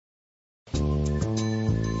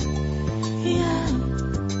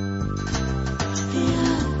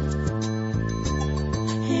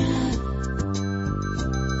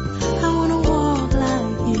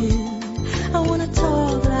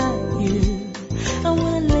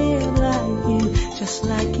just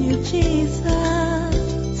like you, Jesus.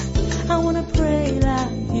 I wanna pray like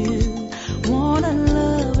you, wanna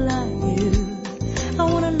love like you. I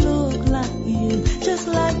wanna look like you, just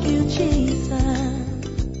like you, Jesus.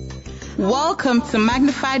 Welcome to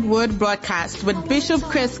Magnified Word Broadcast with Bishop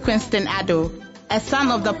Chris Quinston Addo, a son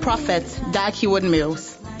of the prophet Dag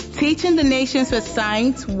Heward-Mills. Teaching the nations with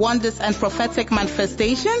signs, wonders, and prophetic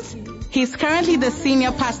manifestations, he is currently the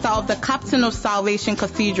senior pastor of the Captain of Salvation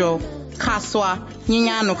Cathedral, Kaswa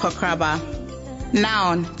Nyinyanu Kokraba.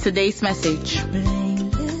 Now, today's message. What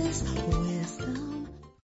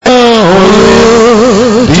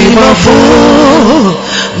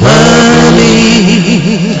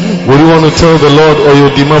do you want to tell the Lord? Oyo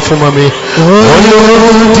Dimafu Mami. Oyo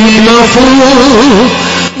Dimafu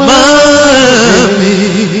Mami.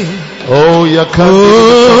 Oh, Yakati.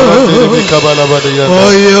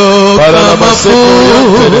 Oyo Dimafu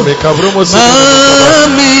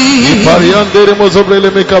Mami. Ipariandere mozobrele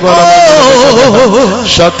mekabala.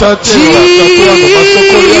 Shatati.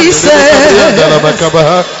 Jesus.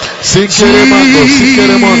 Sikeremando,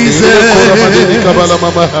 Sikeremandi, Kabala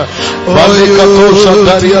Mama, Balekato,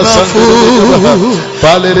 Shandaria,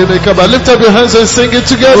 Sandra, lift up your hands and sing it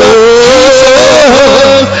together.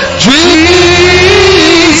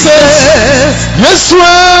 Jesus, yes,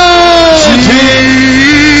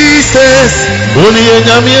 Jesus, Buni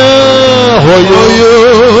Enyamia, Hoyo,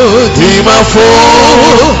 Dimafo,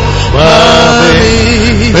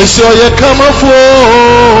 Mami, Monsieur, you come for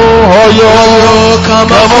Hoyo, come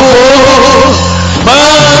for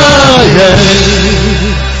Maya,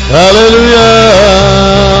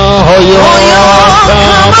 Hallelujah, Hoyo,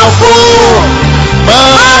 come for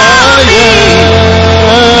Maya,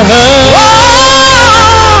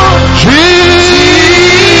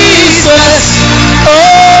 Jesus, oh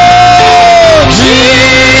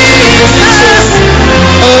Jesus,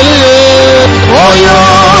 Hallelujah, Hoyo.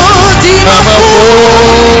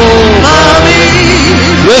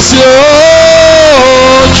 Yes, you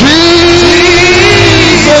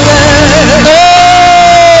Jesus.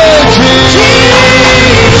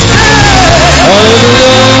 Jesus.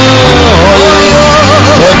 Hallelujah.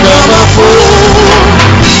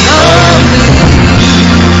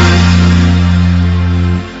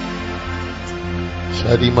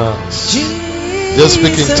 Just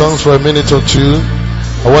speak in tongues for a minute or two.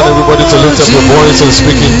 I want everybody to lift up your voice and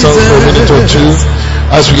speak in tongues for a minute or two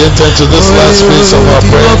as we enter into this last phase of our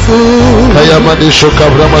prayer.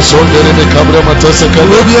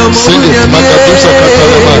 Sing it.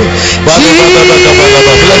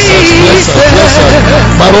 Bless us.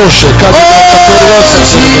 Maroshe.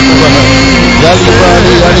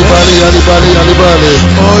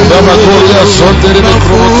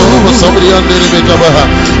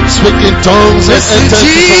 Speak in tongues and enter into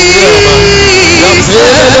some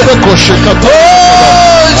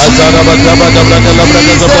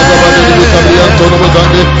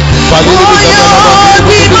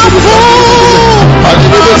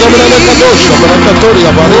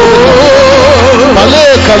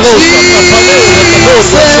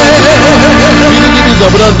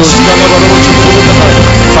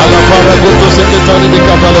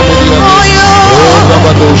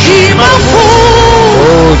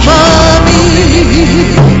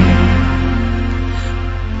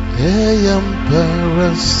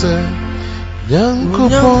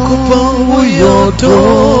Yankupon uyodo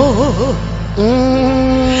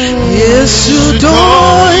Yesu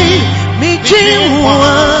doi mijiwa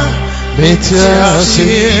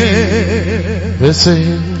metiasi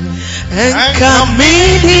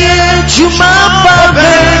Enkamidie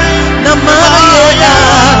jumababe na mayeda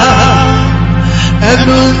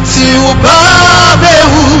Enunti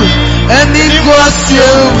ubabehu enikwasye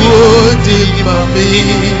wodi mami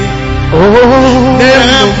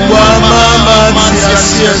Nemwa mama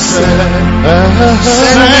tiasiese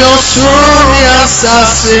Senyo sunya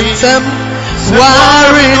sasintem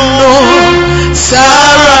Warino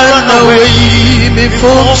Sara na weyi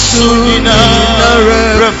Mifomsu na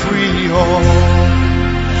refriho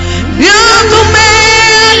Yandume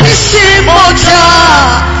nisimoja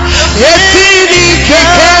Etini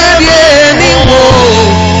kekebye niwo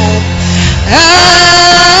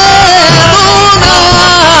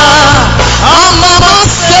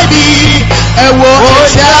Ewo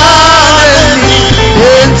chani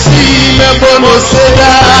enti mebono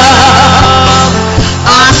seda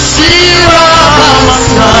Ashira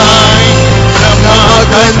basai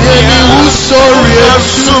Nakanyeni usori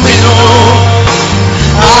esumino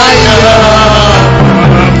Aya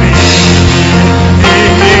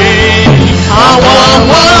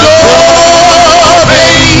Awamwado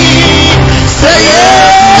Beyi Seye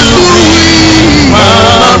Lui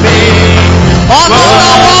Mami Ono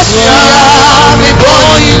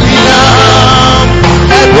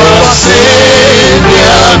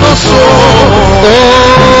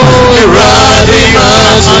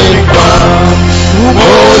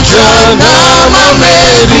Nama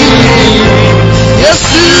Mary,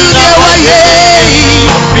 Yesu Yawaye,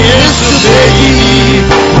 Yesu Baby,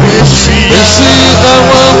 Yesu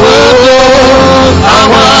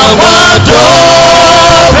Awawado,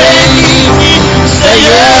 Baby, say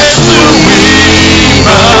Yesu we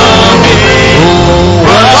mami,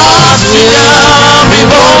 Wasia mi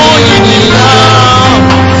boyina,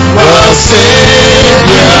 Wasia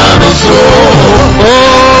mi so,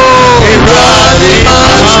 Iradi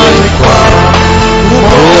Manikwa,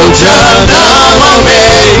 Ojana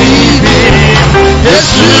Baby,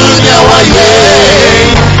 Yesu Yawaye,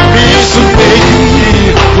 Yesu Baby.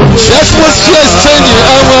 Just was just changing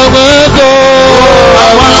our baby.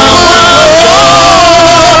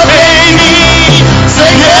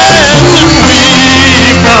 Say yes to me,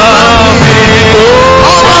 mommy.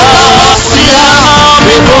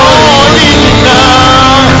 We born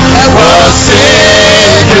now. Was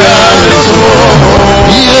Savior is born.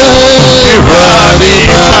 Yeah,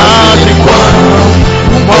 running out the one.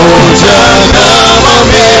 Ojana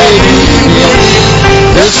baby.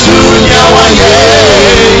 Yesu Yawaye.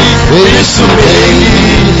 For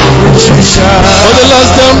the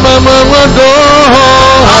last time, Mama Wado,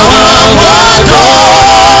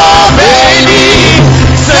 baby,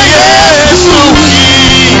 say yes to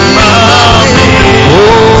me, mommy.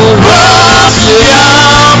 Oh, Rasia,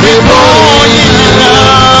 me boy,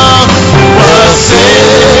 was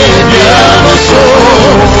Savior, so.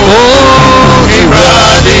 Oh,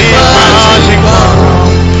 Iradi,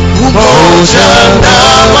 oh, Jana,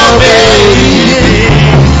 baby.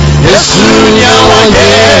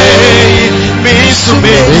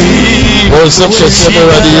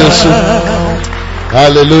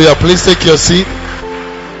 Hallelujah. Please take your seat.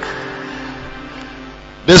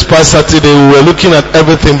 This past Saturday we were looking at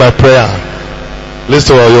everything by prayer.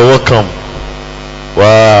 Listen, you're welcome.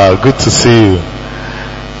 Wow, good to see you.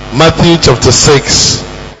 Matthew chapter 6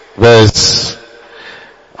 verse.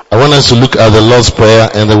 I want us to look at the Lord's Prayer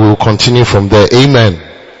and then we will continue from there. Amen.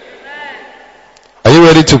 Are you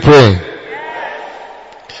ready to pray?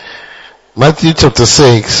 Matthew chapter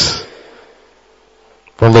 6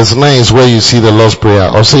 from verse 9 is where you see the Lord's Prayer.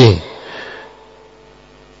 Or see.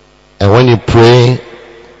 And when you pray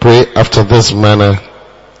after this manner.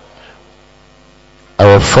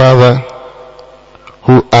 Our Father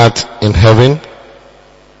who art in heaven,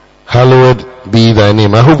 hallowed be thy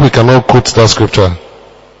name. I hope we can all quote that scripture.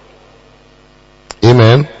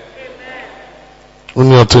 Amen.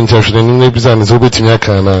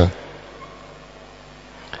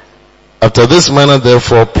 After this manner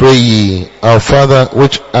therefore pray ye, Our Father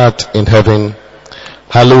which art in heaven,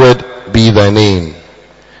 hallowed be thy name.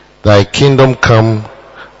 Thy kingdom come,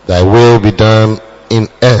 thy will be done in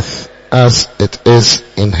earth as it is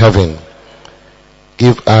in heaven.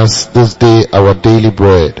 Give us this day our daily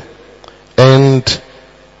bread, and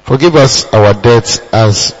forgive us our debts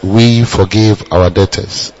as we forgive our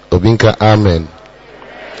debtors. Obinka, amen.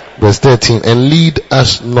 Verse 13, and lead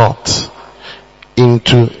us not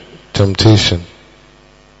into temptation,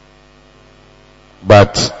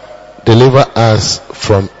 but deliver us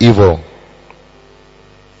from evil.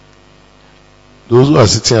 Those who are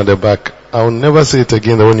sitting at the back, I will never say it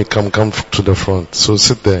again that when you come to the front. So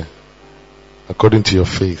sit there according to your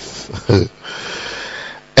faith.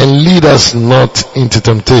 And lead us not into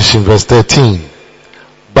temptation, verse 13,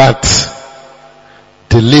 but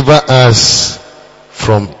deliver us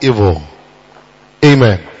from evil.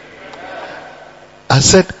 Amen. I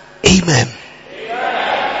said amen.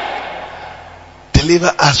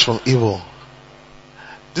 Deliver us from evil.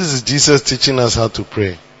 This is Jesus teaching us how to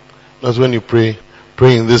pray. Not when you pray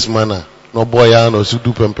in this manner. No boya, no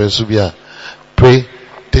sudu pempensubia. Pray,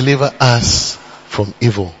 deliver us from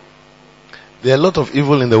evil. There are a lot of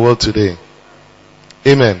evil in the world today.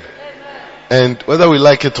 Amen. And whether we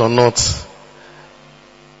like it or not,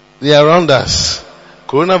 they are around us.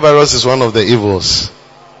 Coronavirus is one of the evils.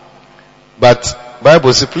 But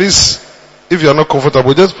Bible says, please, if you are not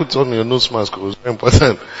comfortable, just put on your nose mask. It's very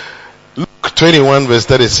important. Luke 21 verse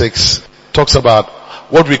 36 talks about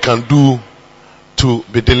what we can do to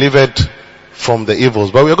be delivered from the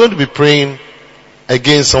evils. But we are going to be praying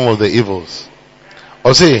against some of the evils.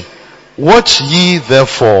 Or say, watch ye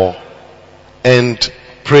therefore and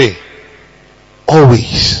pray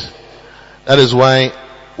always. That is why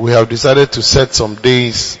we have decided to set some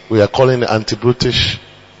days we are calling the anti-brutish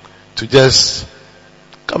to just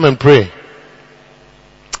come and pray.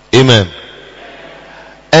 Amen.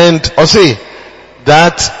 And I'll say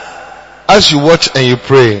that as you watch and you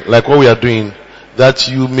pray, like what we are doing, that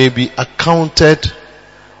you may be accounted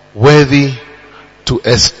worthy to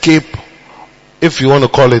escape, if you want to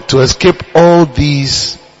call it, to escape all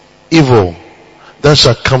these evil that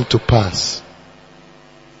shall come to pass.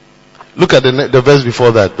 Look at the verse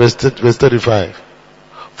before that, verse 35.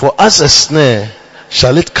 For as a snare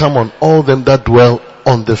shall it come on all them that dwell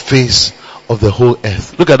on the face of the whole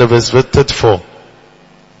earth. Look at the verse 34.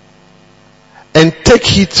 And take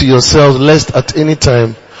heed to yourselves, lest at any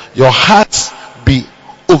time your hearts be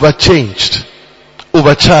overcharged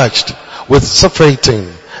with surfeiting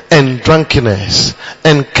and drunkenness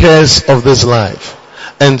and cares of this life,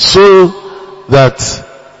 and so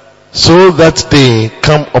that they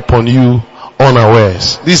come upon you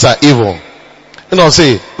unawares. These are evil.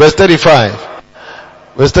 Say, verse 35.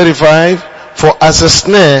 Verse 35, for as a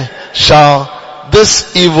snare shall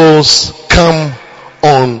these evils come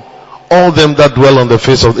on all them that dwell on the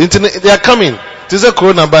face of the internet. They are coming. It is a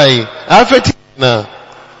corona by affected now.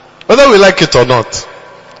 Whether we like it or not.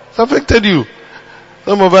 It's affected you.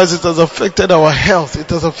 Some of us, it has affected our health. It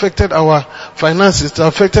has affected our finances. It has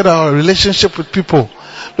affected our relationship with people.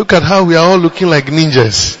 Look at how we are all looking like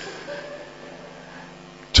ninjas.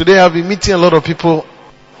 Today I've been meeting a lot of people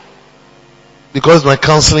because my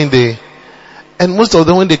counseling day. And most of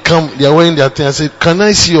them, when they come, they are wearing their thing. I say, can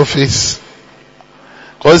I see your face?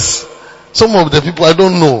 Because some of the people I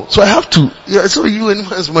don't know. So I have to. Yeah, so you and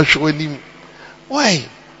my showing him. Why?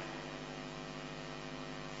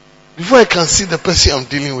 Before I can see the person I'm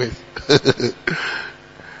dealing with.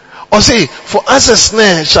 Or say, for as a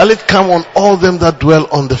snare shall it come on all them that dwell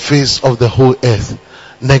on the face of the whole earth.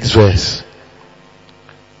 Next verse.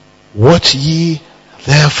 Watch ye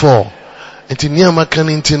therefore. Watch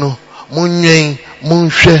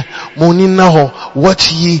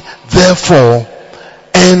ye therefore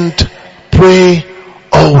and pray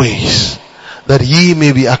always, that ye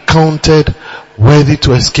may be accounted worthy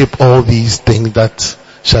to escape all these things that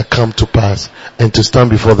shall come to pass and to stand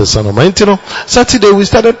before the Son of Man. Saturday we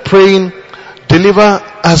started praying, deliver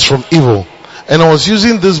us from evil. And I was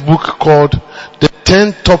using this book called The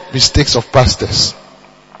 10 Top Mistakes of Pastors.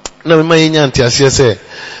 Now, say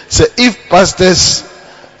if pastors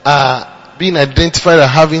are being identified as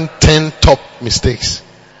having 10 top mistakes,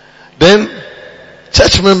 then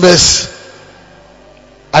church members,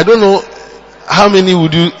 I don't know how many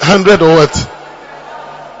would you, 100 or what?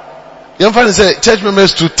 You find say church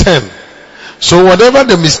members to 10. So whatever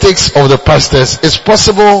the mistakes of the pastors, it's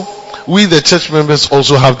possible we the church members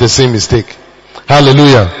also have the same mistake.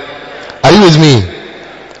 Hallelujah. Are you with me?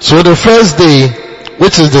 So the first day,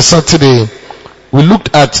 which is the Saturday, we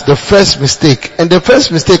looked at the first mistake. And the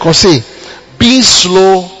first mistake was say, being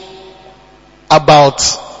slow about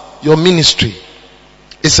your ministry.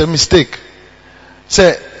 It's a mistake.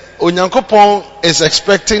 Say, Onyankopon is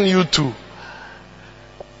expecting you to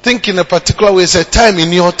think in a particular way. Say, time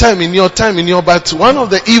in your, but one of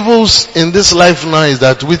the evils in this life now is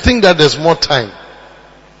that we think that there's more time.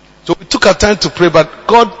 So we took our time to pray, but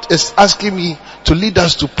God is asking me to lead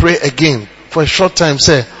us to pray again for a short time.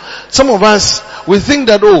 Say, some of us, we think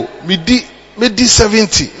that, maybe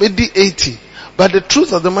 70, maybe 80. But the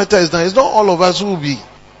truth of the matter is that it's not all of us who will be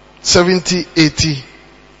 70, 80,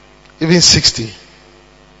 even 60.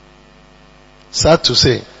 Sad to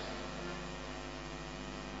say.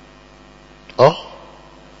 Oh?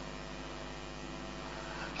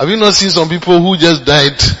 Have you not seen some people who just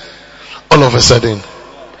died all of a sudden?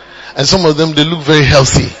 And some of them, they look very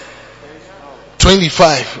healthy.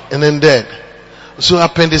 25 and then dead. So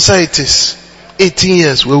appendicitis, 18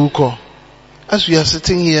 years, where we call. As we are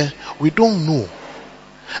sitting here, we don't know.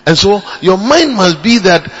 And so your mind must be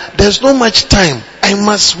that there's not much time. I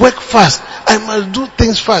must work fast. I must do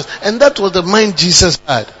things fast. And that was the mind Jesus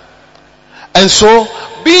had. And so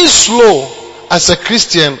being slow as a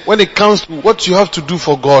Christian when it comes to what you have to do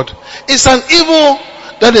for God is an evil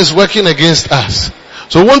that is working against us.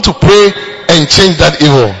 So we want to pray and change that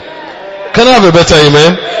evil. Can I have a better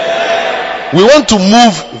amen? We want to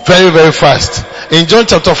move very, very fast. In John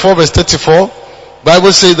chapter 4 verse 34,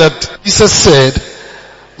 Bible says that Jesus said,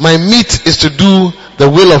 my meat is to do the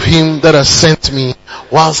will of him that has sent me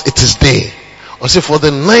whilst it is day. Or say, for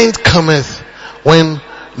the night cometh when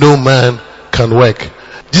no man can work.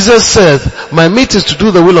 Jesus said, my meat is to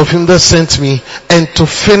do the will of him that sent me and to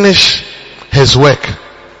finish his work.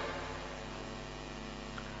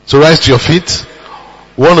 So rise to your feet.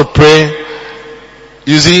 We want to pray.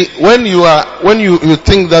 You see, when you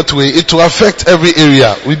think that way, it will affect every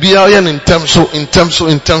area. We be out here in terms,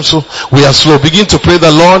 we are slow. Begin to pray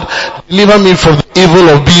the Lord, deliver me from the evil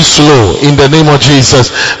of being slow in the name of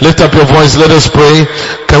Jesus. Lift up your voice. Let us pray.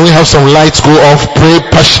 Can we have some lights go off? Pray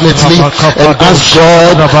passionately and ask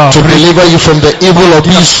God to deliver you from the evil of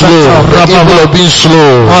being slow. The evil of being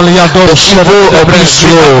slow. The evil of being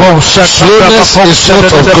slow. Slowness is not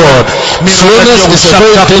of God. Slowness is a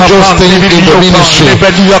very dangerous thing in the ministry.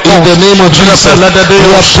 In the name of Jesus, we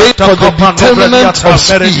are praying for the determinant of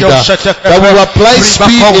speed. That we will apply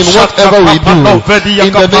speed in whatever we do.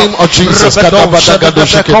 In the name of Jesus.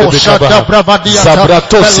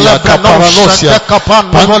 Zabratosia, Caparanosia,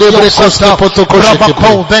 Pandebrecosta Potocoche,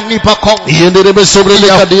 Yenderebe sobre le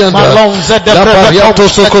Cadianda, La Pariato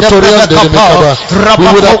Socotorian de Mecaba. We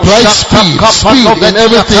would apply speed in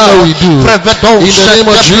everything that we do. In the name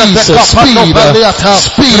of Jesus, speed,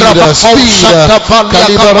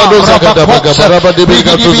 Calibarado Zagadabaga, Baraba de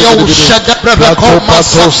Begato,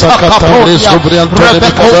 Pato Sacatares, Obrianto de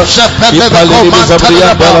Mecaba, Italy,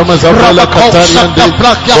 Zabria, Baramazabala, Catarian de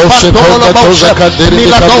Oshe Pogatoza Cadere,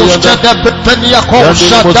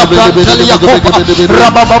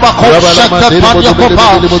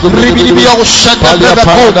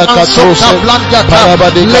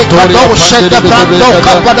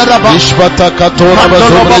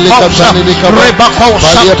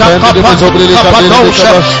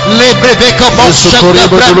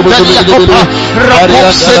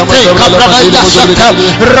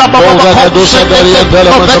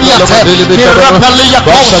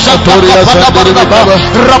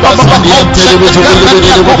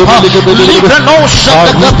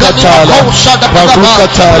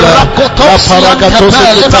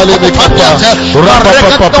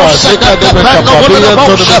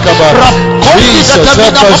 Jesus,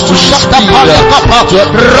 help us to speed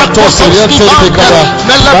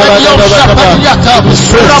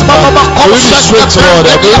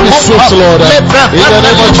Lord. In the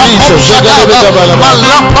name of Jesus,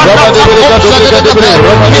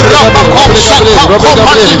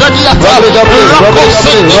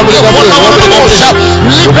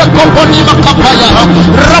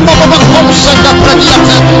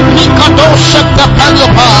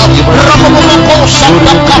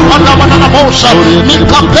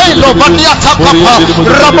 Mikapelo Vaniata Kapa,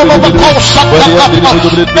 Ramomokosa Kapa,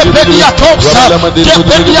 Bebediatosa,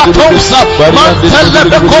 Bebediatosa,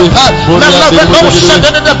 Mantelebekopa, Melebedosa de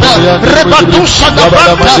Rebadusa de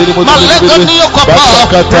Banta, Maleganio Kapa,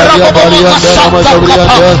 Ramomokosa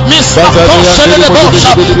Kapa, Misatosa de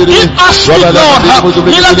Bosa, in Ashby Lord,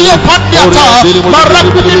 Milanio Pandiata,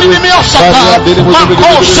 Marabimiosa,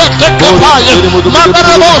 Makosa de Kapaya,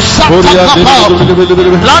 Manabosa Kapa,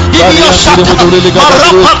 Landio Sata,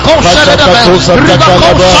 Marapakosa de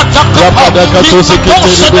Rabakosa Kapa,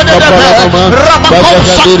 Mikosa de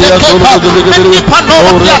Rabakosa de Kapa,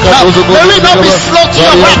 Mipanoviata, there will not be slow to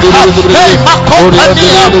your right hand, hey,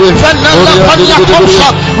 Makopania, Fenella Paniakosa,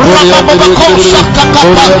 Rabakosa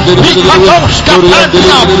Kapa, Mikadoska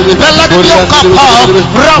Pania, Meladio Kapa,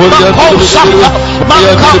 Rabakosa,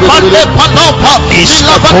 Makapane Panopa,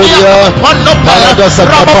 Milavania Panopa,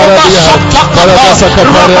 Rabakosa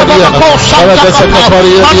Kapa,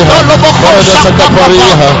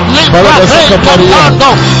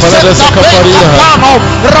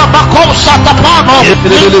 Rabakosa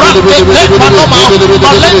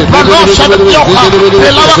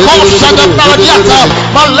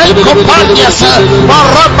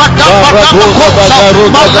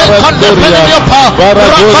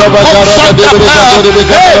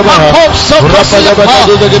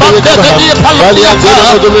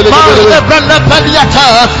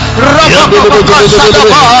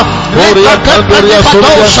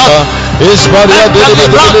Isparia de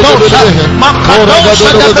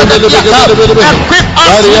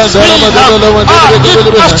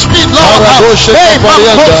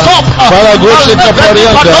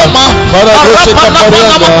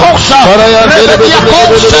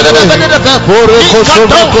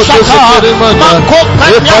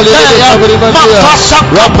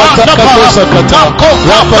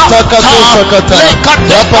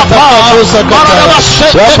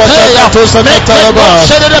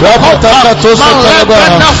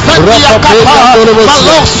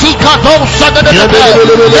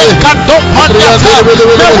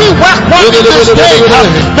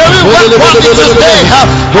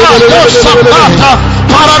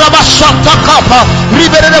Pararabashata kapa,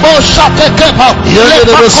 Riberebo shate kepa,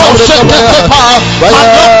 Lepako shete kepa,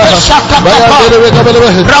 Manoke shata kapa,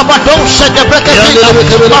 Rabadon shete brekevina,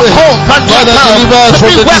 Mako Pandiata,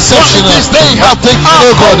 we work on this day, Ako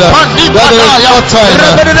Pandipanaya,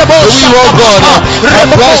 Reberebo shata kapa,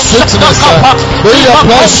 Rebebo shata kapa,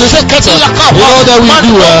 Lepako shete kapa, in all that we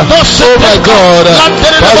do, oh my God,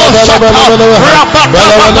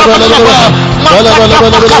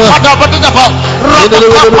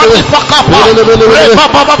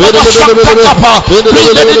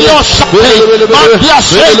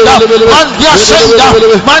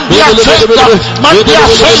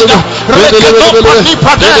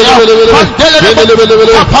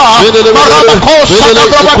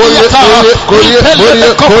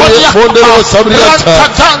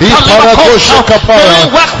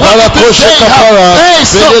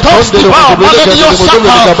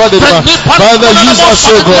 Father, use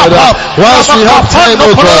us, oh God, whilst we have time,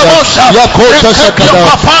 oh God.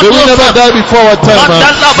 May we never die before our time.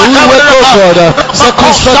 May we work, oh God,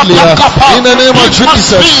 circumspectly in the name of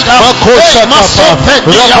Jesus. In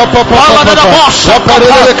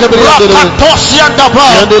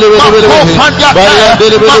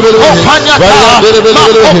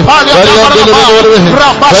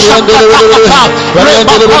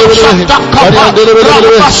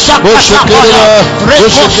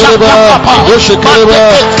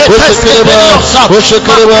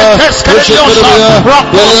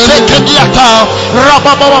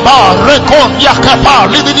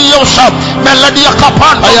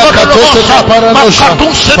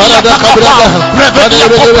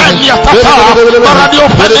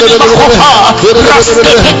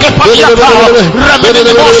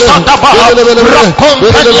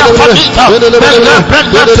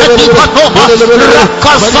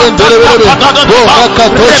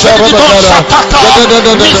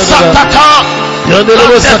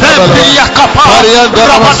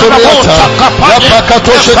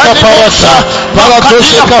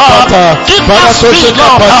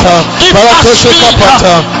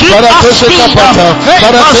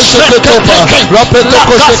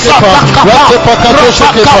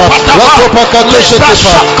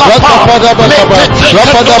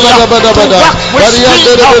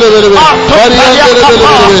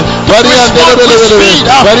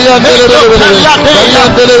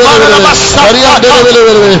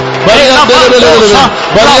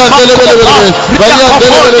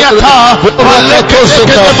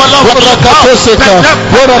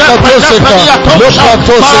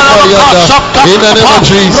the name of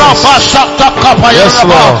Jesus. Yes,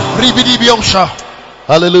 Lord.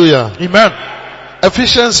 Hallelujah. Amen.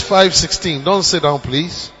 Ephesians 5:16. Don't sit down,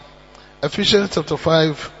 please. Ephesians chapter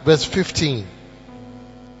 5, verse 15.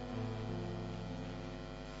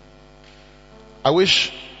 I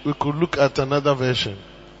wish we could look at another version.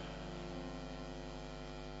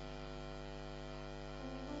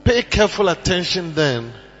 Pay careful attention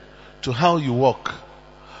then to how you walk.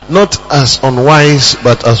 Not as unwise,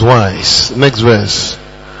 but as wise. Next verse.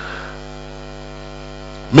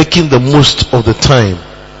 Making the most of the time,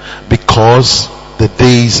 because the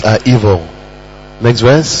days are evil. Next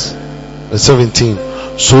verse. Verse 17.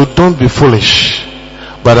 So don't be foolish,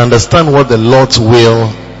 but understand what the Lord's will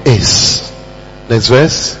is. Next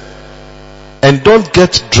verse. And don't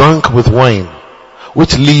get drunk with wine,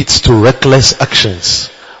 which leads to reckless actions,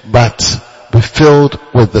 but be filled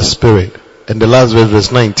with the Spirit. And the last verse,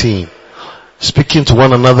 verse 19. Speaking to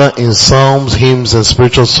one another in psalms, hymns, and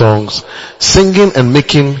spiritual songs, singing and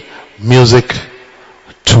making music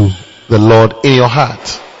to the Lord in your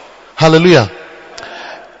heart. Hallelujah.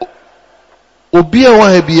 To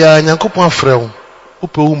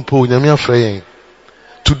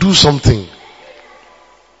do something.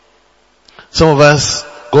 Some of us,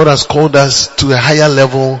 God has called us to a higher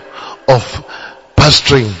level of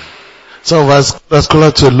pastoring. Some of us, God has called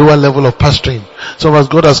us to a lower level of pastoring. Some of us,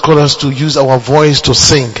 God has called us to use our voice to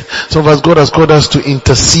sing. Some of us, God has called us to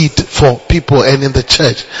intercede for people and in the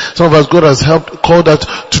church. Some of us, God has called us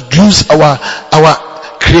to use our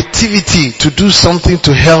creativity to do something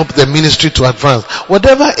to help the ministry to advance.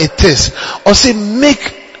 Whatever it is, or say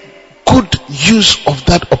make good use of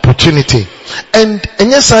that opportunity. And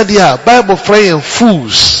yes, idea, Bible praying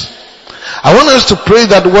fools. I want us to pray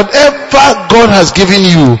that whatever God has given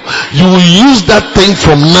you, you will use that thing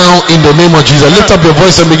from now in the name of Jesus. Lift up your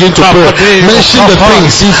voice and begin to pray. Mention the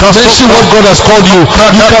things. Mention what God has called you.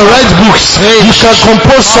 You can write books. You can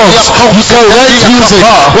compose songs. You can write music.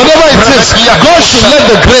 Whatever it is, God should let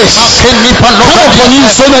the grace come upon you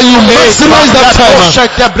so that you maximize that time.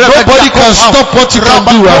 Nobody can stop what you can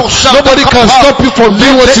do. Nobody can stop you from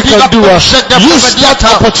doing what you can do. Use that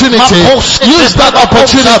opportunity. Use that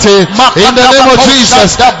opportunity in the name of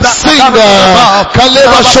Jesus. Sing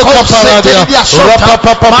Kaleva Shoka Paradia. Rapa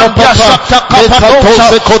Papa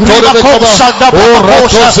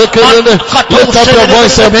Lift up your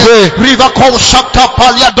voice and pray. Rivako Shakta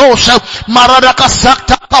Paliadosha Maradaka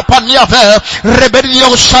Sakta Kapaniave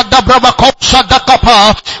Rebelio Shada Bravako Shada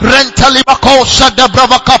Kapa Rentalibako Shada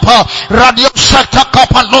Bravakapa Radio Shakta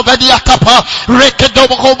Kapa Novedia Kapa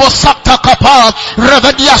Rekedobo Sakta Kapa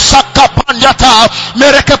Revedia Shaka Panyata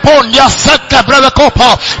Merekeponia Sakta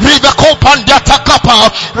Bravakopa Rivako Panyata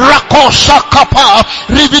Kapa Rako Shakapa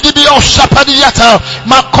Rividio Shapadiata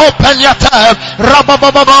Makopanyata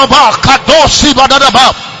Rabababa Kadosi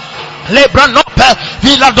Badaba Lebranope,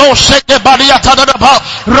 Villadoshe, Bariata,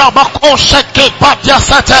 Rabakoshe,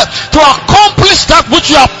 Patiasate, to accomplish that which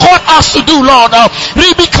you have called us to do, Lord.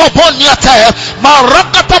 Ribikoboniate,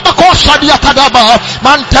 Marakatabakosha, Diatadaba,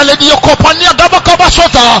 Manteledio Kopania,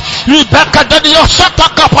 Dabakabashota, Rebecca Dedio Shata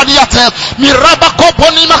Kapadiate,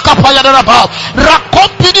 Mirabakobonima Kapayadaba,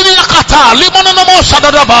 Rakompidiniakata, Limonomosa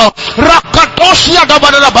Dadaba, Rakadoshia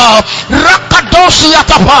Dabadaba, Rakadoshia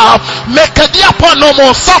Tapa,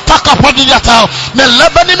 Mekediaponomo Sataka. Kapadiata,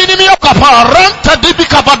 Melebani Minimioka, Renta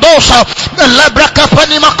Dibikabadosha, Melebra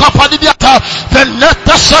Kapanima Kapadiata,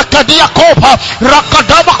 Veneta Sakadia Copa,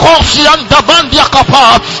 Rakadama Kosi and Dabandia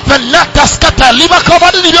Kapa, Veneta Skata, Lima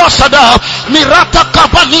Kabadiosada, Mirata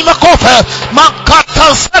Kapanima Kofe,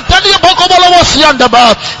 Makata Satania Bogobolosi and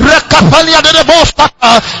Daba, Rekapalia de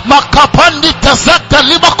Bostata, Makapandi Tazata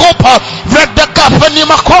Lima Copa, Reda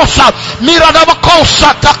Kapanima Kosa, Miradama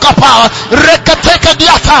Kosa Takapa, Rekateka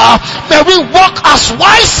Diata. May we walk as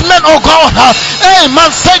wise men, oh God.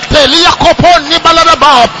 Amen. Sekte liyakopon ni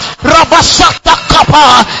baladaba. Rabasata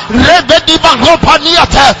kapa. Rebedi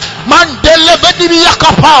bagopaniate. Mandele bedi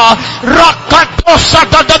liyakapa. Rakatosa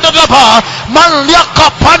dadadadaba. Man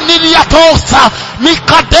liyakapani liyatosa.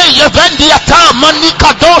 Mikade yevendiata.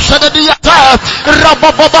 Manikadosa dediyata.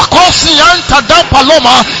 Rabababakosi anta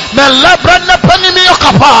dampaloma. Melebrene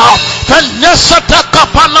penimiyakapa. Fenesete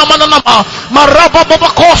kapana mananama.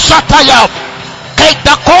 Marabababakosha Taya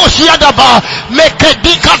Kedakosia Daba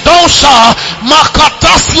Mekedika Dosa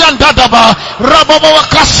Makatasian Dadaba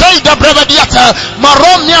Rababakasei da Brevadiata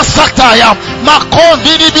Maromia Sataya Makon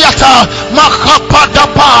Vidibiata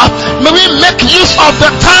Makapadapa. May we make use of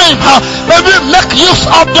the time, may we make use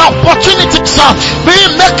of the opportunities, may we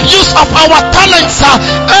make use of our talents.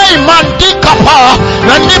 Hey Mandikapa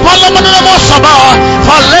Nipalamanamosaba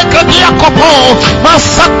Falekadia Kopo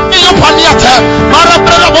Masaki Paniata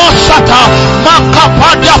Marabosata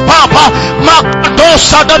Makapadia Papa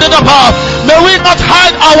Makadosa Dadaba. May we not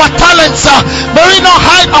hide our talents, may we not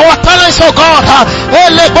hide our talents, oh God.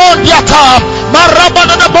 Elebondiata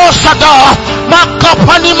Marabana Bosada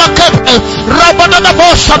Makapani Makepe Rabana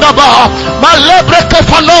Bosadaba Malebre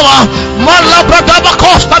Kefanoa Malabradaba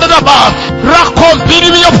Costa Daba Rakom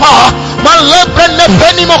Biriapa Malebre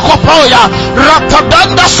Nepenimo Kopoya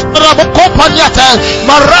Ratadanda Rabokopaniate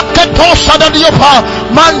Maraketo Sadadiopa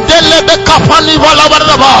Mandele Bekapani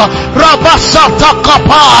Valabaraba Rabasata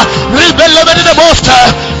Kapa Ribelebe de Boste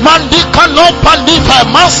Mandika no Pandife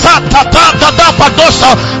Masata Tata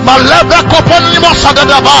Padosa Malebre Koponimo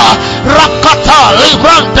Sadadaba Rakata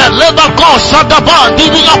Librante Lebako Sadaba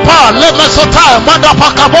Divinapa Lemesota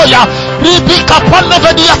Madapakaboya Ribika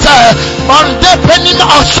Panovediate Mande Penima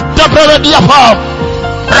Ostabediapa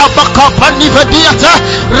Rabaka Panivediata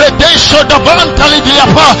Redesho da Bantali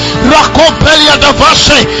Diapa Rakompelia da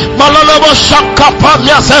Vashe Malolobo Shaka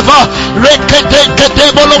Pamiaseva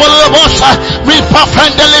Rekede Bolobolobosa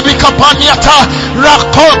Ripafendeli Bikapaniata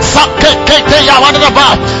Rakot Sakete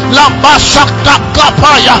Yawadaba Lambashaka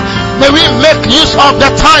Kapaya. May we make use of the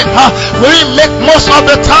time, may we make most of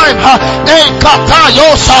the time.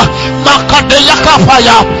 Ekatayosa Makadeya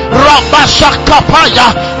Kapaya Rabashakapaya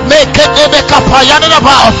Mekedebe Kapaya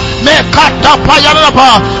Naba Mekatapaya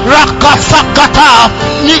Naba Rakasakata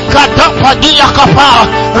Nikatapa Diakapa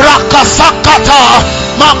Rakasakata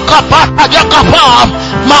Makapata Yakapa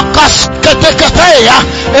Makasketeketeya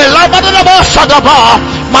Elabadaba Sadaba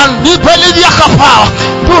Mandipeli Yakapa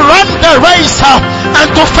to run the race and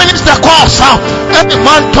to finish the course.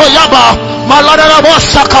 Manto Yaba, Maladabo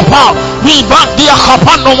Sakapa, we bandia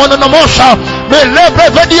Kapano Monomosha, Melebre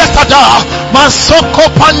Vediatada, Masoko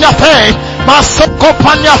Panyafe, Masoko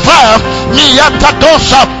Panyafe, Miyata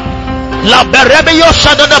Dosa. La berebio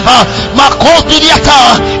shadadaba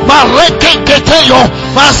makodiata mareke keteyo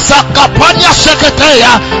masakapanya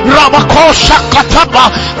seketeya rabakosha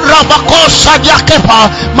kataba rabakosha yakepa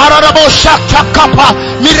mararabo shatakapa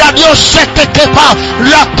miradio sekekepa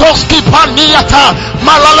latoski paniata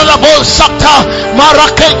malalabo sakta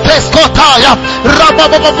marakete skotaya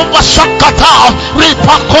rabababa shakata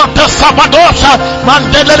ripakote sabadosha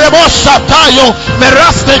mandelebo shatayo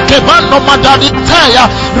meraste kebano madaditeya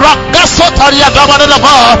rakas Sotaria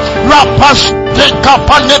Dabadaba, Rapash, take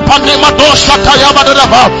up on the Pandemadosha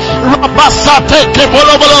Tayabadaba, Rabasa take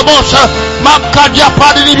Bolobosha, Makadia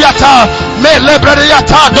Padiata,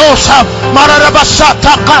 Melebriata Dosa,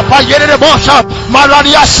 Marabasata Kapa Yerebosha,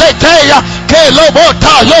 Maradia Setea,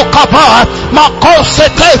 Kelobota Yokapa,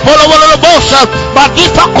 Makosete Bolobosha,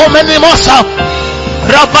 Badifa Comenimosa.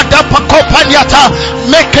 Rabadapa Kopanyata,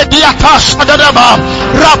 Mekediata Shadadaba,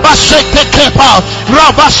 Rabasheke Kepa,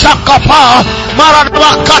 Rabashakapa,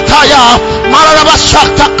 Maradabakataya,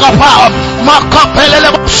 Maradabashatakapa,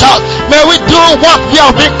 Makapelebosha. May we do what we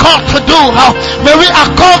have been called to do. May we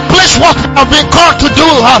accomplish what we have been called to do.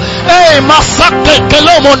 Hey, Masake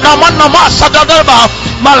Kelomo Namanama Sadadaba,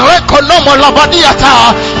 Maleko Nomo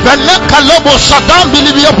Labadiata, Veneka Lobo Sadam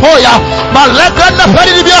Bilibiopoya, Maleka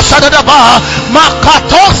Peribia Sadadaba,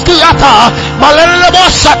 Makatoski Ata, Malerebo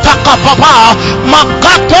Sataka Papa,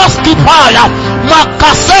 Makatoski Paya,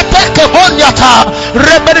 Makasete Kebonyata,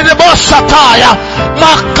 Rebelebo Sataya,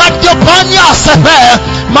 Makatopanya Sepe,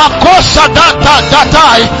 Makosa Data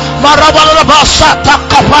Datai, Marabalaba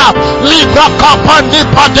Satakapa, Libra Kapa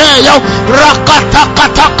Nipadeyo, Rakata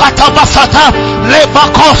Basata,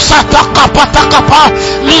 Lebako Satakapa Takapa,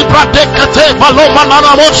 Libra Dekate, Baloma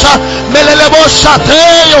Nanamosa, Melelebo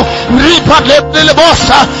Sateyo, Ripa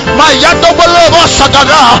Lebosha, Mayado Bolebosa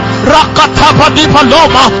Dada, Rakatapa di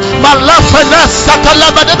Paloma, Malafenes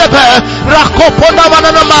Satalaba de Bebe, Rakopona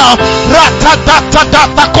Manama, Ratata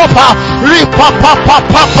Data Copa, Ripa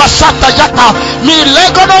Papa Sata Yata,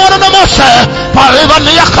 Milego no Mose, Pariva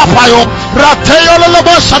Niakapayo, Rateo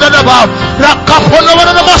Lobosa de Deba, Rakapona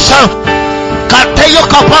Mose. Kateyo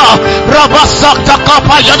kapa, Rabasakta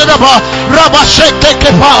kapa yadaba, Rabasheke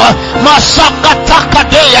kepa, Masaka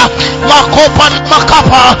takadeya, Makopan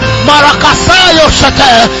makapa, Marakasayo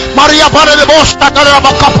shate, Maria Barabosha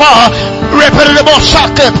Rabakapa,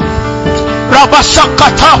 Reperibosake,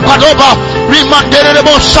 Rabasakata Kadoba,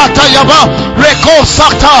 Rimanderebo Sata Yaba, Reko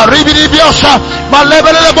Sata, Ribidibiosa,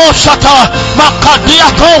 Maleberebo Sata,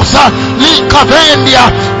 Makadiatosa,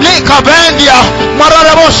 Likavendia,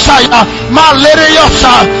 Mararabosaya,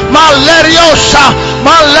 Maleriosa,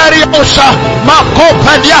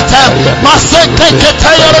 Makopediate, Maseke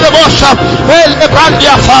Ketayarabosha,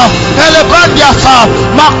 Elebrandiafa,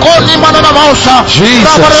 Makoni Mananamosa,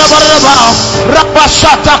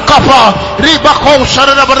 Rabashata Kapa, Ribako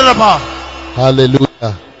Sharabaraba.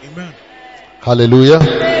 Hallelujah. Amen. Hallelujah.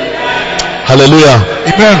 Hallelujah.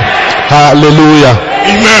 Amen. Hallelujah.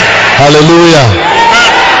 Amen. Hallelujah.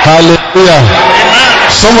 Hallelujah.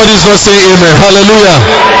 Amen. Somebody's not saying amen. Hallelujah.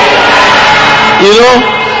 You know,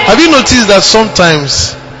 have you noticed that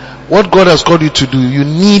sometimes what God has called you to do, you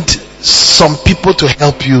need some people to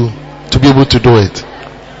help you to be able to do it?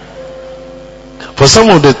 For some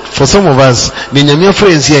of us, Ninyamia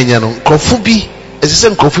friends here, Kofubi, as I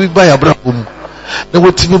said, Kofubi by Abraham. They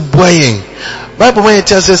were to be buying. Bible may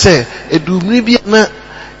tell us, say,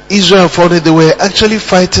 Israel for they were actually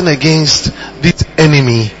fighting against this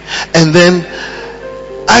enemy, and then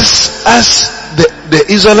as the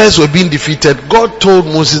Israelites were being defeated, God told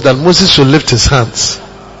Moses that Moses should lift his hands,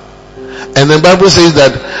 and the Bible says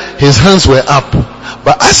that his hands were up.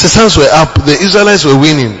 But as his hands were up, the Israelites were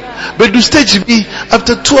winning. But the stage be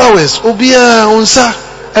after 2 hours, Obia onsa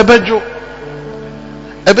ebejo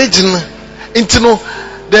ebejina. Intino,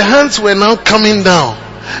 the hands were now coming down,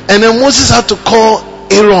 and then Moses had to call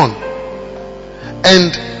Aaron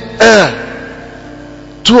and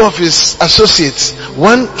two of his associates,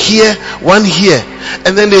 one here,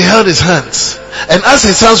 and then they held his hands, and as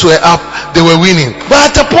his hands were up, they were winning.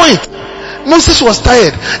 But at a point, Moses was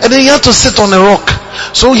tired, and then he had to sit on a rock,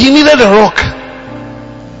 so he needed a rock.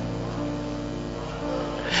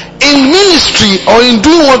 In ministry or in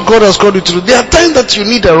doing what God has called you to do, there are times that you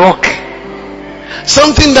need a rock,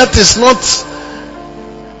 something that is not,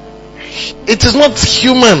 it is not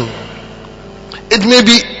human. It may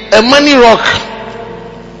be a money rock.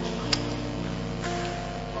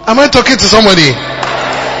 Am I talking to somebody?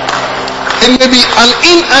 It may be an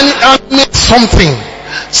inanimate something.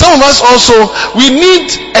 Some of us also, we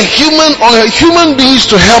need a human or human beings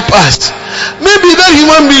to help us. Maybe that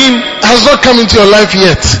human being has not come into your life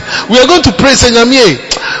yet. We are going to pray, say,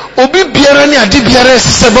 Obi biara ni adi biara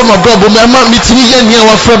sebo ma bro me ama mitini ye nia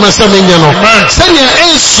wa frame say me nya no. Say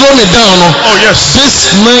you slow me down no. Oh yes.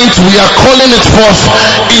 This night we are calling it forth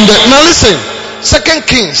in the. Now listen. 2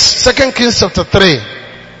 Kings chapter 3.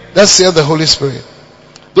 Let's hear the Holy Spirit.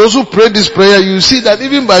 Those who pray this prayer, you will see that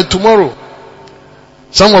even by tomorrow,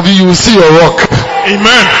 some of you will see your rock.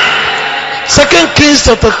 Amen. 2 Kings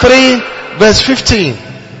chapter 3 verse 15,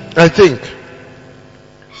 I think.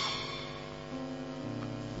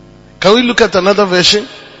 Can we look at another version?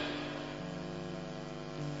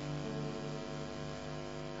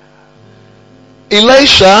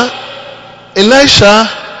 Elisha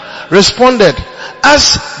responded,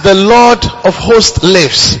 as the Lord of hosts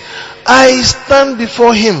lives, I stand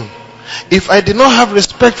before him. If I did not have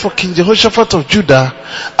respect for King Jehoshaphat of Judah,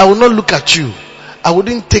 I would not look at you. I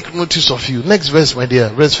wouldn't take notice of you. Next verse, my dear.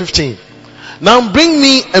 Verse 15. Now bring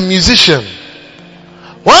me a musician.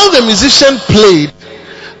 While the musician played,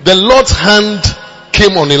 the Lord's hand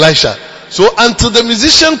came on Elisha. So until the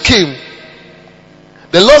musician came,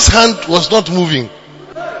 the Lord's hand was not moving.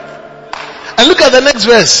 And look at the next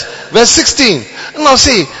verse. Verse 16. Now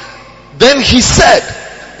see, then he said,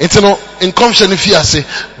 in confession if you say,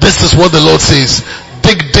 this is what the Lord says.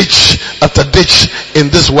 Dig ditch after ditch in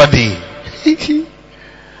this wadi.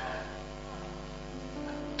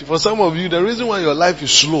 For some of you, the reason why your life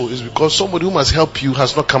is slow is because somebody who must help you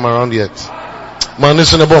has not come around yet. Man,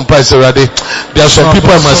 listen about price already. There are some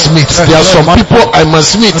people I must meet. There are some people I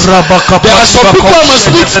must meet. There are some people I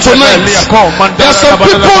must meet tonight. There are some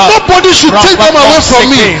people, nobody should take them away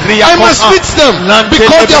from me. I must meet them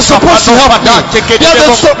because they are supposed to help me.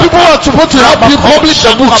 There are some people who are supposed to help you publish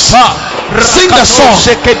the books, sing the song,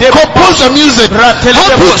 compose the music, help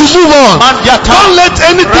you to move on. Don't let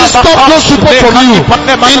anything stop those people from you.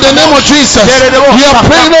 In the name of Jesus, we are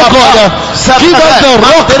praying, oh God, give us the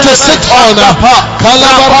rock to sit on.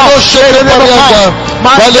 Kalabarno shede barianda.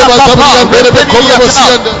 Baleba tabriya berebe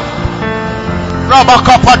koyabasianda.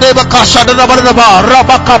 Rabakapadeba kashada rabaraba.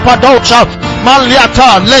 Rabakapadosha.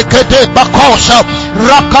 Maliata lekede bakosha.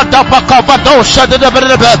 Rakada bakavadosha de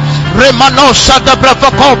berebe. Remanosha de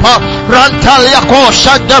bravakopa.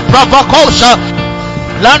 Rantaliakosha de bravakosha.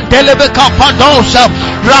 Landelebe kapadosha.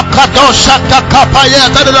 Rakadosha takapaya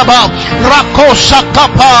dadaba. Rakosha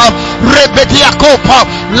kapa. Rebediakopa.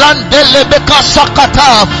 Landelebe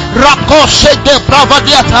kasakata. Rakoshe de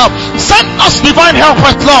bravadiata. Send us divine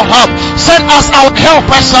helpers, Lord. Send us our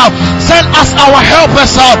helpers. Send us our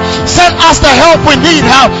helpers. Send us the help we need.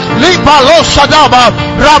 Libalo shadaba.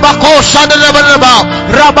 Rabako shadaba.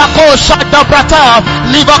 Rabako shadabrata.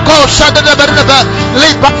 Libako shadaba.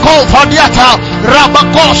 Libako fadiata.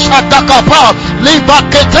 Rabako shadakapa.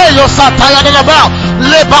 Libaketeyo satayadaba.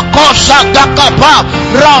 Libako shadakapa.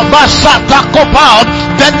 Rabashatakopa.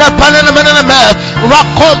 Then the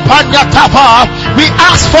we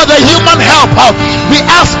ask for the human help. We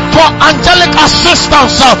ask for angelic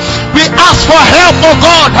assistance. We ask for help, oh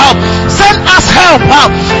God. Send us help.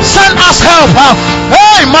 Send us help.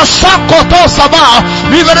 Hey, Mashakoto Saba.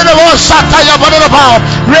 We will never Shataya Banaba.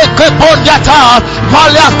 Rekeponyata.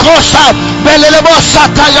 Valiakosha. Belebo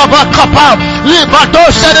Shataya Bakapa. Libado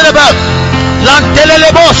Shedeba.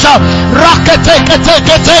 Lantelebosha, rakete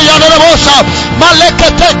yanelebosha,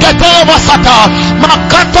 malekete wasata,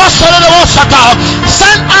 makato shelebosata.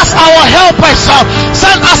 Send us our helpers.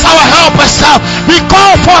 Send us our helpers. We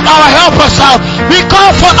call for our helpers. We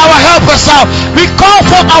call for our helpers. We call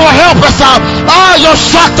for our helpers. Ah, your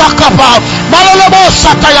shata kapa,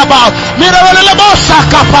 malelebosha tayaba, mirelebosha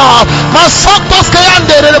kapa, masatos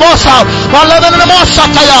kayande lebosha, malelebosha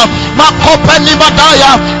tayab, makopeni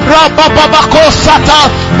badaya, rababa.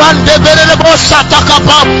 Kosata mandebele bosata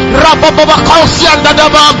kapa rababa kausianda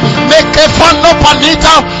daba meke fano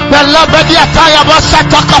panita bella bediata ya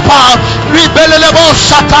basata kapa ribele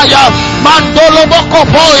bosata ya mandolo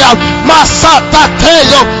bokoboya masata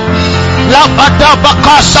teyo la badaba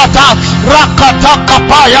kasata rakata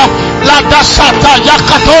kapaya la dasata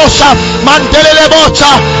yakatosha mandele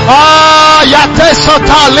bocha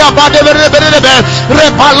yatesota le badebere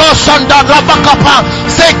rebalosanda rabakapa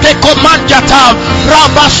seke komanjata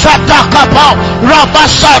rabashata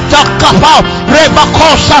kapa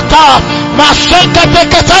rebakosata maseke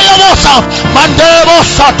teketaya mosa mandele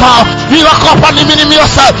bosata iwakopa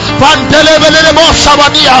niminimiosa mandele bele mosa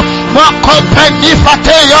wadia makopeni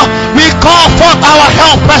fateyo we call forth our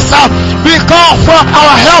helpers. We call forth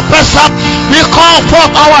our helpers. We call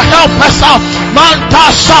forth our helpers.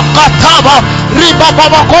 Manta Shakataba, Riba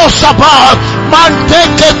Babako Shaba, Mante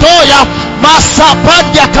Ketoya,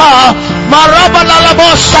 Masapanyata,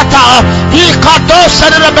 Marabalabo Shata, Ikado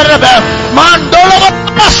Serebebe, Mandolo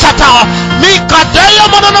Shata, Mikadeya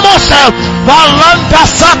Mononose, Valanda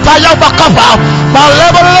Sata Yabakaba,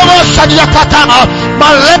 Malebo Shadiatata,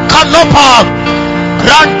 Maleka Nopa.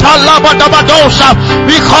 Ranta laba dabadosa.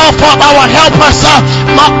 We call for our helpers.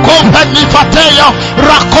 Makope nifateyo.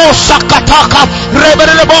 Rakosa kataka.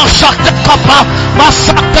 Rebelebo shakekapa.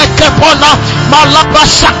 Masake kepona. Malaba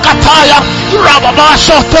shakataya. Rababa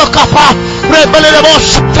shotokapa. Rebelebo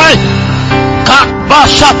shate.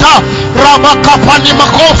 Kabashata. Rabakapani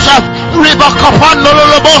makosa. Ribakapano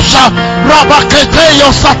lolobosa. Rabaketeyo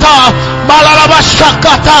sata. Malalaba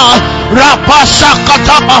shakata.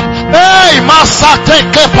 Rapashakata. Hey, Masate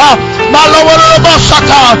Kepa, Malawaro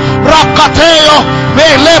Sata, Rakateo,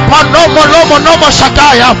 Melepa Nomo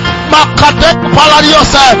Shataya, Makate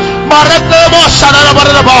Paladiosa, Maretebo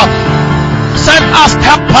Shadarabaraba. Send us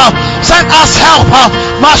helper, send us helper,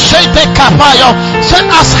 Machete Kapayo,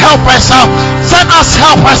 send us helpers, send us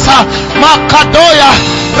helpers, Makadoya,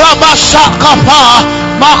 Rabashakapa,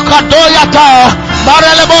 Makadoya Ta,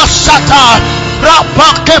 Marelebo Sata,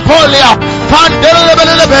 Rapakepolia,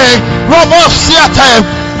 Pandelebelebe, Robosiate,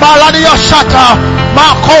 Maladio Shata,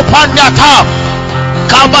 Mako Panyata,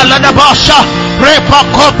 Kabalana Basha,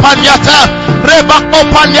 Repako Panyata, Rebako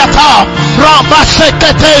Panyata,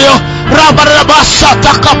 Rabasheketeo,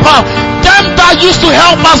 Rabarabashata Kapa. Them that used to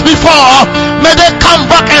help us before, may they come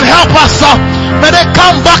back and help us. May they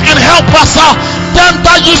come back and help us. Them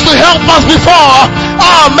that used to help us before,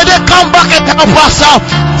 may they come back and help us.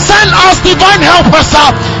 Send us divine helpers.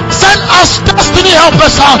 Send us destiny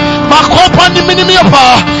helpers. Makopa ni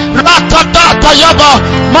minimiapa. Ratadata yaba.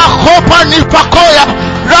 Makopa ni pakoya.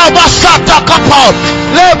 Rabasata kapa.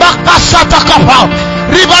 Lebakasata kapa.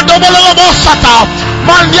 Ribadobolo sata.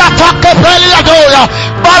 Manyata kepelia doya.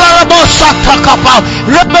 Balarabo sata kapa.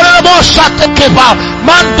 Rebelabo sata kepa.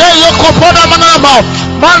 Mande yokopoda manama.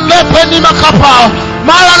 Mande penima kapa.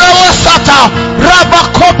 Malarabo sata.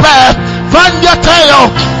 Rabakope. Vandiateo,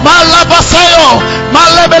 Malabaseo,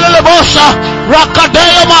 Malebelebosha,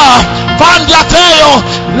 Rakadeo, Vandiateo,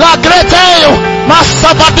 Lagreteo,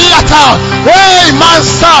 Masabadiata, Hey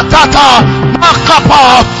Mansatata,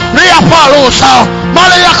 Makapa, Riapalusa,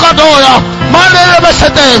 Maliakadoya,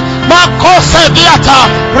 Malebesete, Makose Diata,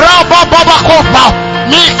 Rababakopa,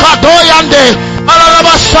 Mikadoyande,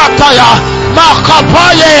 Alabashataya,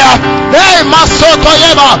 Makapaya, Hey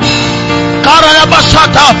Masotoyema.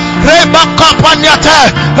 Karabashata, Rebaka Panyate,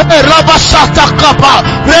 Rabashata Kapa,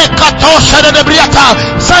 Rekatosha de Briata.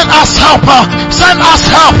 Send us helper,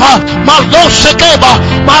 Maldo Shekeba,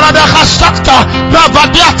 Maradakashata,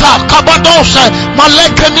 Ravadiata, Kabadosha,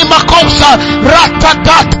 Malekani Makosa,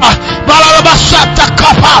 Ratatata, Malarabashata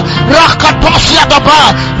Kapa, Rakatosia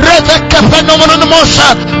Daba, Reveke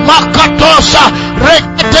Phenomenomosha, Makatosha,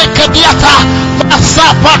 Rekediata,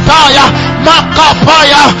 Masapataya,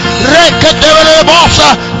 Makapaya, Rekedebosha,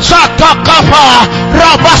 Satakapa,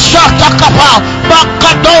 Rabashatakapa,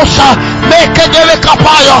 Makadosa, Mekedele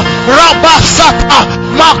Kapayo, Rabasata,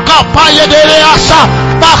 Makapaya de Reasa,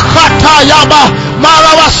 Makatayama,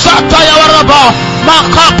 Marawasata Yawaraba,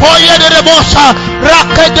 Makapoya de Rebosa,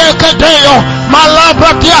 Rakedekadeo,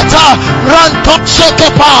 Malabratiata, Ranto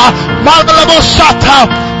Sekepa, Malabosata,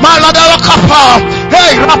 Maladakapa,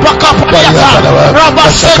 hey, Rapakapayata,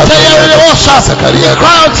 Rabasete Yerosa,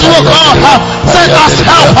 cry out to you, God, send us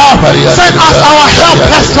help, send us our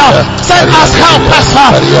helpers, send us helpers,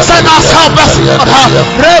 send us helpers,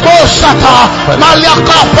 Rebosata,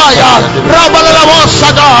 Maliakapaya,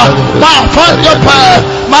 Rabalabosada, Mafanyope,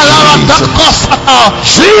 Malarakosata,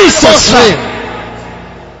 Jesus' name.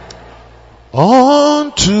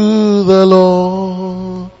 Unto the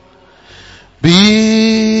Lord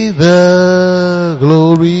be the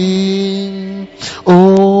glory,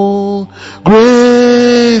 oh,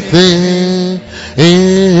 great things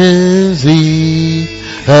He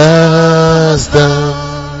has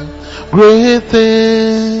done. Great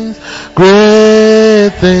things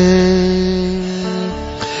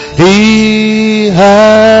He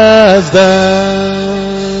has done.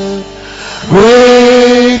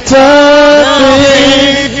 Greater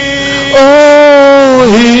things, oh,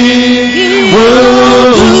 He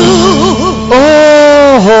will do. Oh,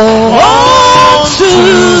 to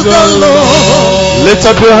the Lord. Lift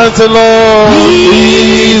up your hands and Lord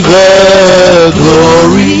be the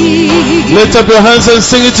glory. Lift up your hands and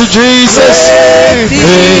sing it to Jesus.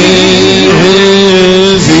 Great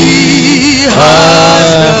is He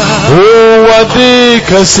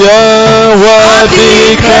Wadikasia,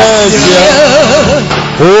 Wadikasia,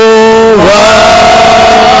 oh,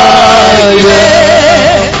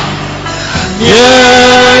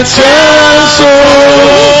 yeah, chance, oh,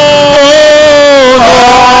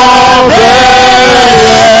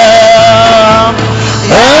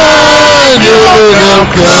 and you will come,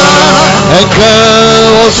 and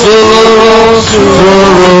come, sorrow,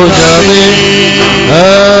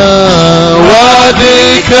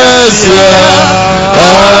 Wadikasia,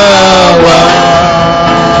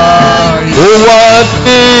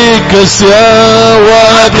 Wadikasia,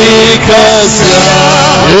 Wadikasia,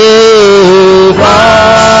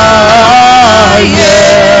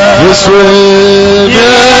 yes, when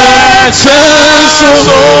chance,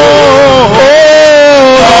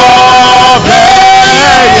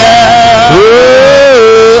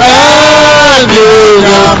 and you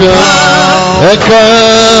come. Eka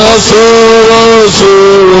soro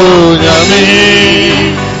nyami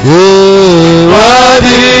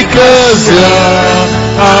wadikasia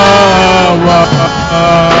awa.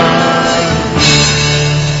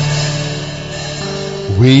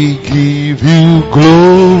 We give you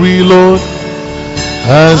glory, Lord,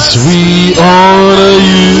 as we honor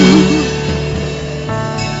you.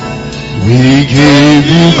 We give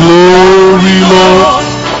you glory, Lord,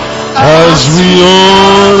 as we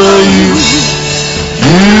honor you.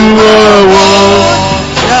 You are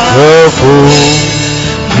wonderful.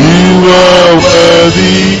 You are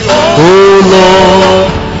worthy, oh Lord.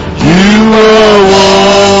 You are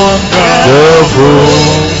wonderful.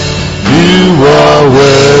 You are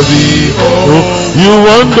worthy, oh. You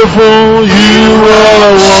wonderful. You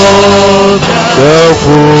are wonderful.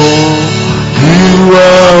 You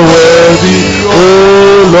are worthy,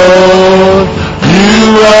 oh Lord.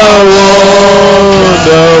 You are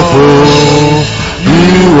wonderful.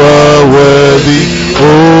 You are worthy,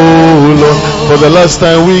 oh Lord. For the last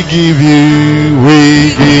time we give you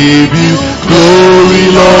glory,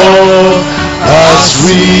 Lord, as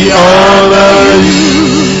we honor you.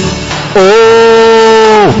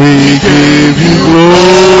 Oh, we give you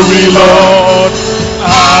glory, Lord,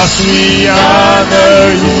 as we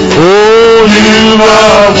honor you. Oh, you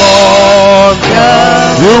are wonderful.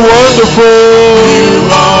 You're wonderful. You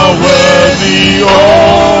are worthy,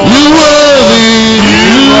 oh. You worthy.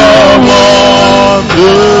 You are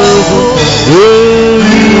wonderful. Oh,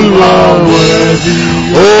 you are worthy.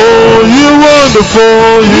 Oh, you're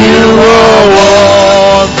wonderful. You are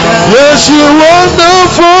wonderful. Yes, you're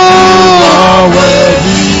wonderful. You are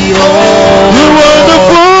worthy. Oh, you're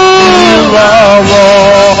wonderful. You are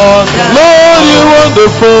wonderful. Lord, you're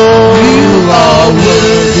wonderful. You are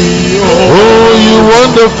worthy. Oh, you're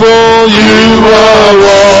wonderful. You are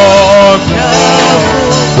wonderful.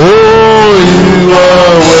 Oh, you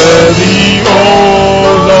are worthy,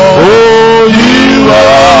 oh Lord. Oh, you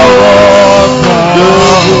are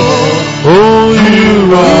wonderful. Oh,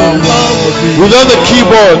 you are wonderful. Without the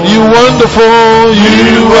keyboard, you wonderful.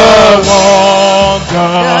 You are wonderful.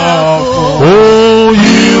 Oh,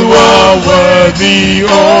 you are worthy,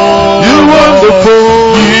 oh. You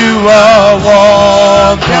wonderful. You are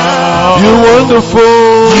wonderful. You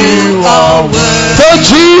wonderful. You are worthy. Tell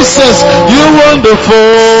Jesus, you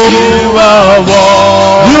wonderful. You are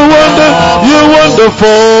wonderful. You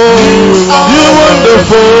wonderful. You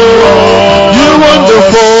wonderful. You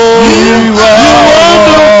wonderful. You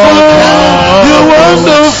wonderful. You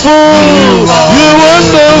wonderful. You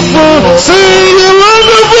wonderful. Sing you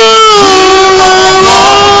wonderful.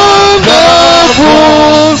 Wonderful.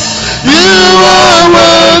 You are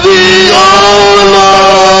worthy, oh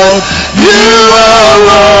Lord. You are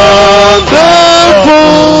wonderful.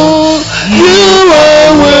 You are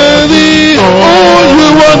worthy. Oh, you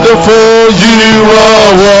wonderful. You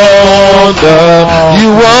are wonderful. You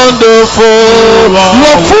wonderful. You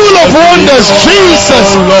are full of wonders, Jesus.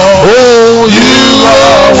 Oh, you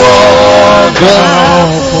are wonderful.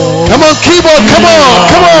 Come on, keyboard. Come on.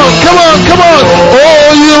 Come on. Come on. Come on.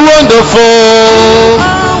 Oh, you wonderful.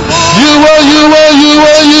 You are. You are. You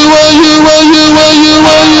are. You are. You are. You are. You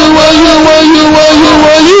are. You are. You are. You are. You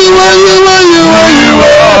are. You are. You are. You are. You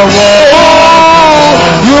are.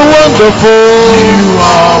 You're wonderful. You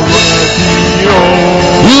are worthy.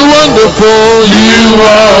 You wonderful. You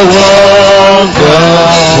are wonderful.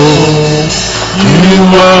 You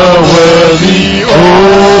are worthy, oh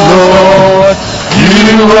Lord.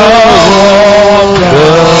 You are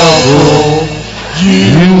wonderful.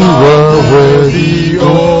 You are worthy, oh.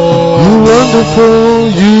 You wonderful.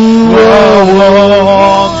 You are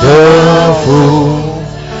wonderful.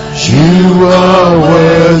 You are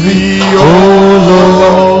worthy, oh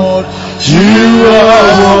Lord. You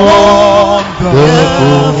are wonderful.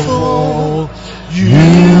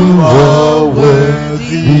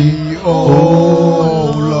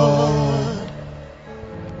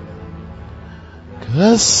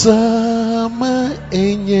 Kasama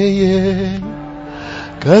enyeye,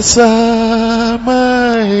 kasama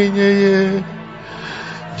enyeye,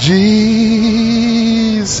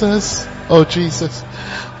 Jesus, oh Jesus,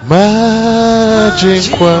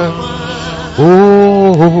 Majinkwa,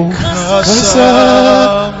 oh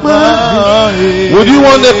kasama. Would you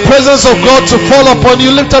want the presence of God to fall upon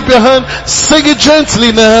you? Lift up your hand, sing it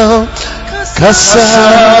gently now.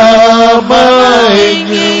 Kasama,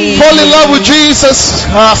 fall in love with Jesus.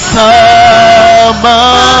 Kasama,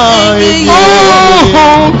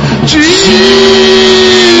 oh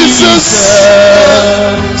Jesus,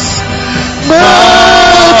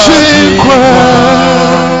 Majinkwa,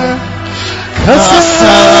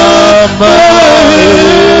 Kasama,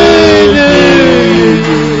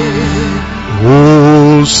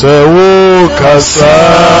 oh Sawo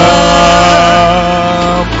Kasama.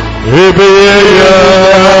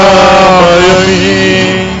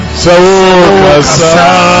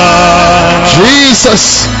 Jesus,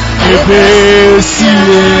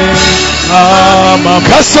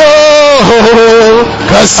 Kaso,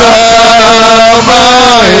 Kasama,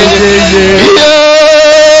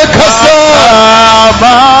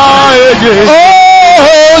 Kasama, oh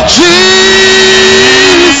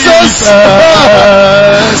Jesus,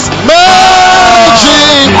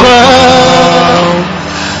 Majinkwa,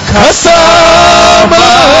 Kasama,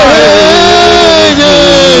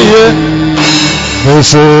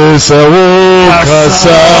 this is a walk,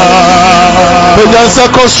 Kasama, Penyansa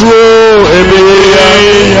Koswo,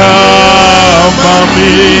 Ebeya,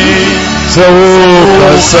 Mami, Sawo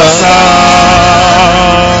Kasama,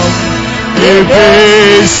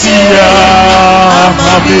 Ebeya,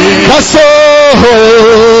 Mami, Kaso,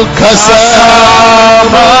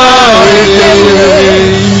 Kasama,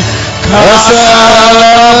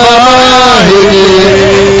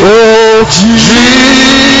 oh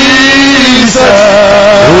Jesus,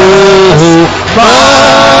 oh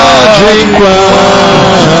Majinkwa,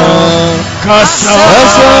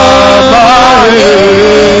 Kasama.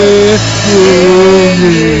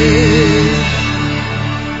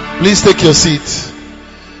 Please take your seat.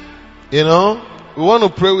 You know, we want to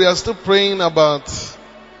pray. We are still praying about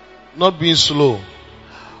not being slow.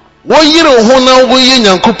 What year hona wo ye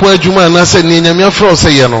nyankopon adwuma na se ne nyame afro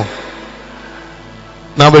se ye no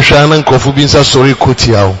na behwa na nkofo bi nsa sorry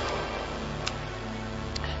kotia wo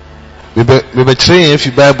be kire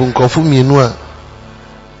fi Bible nkofo mienu a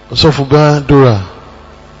osofo ba Dora,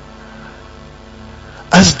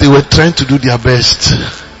 as they were trying to do their best,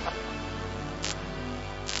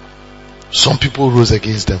 some people rose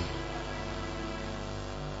against them.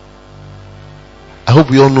 I hope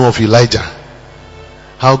we all know of Elijah.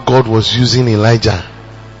 How God was using Elijah.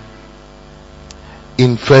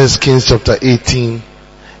 In 1 Kings chapter 18,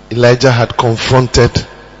 Elijah had confronted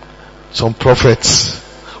some prophets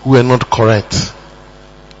who were not correct.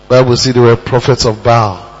 Bible says they were prophets of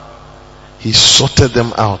Baal. He sorted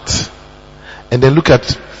them out. And then look at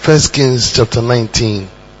 1 Kings chapter 19.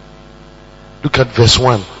 Look at verse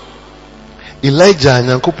 1. Elijah and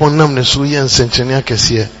Yankopon nam ne so yen senchenia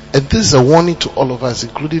kesiye. And this is a warning to all of us,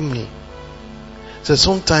 including me. So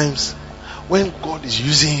sometimes when God is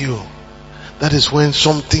using you, that is when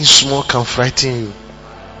something small can frighten you.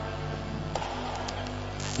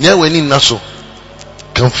 Yeah, when in Naso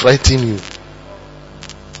can frighten you.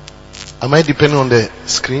 Am I depending on the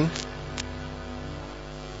screen?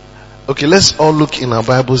 Okay, let's all look in our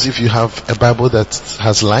Bibles if you have a Bible that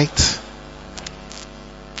has light.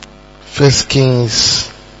 1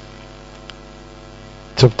 Kings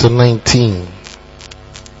chapter 19.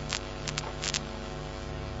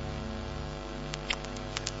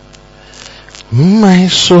 My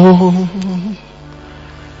soul,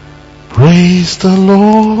 praise the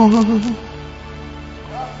Lord.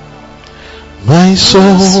 My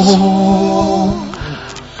soul,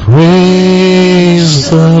 praise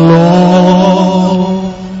the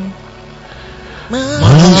Lord.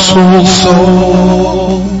 My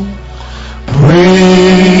soul,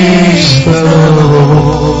 praise the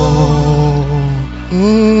Lord.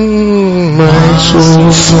 My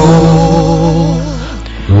soul,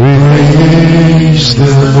 praise the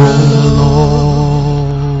Lord.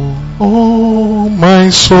 Oh, my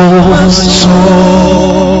soul,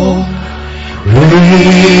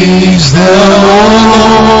 praise the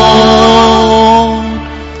Lord.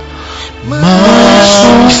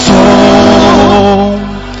 My soul,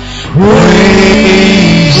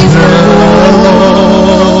 praise the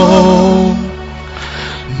Lord.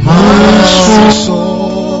 My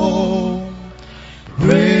soul,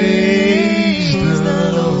 praise the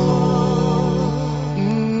Lord.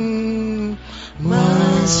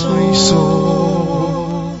 My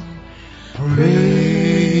soul,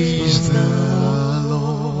 praise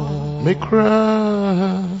Me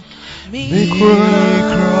cry. Me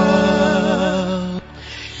cry.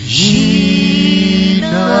 Gina,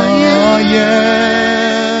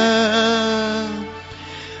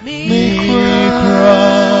 me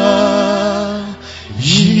cry.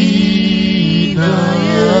 Gina,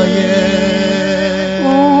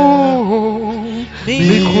 oh,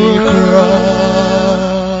 me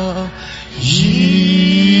cry.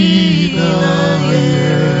 Gina,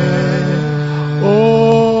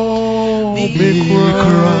 oh, me cry.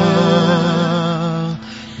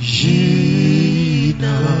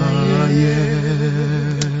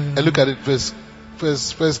 And look at it,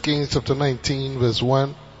 First Kings chapter 19, verse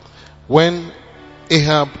 1. When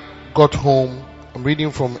Ahab got home, I'm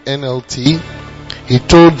reading from NLT, he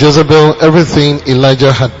told Jezebel everything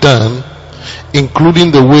Elijah had done,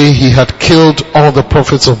 including the way he had killed all the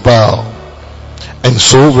prophets of Baal. And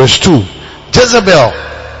so, verse 2, Jezebel,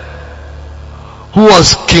 who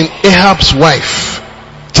was King Ahab's wife,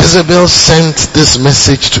 Jezebel sent this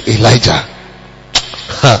message to Elijah.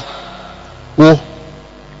 Oh,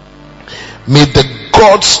 may the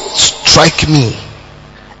gods strike me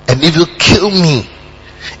and even kill me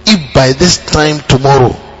if by this time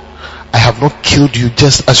tomorrow I have not killed you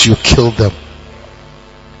just as you killed them.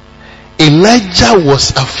 Elijah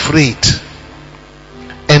was afraid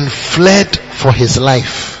and fled for his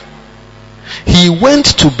life. He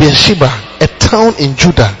went to Beersheba, a town in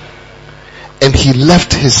Judah, and he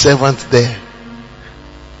left his servant there.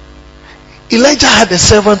 Elijah had a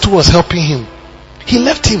servant who was helping him. He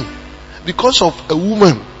left him because of a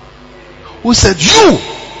woman who said, you!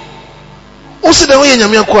 I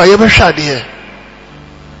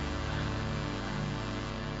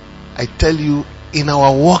tell you, in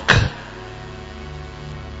our walk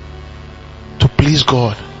to please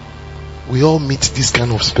God, we all meet this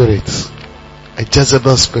kind of spirits. A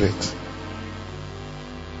Jezebel spirit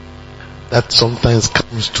that sometimes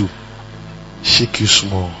comes to shake you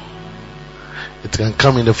small. It can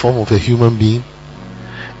come in the form of a human being.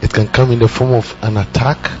 It can come in the form of an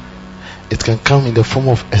attack. It can come in the form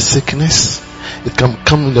of a sickness. It can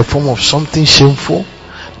come in the form of something shameful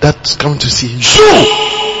that's come to see you.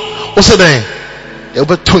 What's it then? You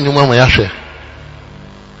better turn your mama yashe.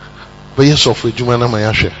 But yes, of you man mama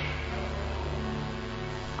yashe.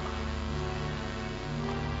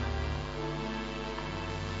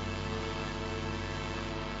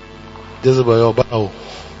 Jezebel Oba.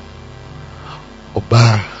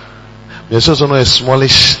 Oba. There's also a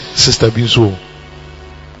smallish sister Bizo.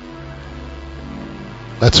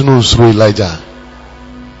 That knows through Elijah.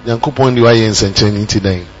 Yankupon the way in Sanctuary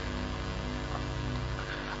today.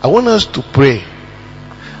 I want us to pray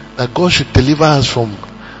that God should deliver us from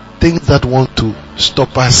things that want to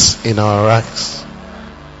stop us in our racks,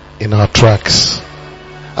 in our tracks.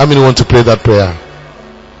 How many want to pray that prayer?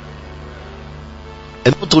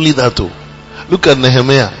 And not only that too. Look at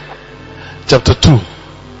Nehemiah chapter 2.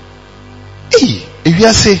 Hey, if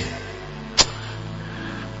you say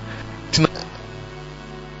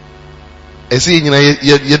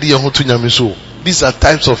these are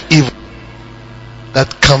types of evil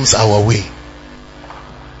that comes our way.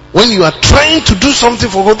 When you are trying to do something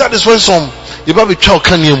for God, that is why some you probably talk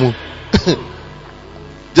kanyemu.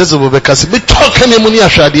 Just over because we talk kanyemu ni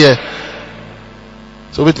ashadie.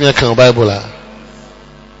 So with me I can Bible la.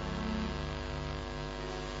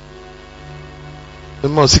 The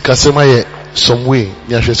most kasema ye some way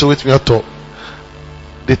ni ashwe. So with me I talk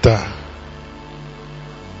data.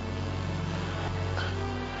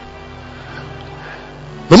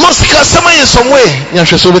 The most kasema ye some way ni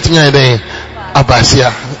ashwe. So with me I then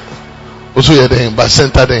abasia. Also you're there, but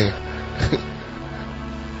center there.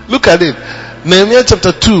 Look at it. Nehemiah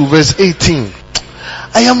chapter 2 verse 18.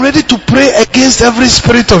 I am ready to pray against every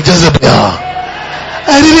spirit of Jezebel.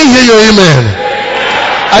 I didn't hear your amen.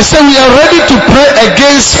 I said we are ready to pray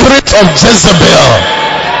against spirit of Jezebel.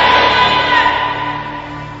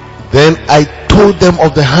 Then I told them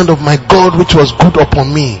of the hand of my God which was good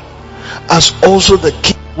upon me, as also the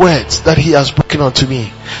key words that he has spoken unto me.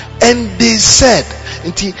 And they said,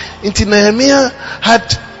 until Nehemiah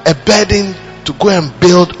had a burden to go and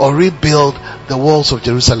build or rebuild the walls of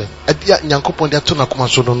Jerusalem.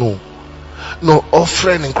 No,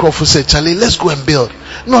 offering and Crawford said, Charlie, let's go and build.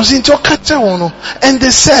 No, and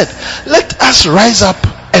they said, let us rise up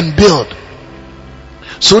and build.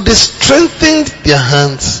 So they strengthened their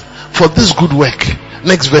hands for this good work.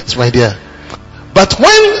 Next verse, my dear. But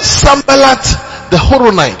when Sanballat the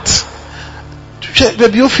Horonite,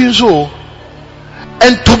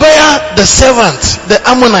 and Tobiah the servant, the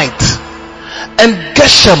Ammonite, and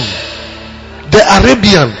Geshem the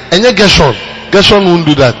Arabian, and Gershon won't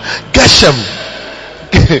do that. Geshem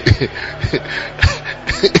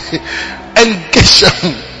And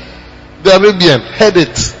Geshem, the Arabian, heard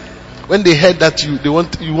it. When they heard that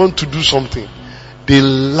you want to do something, they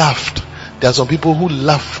laughed. There are some people who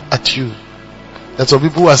laugh at you. There are some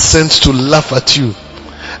people who are sent to laugh at you.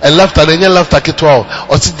 And laughter, then you laughed at it. Or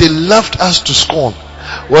see, they laughed us to scorn.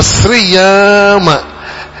 Was 3 years.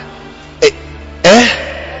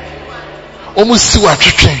 Almost see what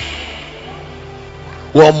you can.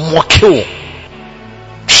 Well, more kill.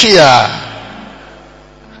 Cheer.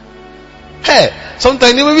 Hey,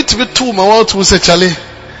 sometimes you maybe to be too, my wife will say, Charlie,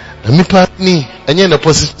 let me part me, and you're in the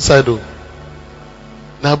positive side.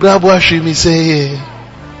 Now, Bravo, me say,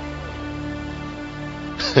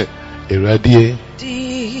 Eradie,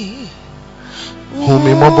 whom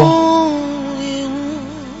me mobile,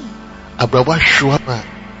 Abraham Shuama.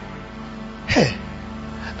 Hey,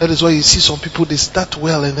 that is why you see some people, they start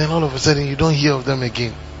well, and then all of a sudden you don't hear of them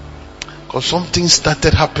again. Because something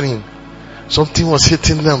started happening. Something was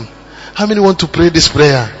hitting them. How many want to pray this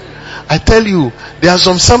prayer? I tell you, there are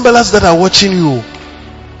some Sambalas that are watching you,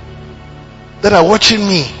 that are watching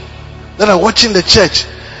me, that are watching the church.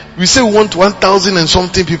 We say we want 1,000 and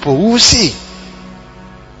something people. We will see.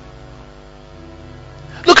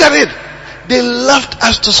 Look at it. They laughed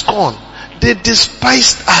us to scorn. They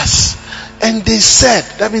despised us. And they said,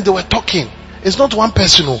 that means they were talking. It's not one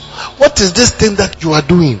person. What is this thing that you are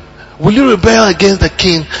doing? Will you rebel against the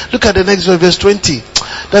king? Look at the next verse 20.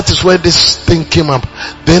 That is where this thing came up.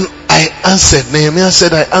 Then I answered. Nehemiah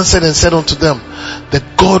said, I answered and said unto them, the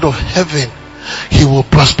God of heaven, he will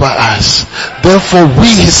prosper us. Therefore we,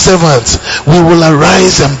 his servants, we will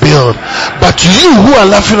arise and build. But you who are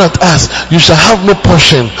laughing at us, you shall have no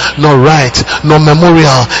portion, nor right, nor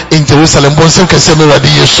memorial in Jerusalem.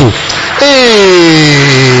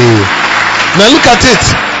 Hey! Now look at it.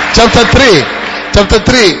 Chapter 3.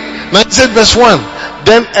 Now it said verse 1.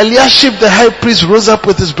 Then Eliashib the high priest rose up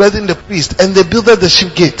with his brethren the priest, and they builded the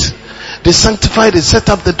sheep gate. They sanctified it, set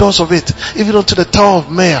up the doors of it, even unto the tower of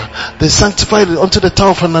Meah. They sanctified it unto the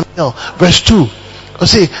tower of Hananiel. Verse 2.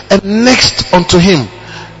 See, and next unto him,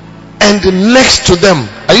 and next to them.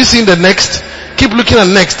 Are you seeing the next? Keep looking at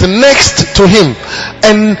next. Next to him,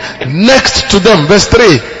 and next to them. Verse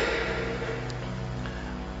 3.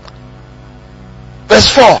 Verse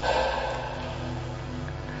 4.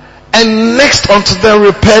 And next unto them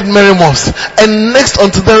repaired Merimoth, and next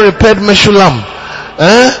unto them repaired Meshulam,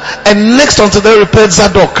 and next unto them repaired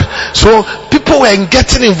Zadok. So people were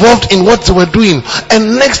getting involved in what they were doing.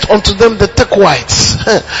 And next unto them the Tekoites.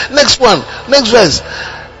 Next one, next verse.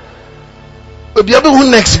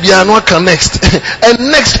 Next, and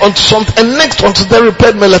next unto something, and next unto them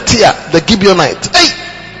repaired Melatiah the Gibeonite. Hey!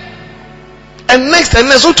 And next, and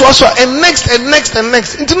next, and next, and next, and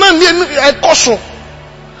next.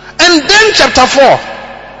 And then chapter 4,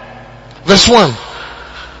 verse 1.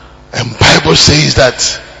 And Bible says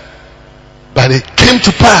that, but it came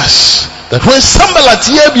to pass that when Sanballat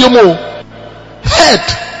heard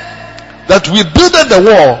that we builded the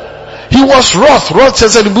wall, he was wroth. Wroth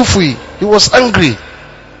says in Bufui. He was angry.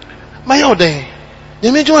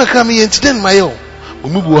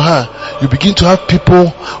 You begin to have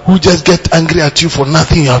people who just get angry at you for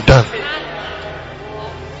nothing you have done.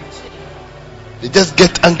 They just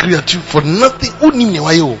get angry at you for nothing.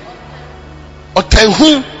 Or time,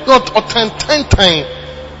 not or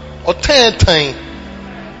time.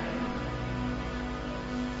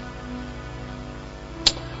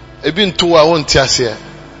 I've been to I won't tell you.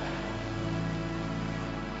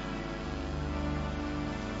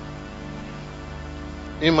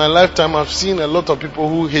 In my lifetime, I've seen a lot of people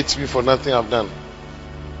who hate me for nothing I've done.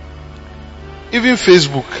 Even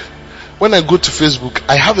Facebook. When I go to Facebook,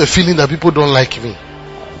 I have a feeling that people don't like me.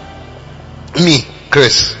 Me,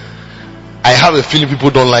 Chris. I have a feeling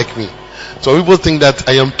people don't like me. So people think that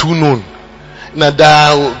I am too known.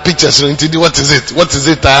 Nada pictures. What is it? What is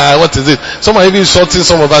it? What is it? Some are even insulting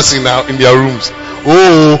some of us in their rooms.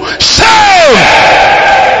 Oh, shame!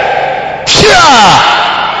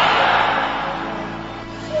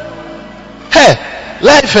 Hey,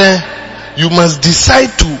 life, you must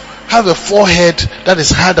decide to have a forehead that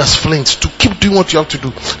is hard as flint to keep doing what you have to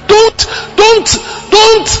do. Don't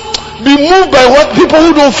be moved by what people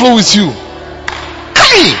who don't flow with you.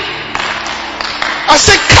 Kai! I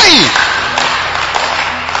say Kai!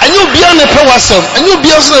 And you'll be on a pay wasem. And you'll be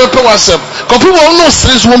on a pay wasem. Because people will not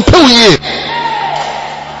stress one pay ye.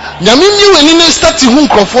 Nyamimi when you start to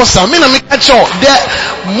conforsa.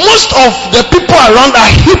 Most of the people around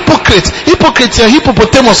are hypocrites. Hypocrites are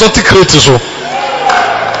hippopotamus orticrates. So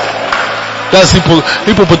that's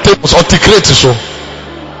hippopotamus orticrates. So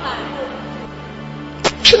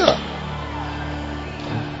sure.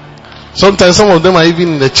 Sometimes some of them are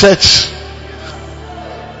even in the church.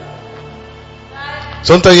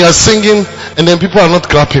 Sometimes you are singing and then people are not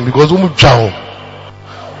clapping because you know,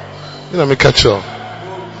 me catch you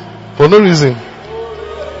for no reason.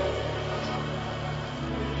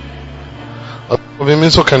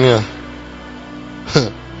 So can you?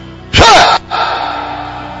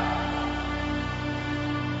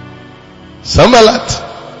 Sambalat.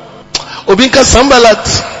 Obinka Sambalat.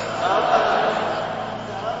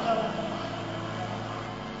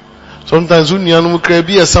 Sometimes when you are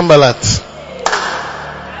be a Sambalat,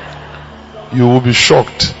 you will be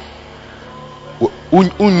shocked.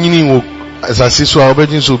 As I say, so our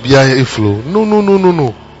virgins will be a flow.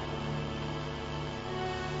 No.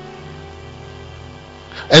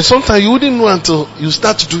 And sometimes you wouldn't know until you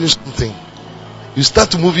start doing something. You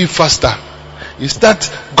start moving faster.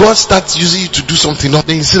 God starts using you to do something.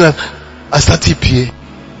 Then you see that I start EPA.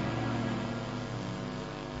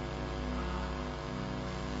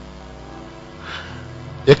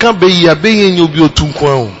 You can't be here, in your beauty.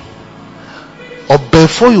 Or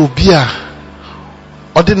before you be a,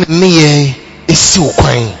 or then near a seal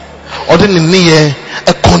coin, or then near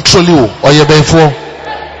a control you, or your before.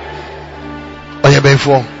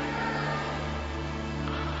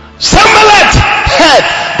 Sanballat heard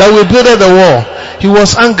that we built the wall. He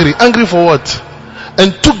was angry. Angry for what?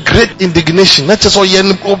 And took great indignation. Not just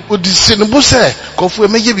and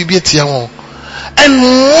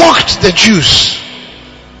mocked the Jews.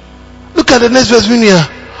 Look at the next verse.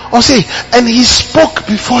 And he spoke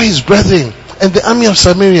before his brethren and the army of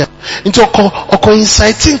Samaria into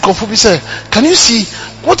inciting. Can you see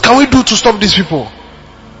what can we do to stop these people?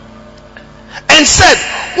 And said,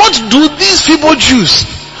 what do these people choose?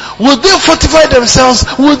 Will they fortify themselves?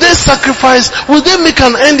 Will they sacrifice? Will they make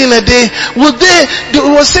an end in a day? They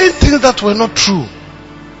were saying things that were not true.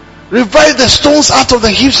 Revive the stones out of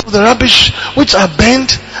the heaps of the rubbish which are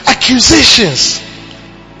bent. Accusations.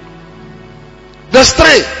 Verse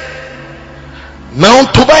 3. Now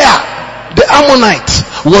Tobiah the Ammonite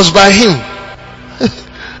was by him.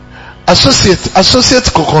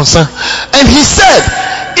 associate concern. And he said,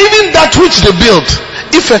 even that which they built,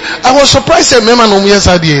 I was surprised that Mema no even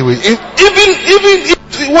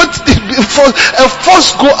if a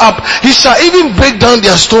force go up, he shall even break down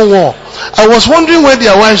their stone wall. I was wondering where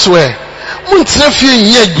their wives were.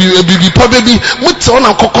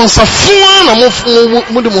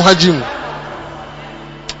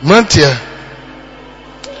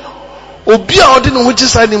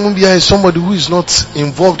 Is somebody who is not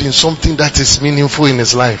involved in something that is meaningful in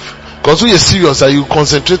his life. Because when you're serious, you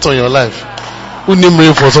concentrate on your life. Who name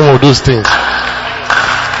me for some of those things?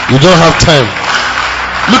 You don't have time.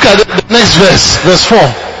 Look at the next verse 4.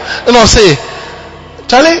 And I'll say,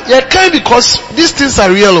 Charlie, you can't, because these things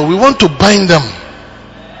are real. We want to bind them.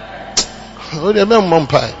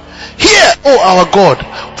 Hear, O our God,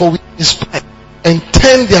 for we despise and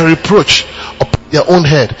turn their reproach upon their own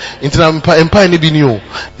head.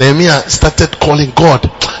 Nehemiah started calling God,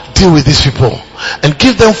 deal with these people and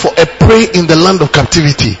give them for a prey in the land of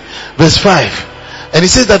captivity. Verse 5. And he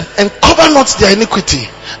says that, and cover not their iniquity,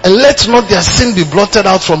 and let not their sin be blotted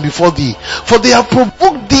out from before thee, for they have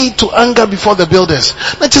provoked thee to anger before the builders.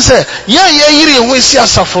 Let's just say,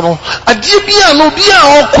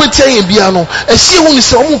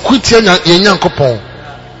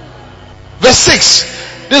 verse 6.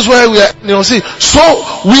 This is where we are, see. So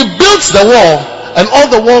we built the wall, and all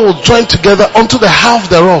the wall was joined together unto the half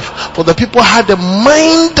thereof, for the people had a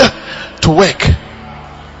mind to work.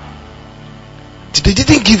 They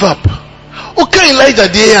didn't give up. Okay, Elijah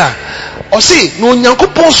there. Or see, no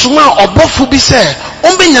nyankopon suma obofu bi say,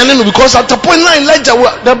 ombe nyane no, because at the point now Elijah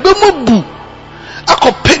the bemobu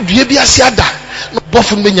akopɛ dua bi ase ada. No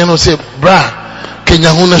obofu no nyane say, bra,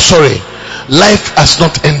 kenya ho na sorry. Life has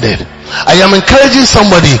not ended. I am encouraging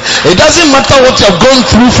somebody. It doesn't matter what you have gone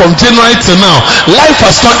through from January to now. Life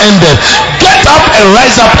has not ended. Get up and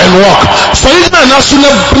rise up and walk. So even an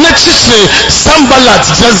asuna necessary Sanballat,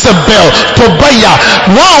 Jezebel, Tobiah,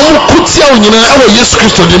 wow, kutia unyina ewe Yesu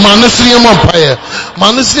Kristo di manesiri empire.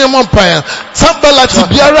 Manesiri empire. Sanballat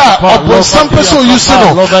biara upon some person you see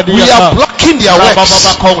no. We are blocking their works.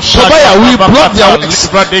 Tobiah, we block their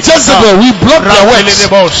works. Jezebel, we block their works.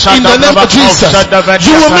 In the name of Jesus,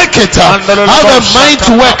 you will make it. Have a mind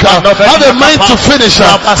to work out. Have a mind to finish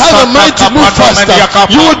up. Have a mind to move faster.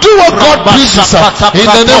 You will do what God pleases. In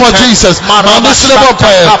the name of Jesus.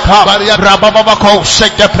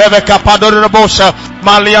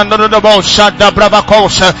 Maliando the Bosha, the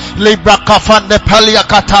Brabacosha, Libra Kafan, the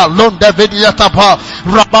Paliakata, Lunde Vidiatapa,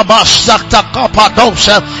 Rababa Shakta Kapa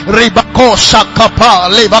Dosha, Ribakosha Kapa,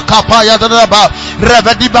 Liba Kapa Yadaba,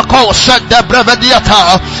 Revadibakosha, the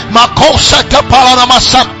Brevadiata, Makosha Kapala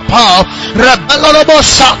Masapa, Rebelabo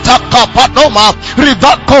Shata Kapa Noma,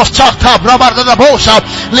 Rivako Shata, Brabadabosha,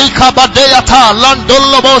 Likabadeata,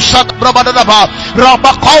 Landulabosha, Brabadaba,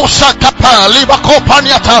 Rabakosha Kapa,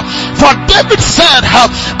 Libakopaniata. For David said,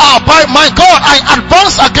 by my God I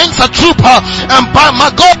advance against a trooper, and by my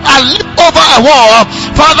God I leap over a wall.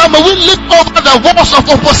 Father, may we leap over the walls of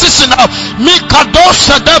opposition.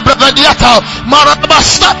 Mikadosha Debrevediata,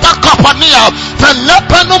 Marabasata Kapania,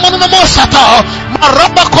 Fenepenomosata,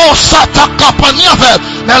 Marabako Sata Kapania,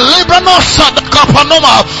 and Librano Sata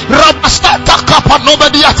Kapanoma, Rabasata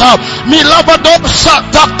Kapanomediata, Milabado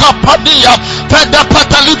Sata Kapania,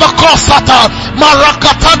 Fedepataliba Sata,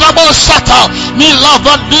 Marakatana Sata,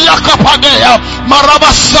 Milavandia Kapanea,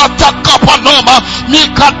 Marabasata Kapanoma,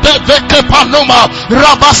 Mikadeveke Panoma,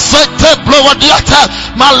 Rabasete Blowadiata,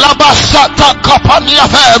 Malabasata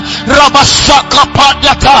Kapaniave, Rabasaka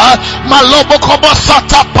Panyata,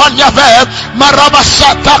 Malobokobasata Panyave,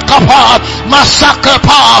 Marabasata Kapa,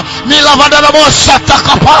 Masakapa, Milavadabosata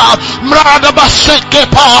Kapa,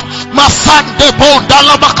 Mradabashekepa, Masande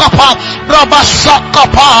Bondalabakapa,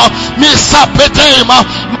 Rabasakapa, Misapetema,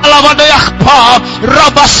 Malavadayakpa,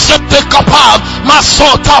 Rabasete Kapa,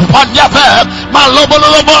 Masota Panyave,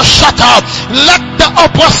 Maloboloboshata. Let the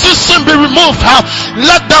opposition be removed.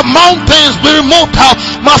 Let the mountains be removed.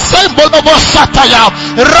 Masemboloboshata,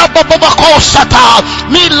 Rababakosata,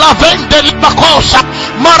 Milavende Libakosa,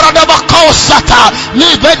 Maradabakosata,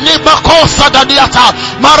 Livenibakosa Dadiata,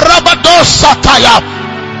 Marabadosataya,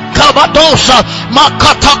 Kabadosa,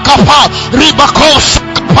 Makatakapa, Ribakosa.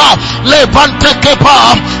 Levante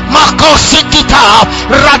kepa, Makosikita,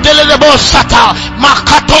 Radelebosata,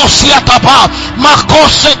 Makatosiatapa,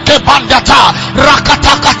 Makose kebandata,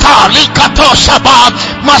 Rakatakata, Likatosaba,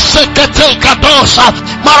 Masekete Kadosa,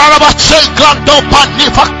 Marabase Grando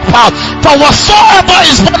Panifakpa. For whatsoever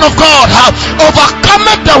is born of God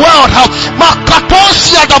overcometh the world.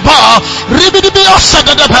 Makatosia daba, Ribidibiosa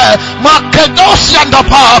debe, Makedosia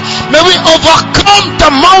daba. May we overcome the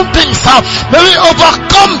mountains. May we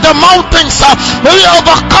overcome the mountains. May we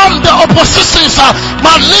overcome the oppositions.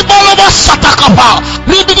 Malibaloba satakapa,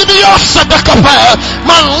 Ribidibiosa dekapa,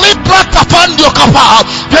 Malibra tafandio kapa,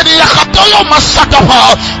 Yadiakatoyo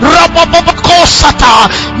masatapa, Rababako sata,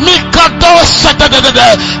 Mikadosa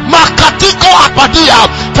dede, Makatiko apadia,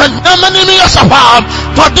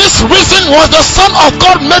 for this reason was the Son of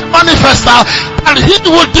God made manifest, and he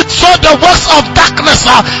will destroy the works of darkness.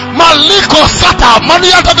 Maliko sata,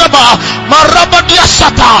 Maniatadaba, Marabadia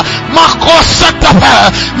sata, Mako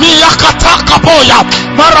setape, Miyakata kapoya,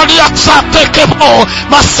 Maradia satekebo,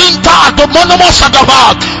 Masinta adomonomo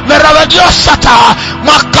sadaba, Merabadia sata,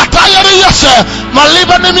 Makataya yese,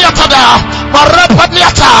 Malibanimiatada,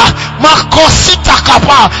 Marapaniata, Makosita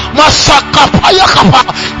kapa, Masakapaya kapa,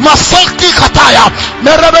 Masaki kataya,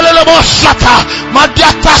 Merabelebo sata,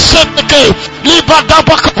 Madiata sepeke,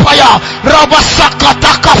 Libadaba kapaya,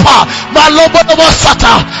 Rabasakata kapa, Malobobo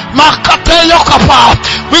sata, Makateyo kapa.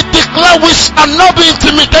 We declare we shall not be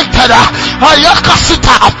intimidated.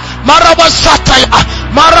 Ayakasita, Marabasataya,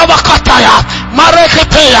 Marabakataya,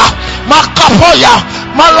 Mareketeya, Makapoya,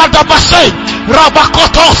 Maladabase,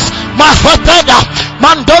 Rabakotos, Mafeteda,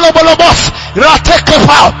 Mandolobolobos,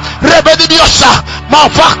 Ratekepa, Rebediosa,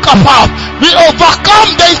 Mavakapa. We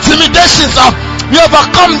overcome the intimidations. We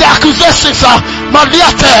overcome the accusations.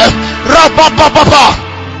 Maliate,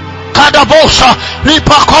 Rabababa. Kadabosa,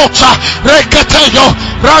 Ripakota, Reketeyo,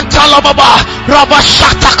 Rantalababa,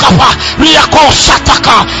 Rabashatakapa, Riako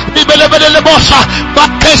Sataka, Ribelebelebosa,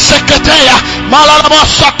 Bakeseketeya,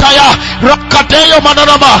 Malalabasataya, Rakateyo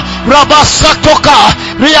Mananama, Rabasatoka,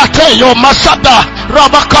 Riateyo Masada,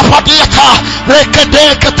 Rabakapadiata,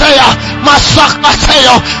 Rekedeketeya,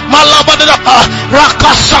 Masakateyo, Malabadapa,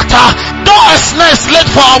 Rakasata. No snares laid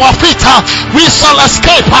for our feet, we shall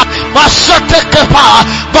escape. Masatekepa,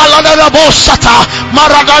 Baladabosata,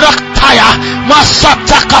 Maradarataya,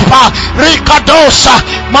 Masatakapa, Rikadosa,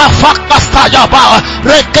 Mafakastayaba,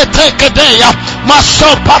 Reketekedeya,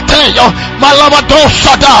 Masopateyo,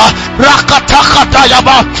 Malavadosada,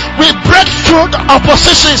 Rakatakatayaba. We break through the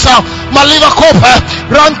oppositions, Maliva Kope,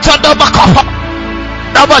 Rantadabakapa.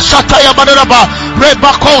 Rabashataya Badaraba,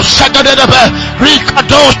 Rebako Sagadebe,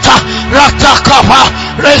 Rikadota, Ratakapa,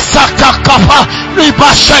 Resakakapa,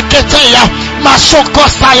 Ribashaketeya, Masoko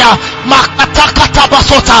Saya, Makata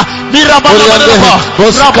Basota,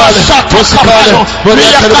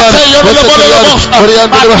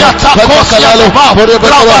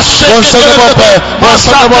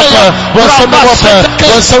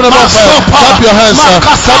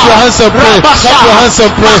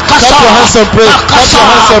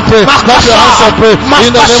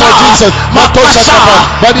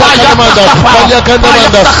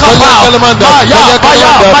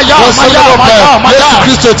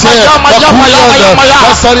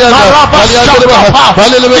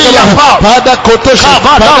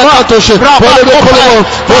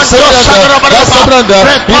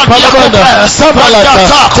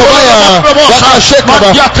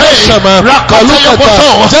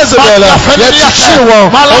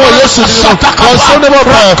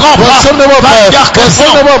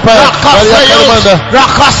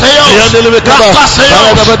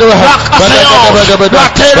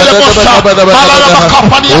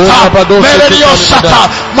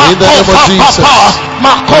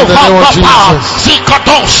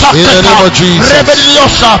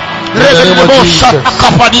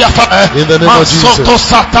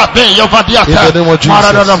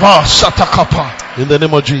 In the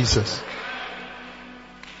name of Jesus.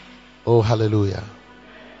 Oh, hallelujah.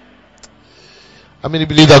 How many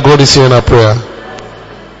believe that God is hearing our prayer?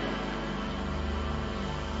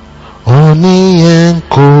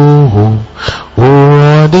 Oniyenko,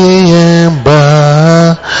 Odiyemba,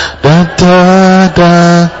 da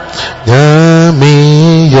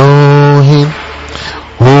Yami Yohin,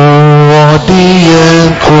 Odiyenko,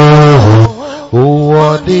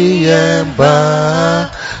 Odiyemba,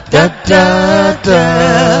 da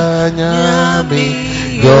Yami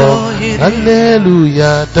Yohin.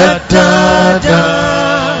 Hallelujah, da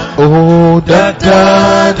oh da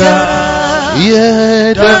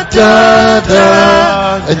yeah, da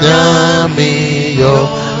Nyami yo,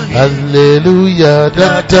 hallelujah,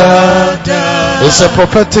 da It's a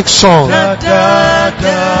prophetic song. Da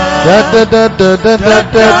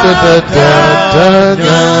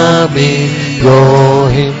Nyami yo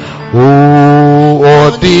him.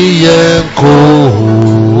 Odiyenku,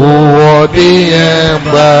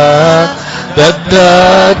 Odiyemba, da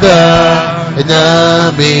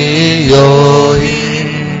Nyami yo him.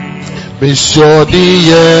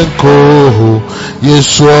 Mishodiyenko,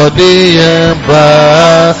 Yeshodiemba,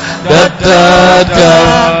 da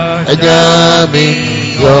Nyami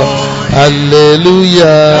yo,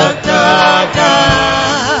 hallelujah,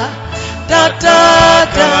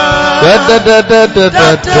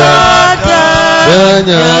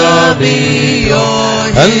 Nyami yo,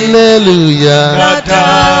 hallelujah,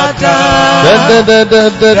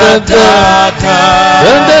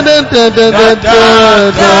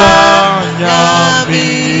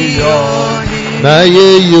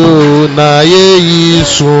 na ye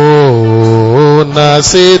so na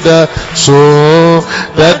seda so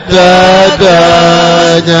da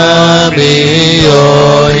Nyami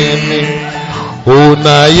yo himi. O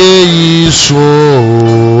na ye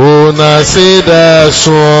so na seda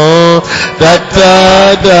so da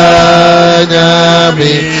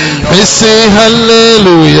Nyami. We say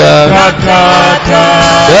hallelujah,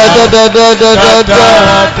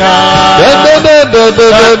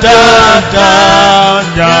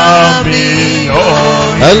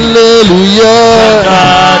 hallelujah,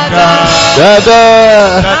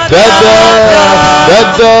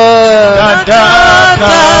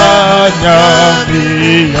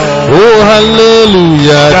 oh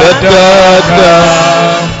hallelujah,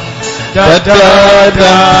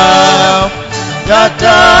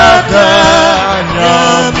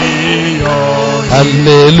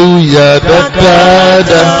 hallelujah,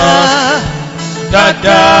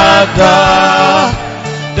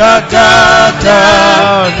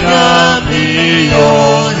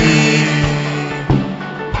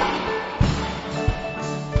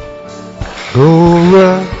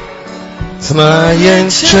 Gora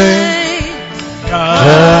Snayenche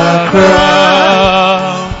Kakra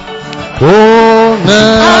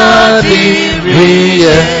Onadi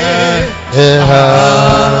Riye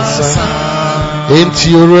Ehasa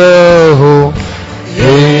Inti Oro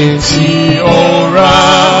Inti Ora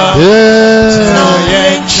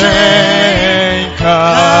Snayenche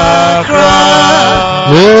Kakra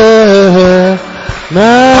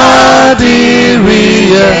Nadiriye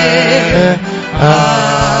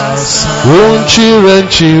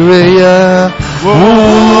Wunchireya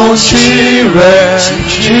Wunchireyi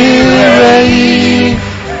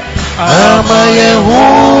Amaye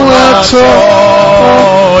Huato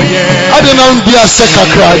Adonam Dia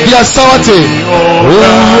Sekakra Dia Sawate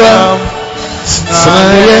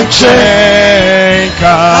Sayen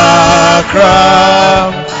kakra.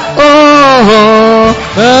 Oh,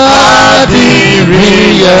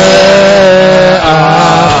 adiriye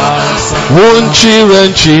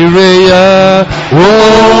wonchireya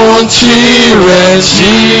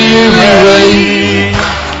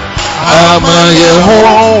ama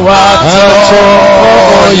Yehowa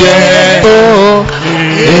toye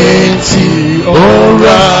enti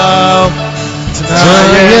ora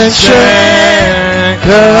Sayen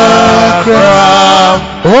kakra.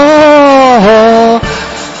 Oh,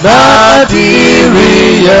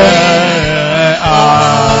 nadiriye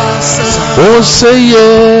Oseye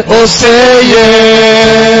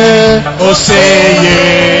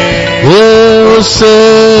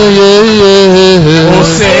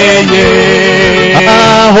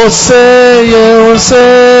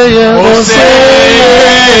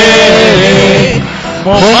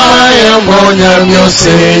Momaya monya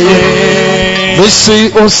myoseye Missy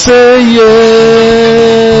Oseye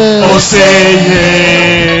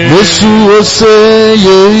Yesu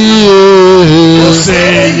Oseye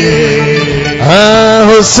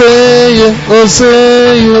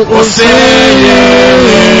Oseye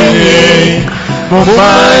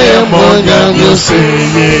Momaya monya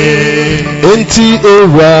myoseye Enti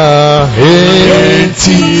ora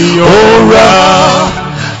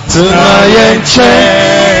Sayen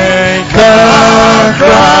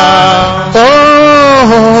kakra.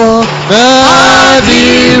 Oh,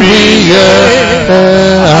 nadiriye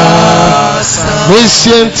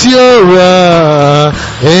Misienti ora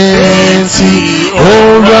enti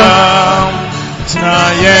ora.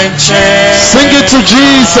 Sing it to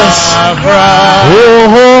Jesus.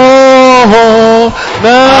 Oh,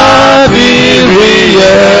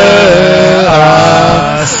 nadiriye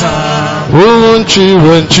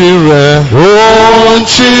Wonchire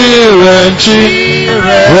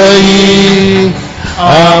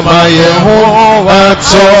ama Yehowa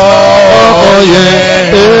toye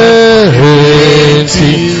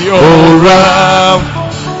enti ora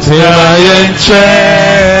Sayen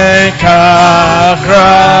kakra.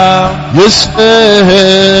 Yes,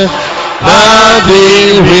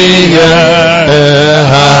 nadiriye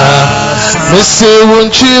Missy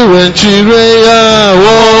wonchireya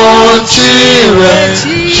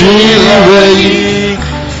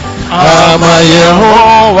ama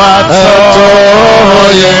Yehowa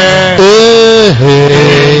toye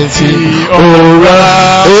enti ora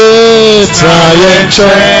Sayen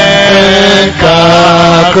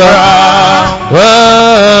kakra.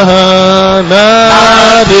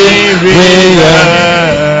 Nadiriye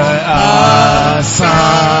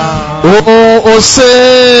Oh,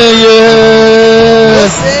 Oseye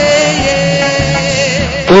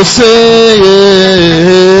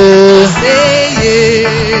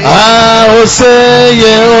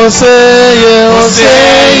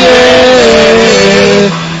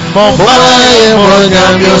Momaya monya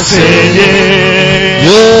myoseye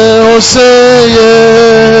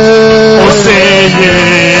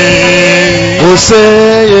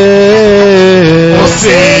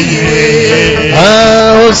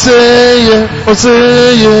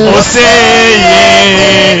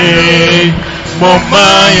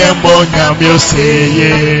Momaya monya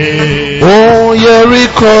myoseye. Oh,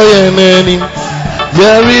 Jericho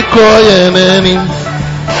yeneni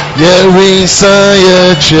Yerisa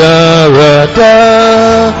yecharada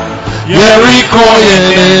Jericho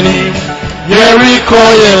yeneni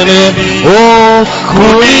Oh,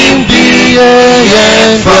 kunindi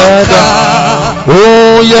yendada Oh,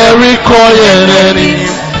 Jericho yeneni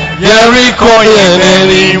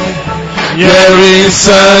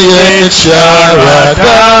Yerisa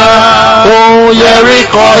yecharada Oh,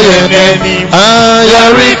 Jericho yeneni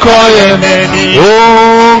Oh,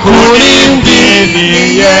 kunindi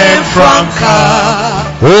yefranka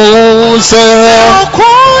Oh, say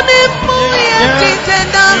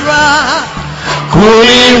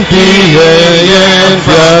kunindi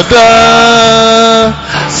yefranka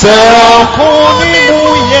Say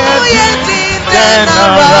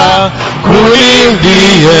kunindi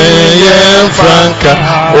yefranka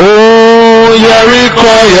Oh,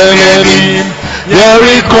 Jericho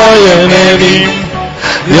yeneni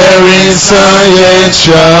Yerisa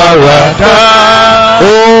yecharada Oh,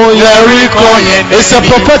 Jericho It's a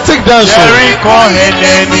prophetic dance. Jericho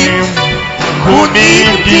yeneni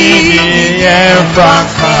kunindi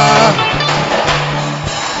yefranka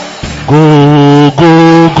Go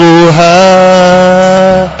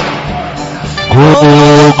high Go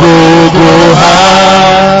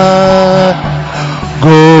high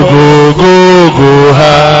Go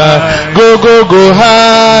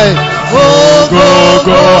high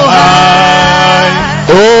Go high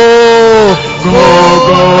Oh,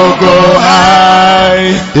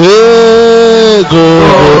 high. Yeah, go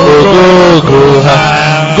high. Go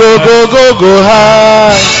high. Go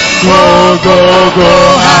high.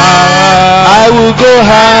 I will go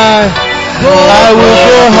high. I will go high. Go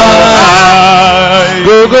high.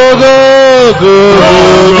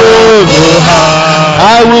 I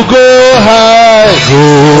will go high. Go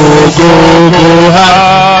high. Go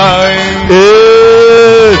high.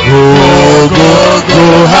 Go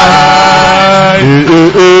high.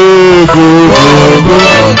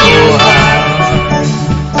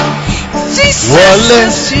 Jesus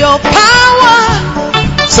is your power.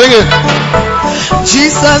 Sing it.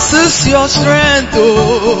 Jesus is your strength.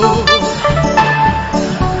 Oh.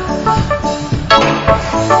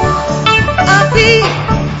 Abi,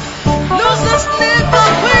 loses never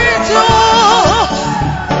quit.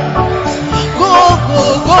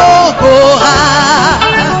 Go high.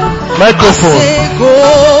 Microphone. I say go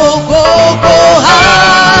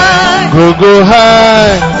high. Go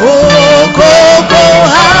high. Go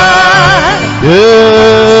high.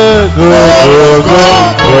 Yeah, go high.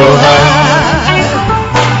 Go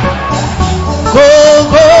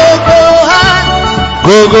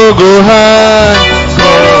high.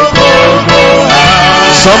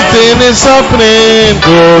 Something is happening.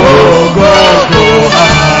 Go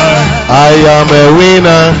high. I am a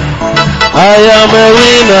winner. I am a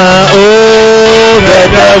winner. Oh, the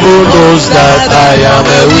devil knows that I am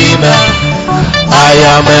a winner. I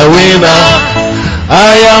am a winner.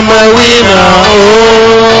 I am a winner.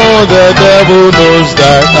 Oh, the devil knows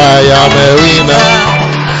that I am a winner.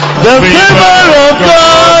 The favor of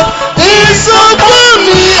God is upon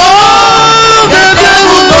me. Oh, the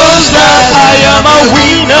devil knows that I am a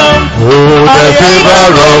winner. Oh, the favor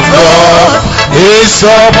of God is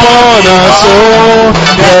upon us. Oh,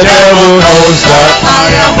 the devil knows that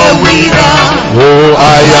I am a winner. oh,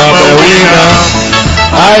 I am a winner.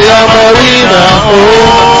 I am a winner.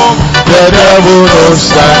 Oh, the devil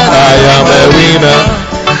knows that I am a winner.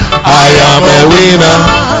 I am a winner.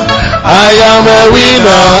 I am a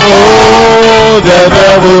winner. Oh, the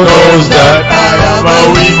devil knows that I am a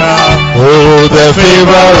winner. oh, the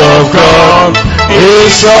favor of God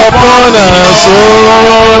is upon us.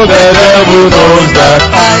 Oh, the devil knows that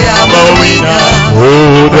I am a winner.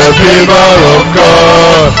 oh, the favor of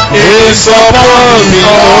God is upon me.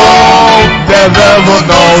 Oh, The devil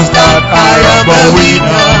knows that I am a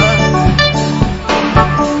winner.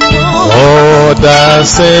 oh,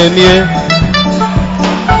 that's in you.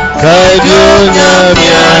 Kaidionya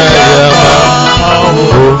miyama.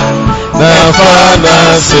 Oh, nafana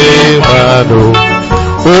semano.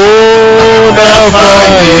 Oh,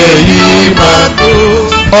 nafaye imano.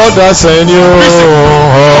 Oh, that's in you. Oh,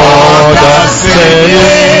 that's in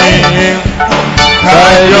you.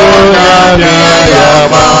 Kaidionya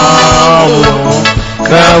miyama.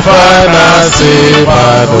 Nafana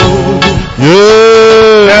semano.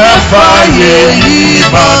 Yeah. Nafaye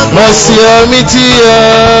imano. Masia mitia,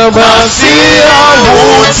 masia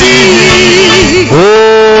Wuti.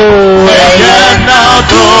 oh, Eyena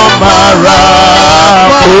tomara.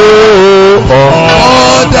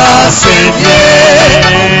 Oda senye.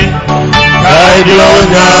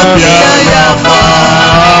 Kaidionya miyama.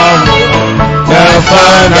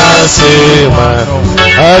 Nafana semano.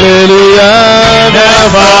 Hallelujah.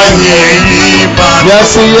 Nafaye imano.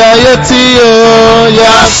 Yasia yetio,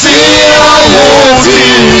 yasia yeti.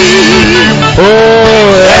 Oh,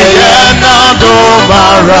 Eyena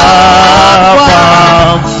tomara.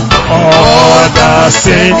 Oda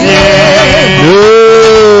senye.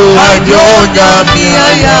 Kaidionya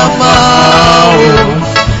miyama.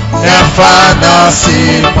 Nafana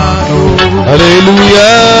simano.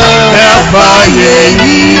 Hallelujah. Nafaye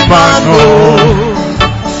imano.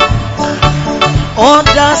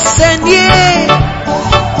 Onda senye.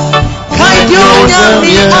 Kaidionya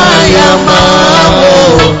mi ayama.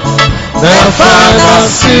 Nafana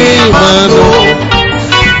simano.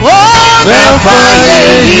 Nafaye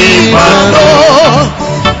imano.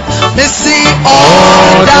 Missy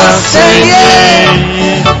onda senye.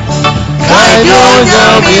 Kaidionya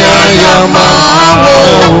mi ayama.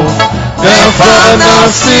 Nafana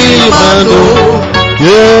simano.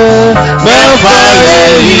 Yeah, Nafaye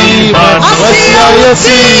imano. Masia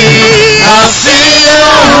yeti, asia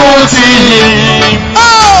wuti.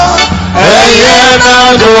 Eyena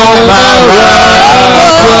tomara.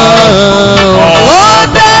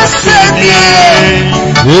 Onda senye.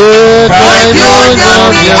 Yeah, Kaidionya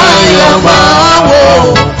mi ayama.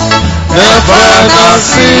 Nafana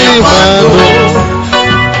simano.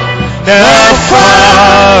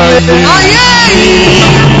 Nafaye Aye.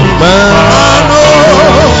 Mano.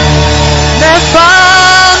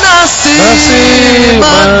 Nefana si.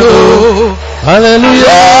 mano. Hallelujah.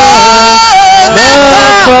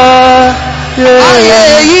 Nafa.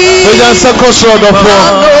 Yeah. Oja sako so do po.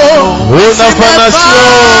 Una fanasio.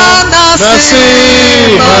 Nasi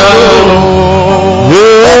mano.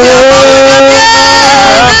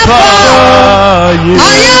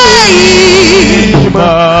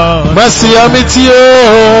 Masi amitio,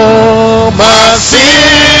 masi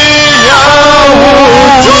awuti.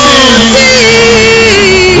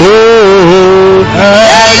 Oh,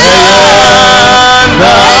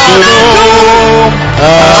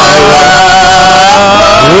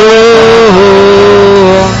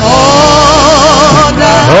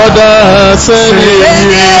 Oda seni,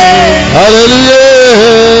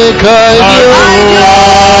 hallelujah, kayo,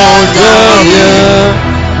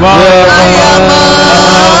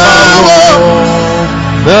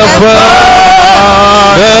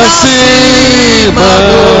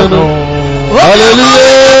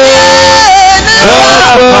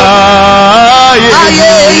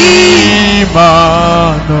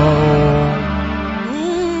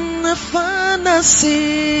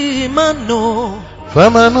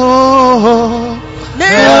 Famano,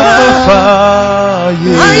 never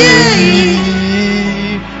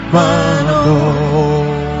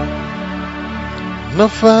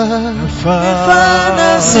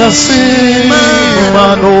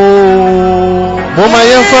Mano, Moma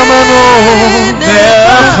Famano,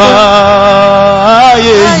 never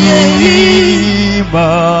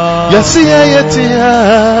Yasi Ayatia,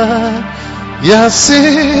 Yasi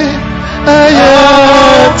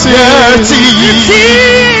Ayati,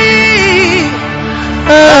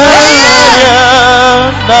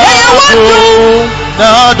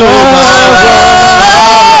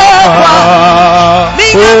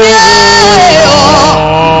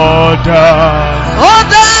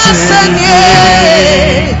 Oda Senye,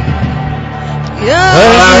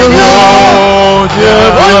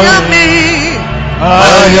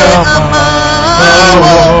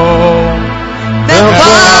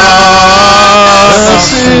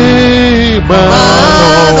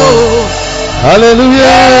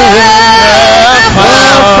 hallelujah.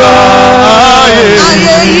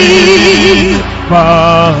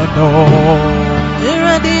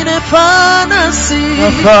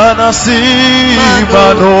 Fanasi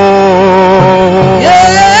mano,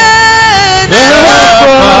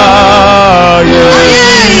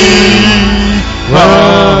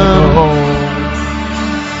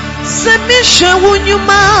 Semisha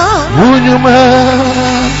wunyuma,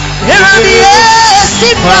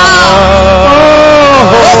 sifa,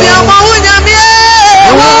 obiama wunyamie,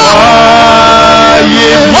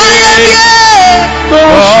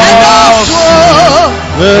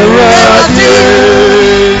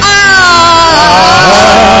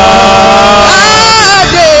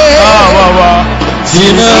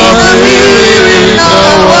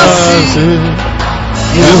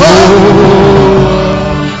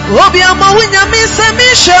 Obiama wunyami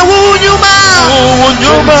semishe wunyuma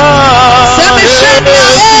semishe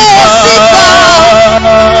sifa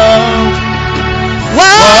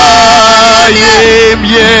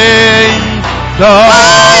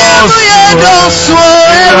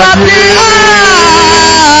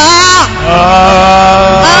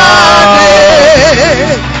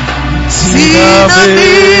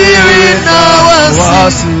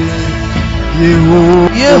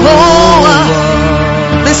Yehovah,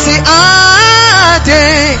 Missy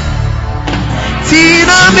Ade,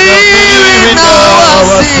 Tina Miri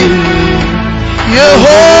Nawasi,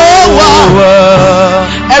 Yehovah,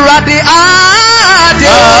 Eradi Ade,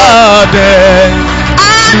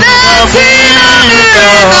 Ade Tina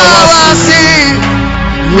Miri Nawasi,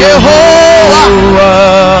 Yehovah,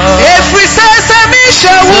 if we say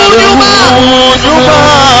Semisha Wunyuma,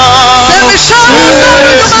 Semisha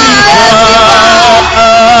Wunyuma,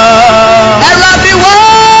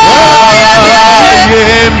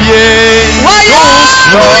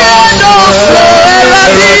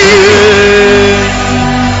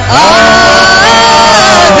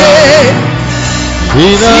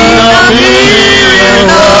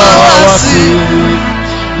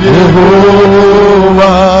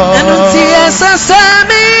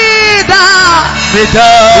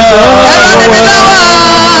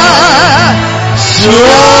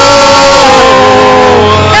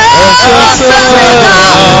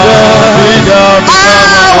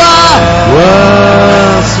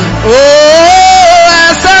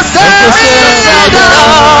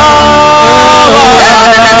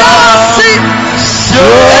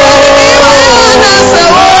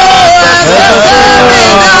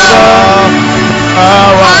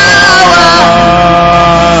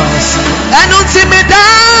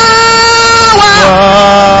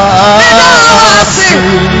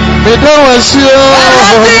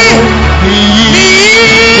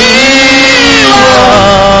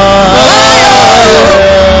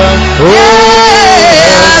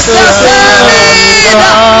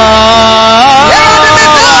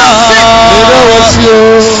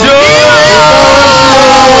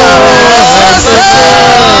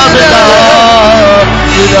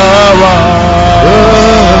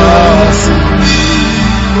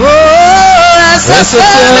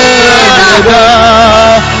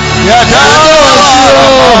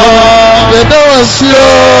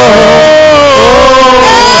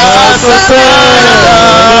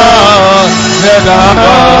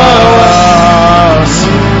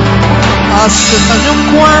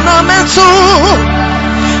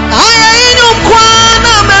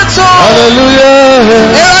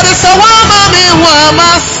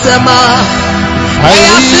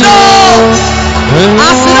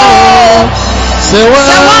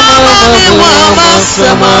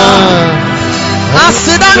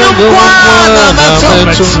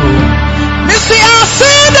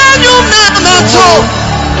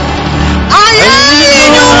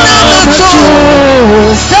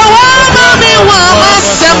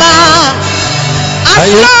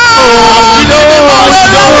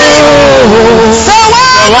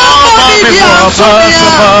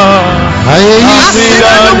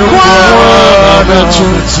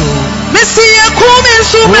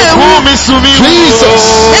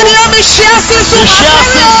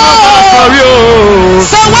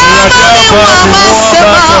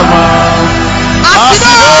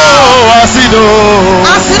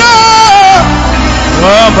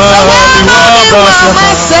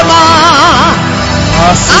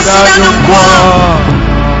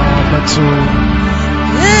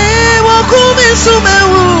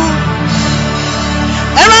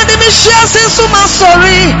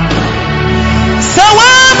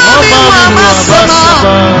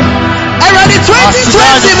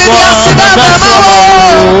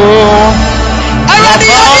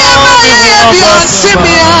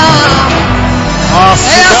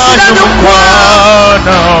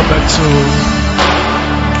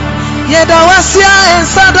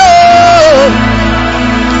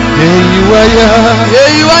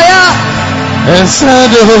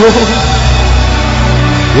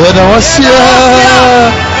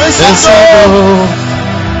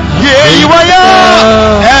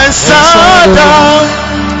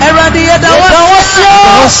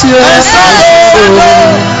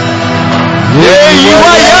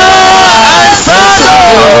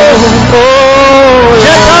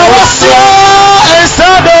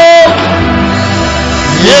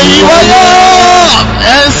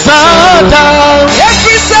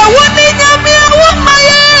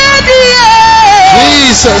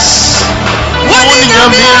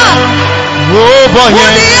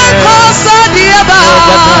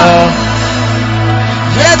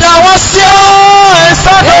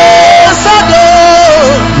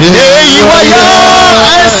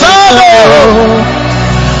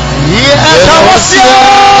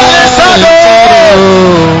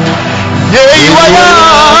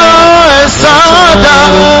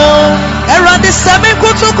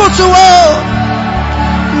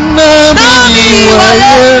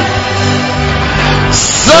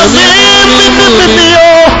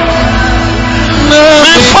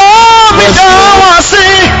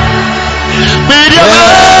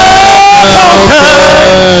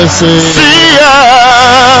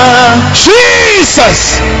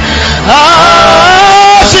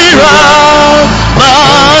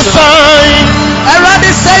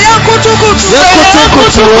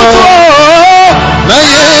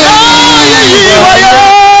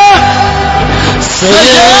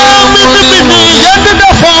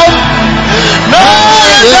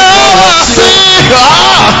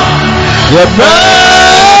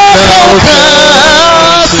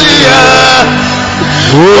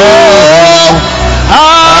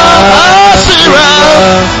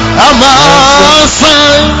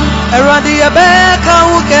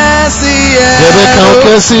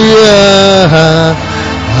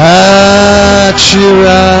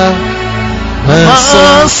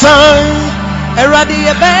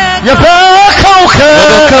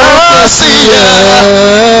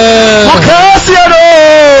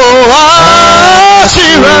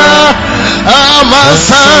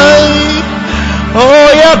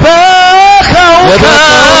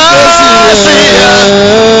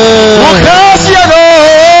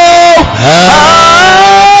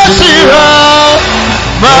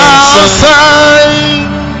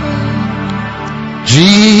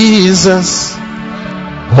 Jesus,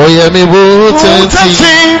 Oyemi Butenti.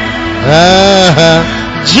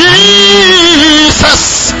 Jesus,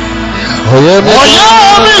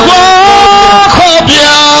 Oyemi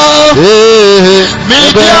Wakobia,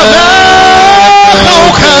 Media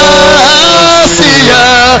Kaukasia,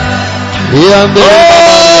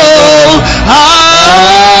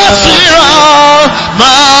 Ashira,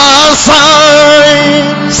 Masai,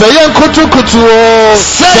 Sayan Kutu Kutu,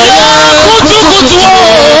 Sayan Kutu Kutu,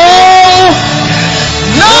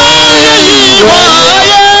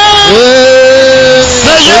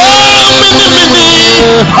 Sayan Mini Mini.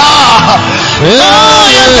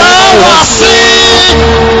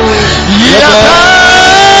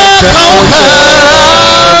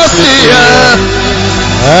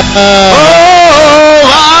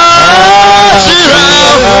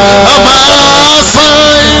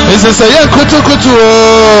 Say kutu kutu.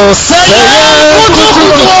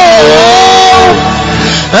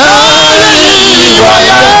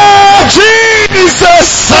 Jesus,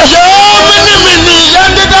 mini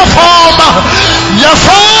ended the form. Your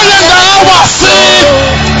fallen now was sick.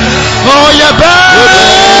 Oh, your bad.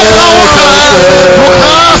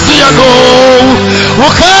 Ukasiano.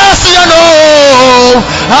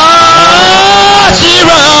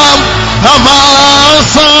 Jiram.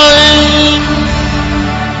 Amasan.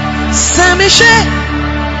 Samishe.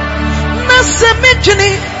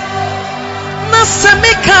 Nasemijini.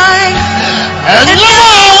 Nasemikai. And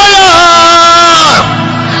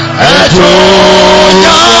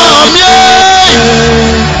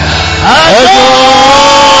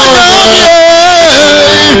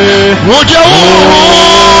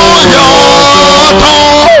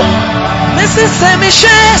Mrs.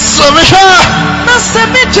 Semisha,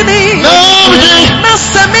 Nasemijini,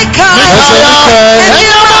 Nasemika,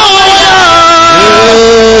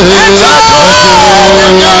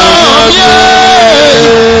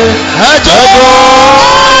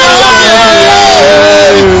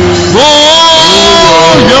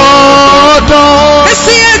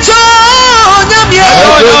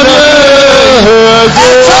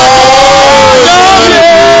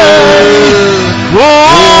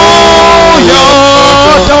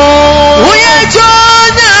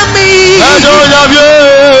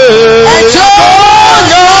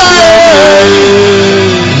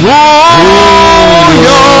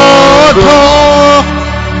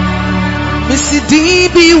 Missy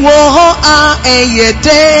DB wo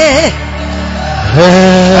ayete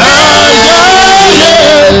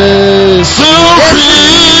Su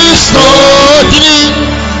Cristo di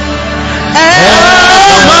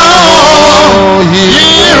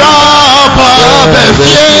Hirapa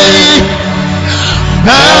befie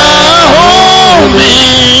Naomi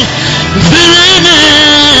Vini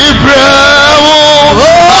Bravo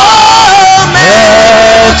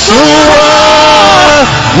Metsua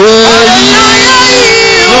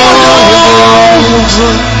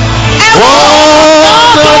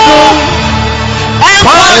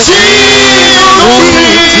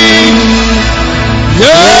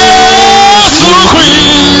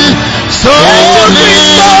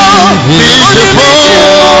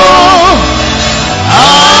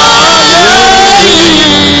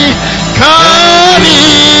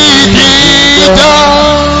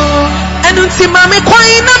Mami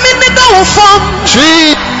kwai na mi da ufom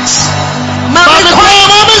trees Mami kwai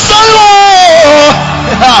mami solo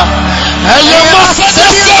Eye masa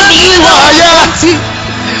desa mi waya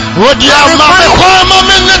Odia mami kwai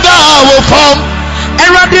mami da ufom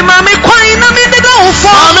Eradi mami kwai na mi da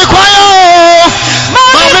ufom Mami kwai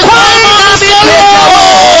mami mami solo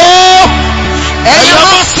Eye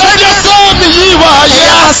masa desa mi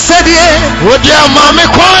waya Odia mami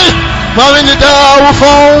kwai mami da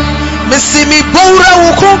ufom Missy me bora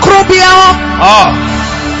wo konkro bia ho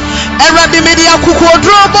Eradi me dia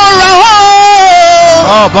kukodro bora ho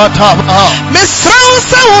Misrau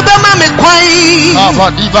se wo be ma me kwai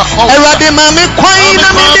Eradi ma me kwai na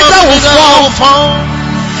me da wo fo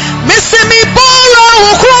Missy me bora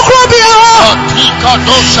wo konkro bia ho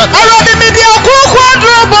Eradi me dia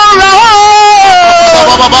kukodro bora ho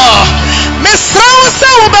Misrau se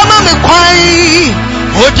wo be ma me kwai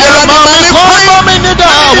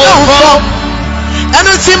And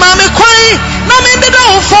it's Mammy Quay, Mammy the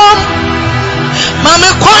Dow form.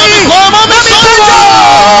 Mammy Quay, Mammy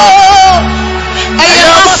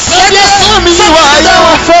I said yes, you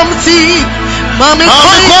are from tea. Mammy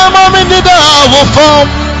Quay, Mammy the Dow form.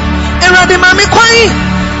 And Raddy Mammy Quay,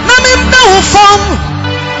 Mammy Dow form.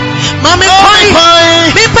 Mammy Quay,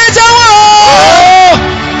 me Pejawa.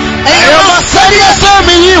 I said yes,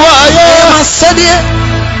 you are said yes.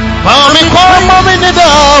 Mommy, come, mommy, the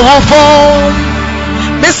dog phone.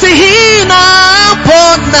 Missy Hina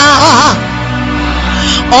Pona.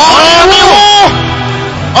 Oh,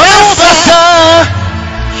 Professor.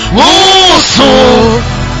 Wooso.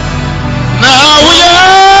 Now we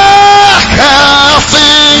are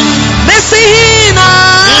casting. Missy Hina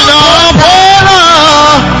Pona.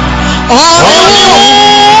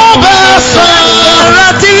 Oh, Professor.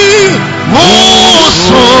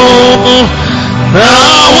 Wooso.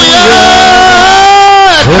 Now we are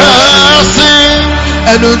cursing,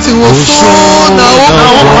 and until we fall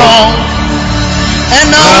now,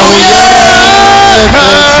 and now we are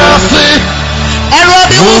cursing, and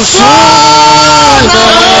what you fall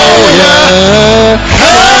now.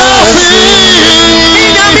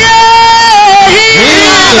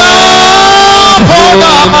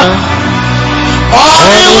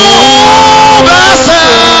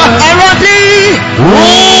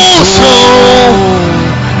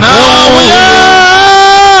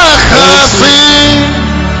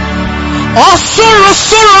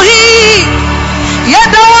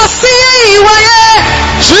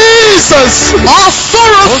 Jesus.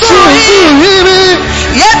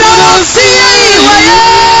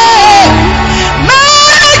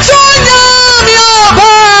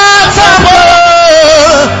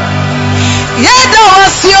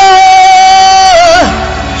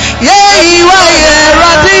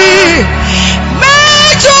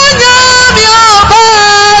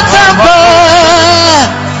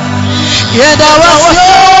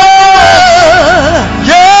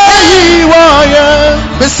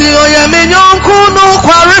 Missy oya minyon kuno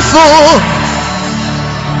kwarifo.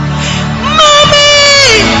 Mami,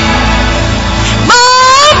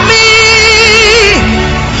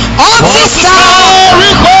 Otisa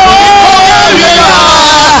Rico,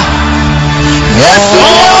 yes,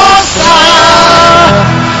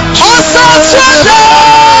 Osa Chada,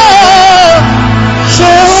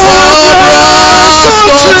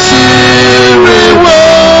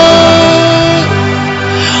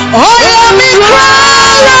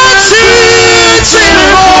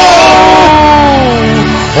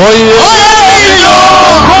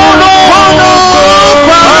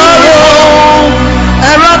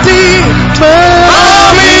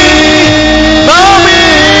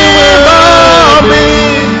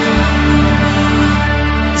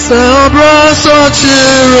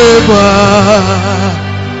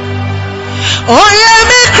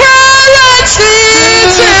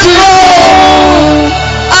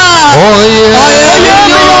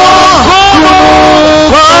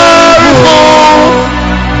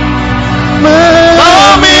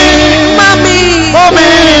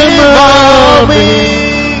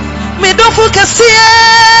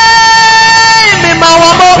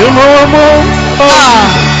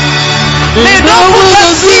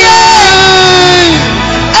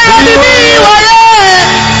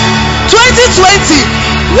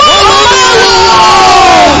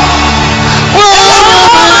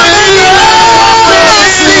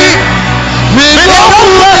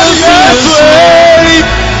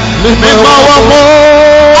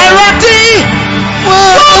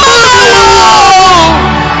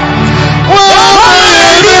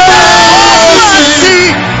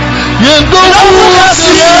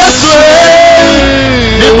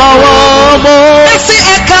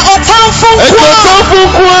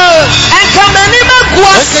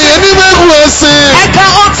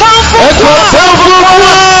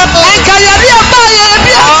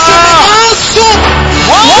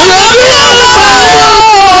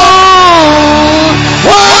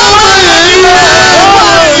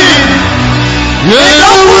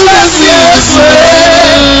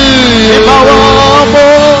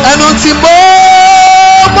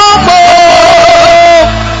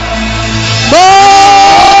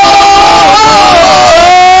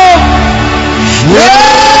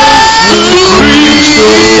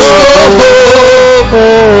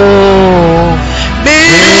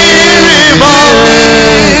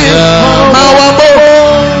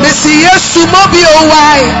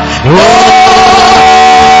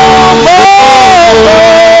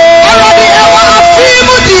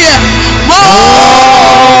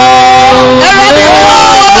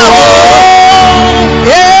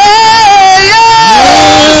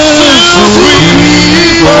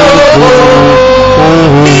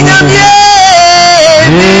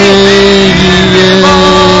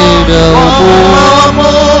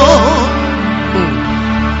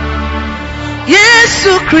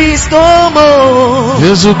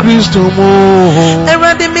 Jesus Christ mo.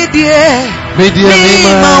 Erade medie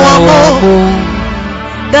ma wamo.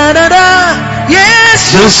 Da da da.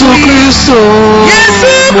 Jesus Christ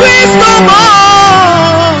mo.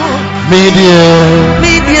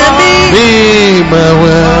 Medie ma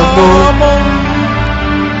wamo.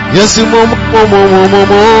 Yes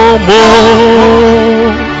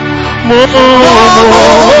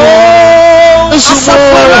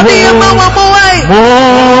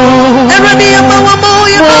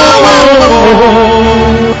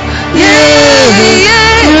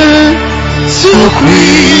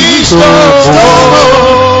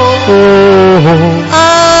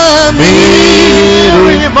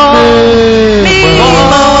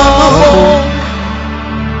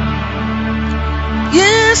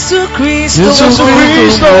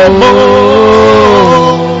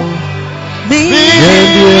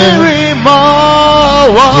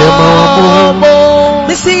mo.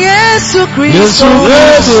 Missy Kristo.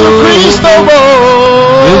 Yesu Kristo bo.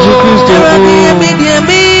 Yesu Kristo bo.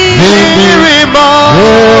 Mirima.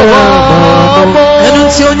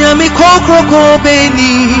 Enunti onyami kokroko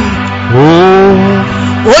beni.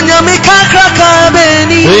 Onyami kakraka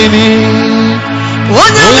beni.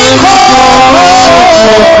 Onyami kokroko.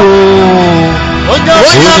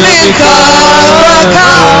 Onyami kakraka.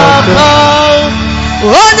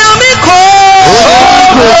 Onyami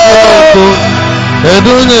kokroko.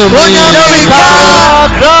 Onyami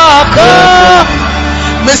kakraka.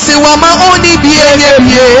 Mesi wama oni biye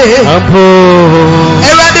biye.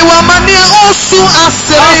 Erade wama ni osu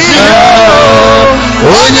asiri.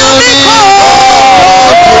 Onyami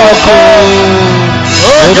kokroko.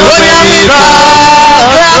 Onyami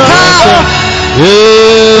kakraka.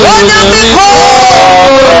 Onyami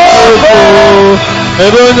kokroko.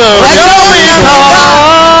 Onyami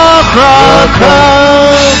kakraka.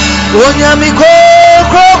 Onyami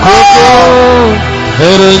kokroko.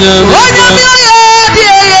 Onyami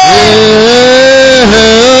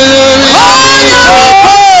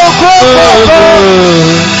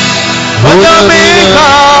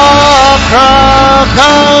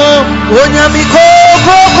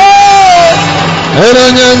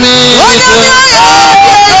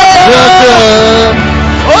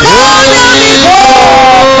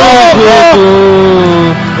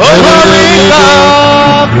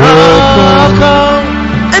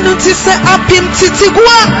se apim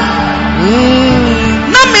titigwa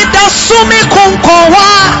na meda sumi konkowa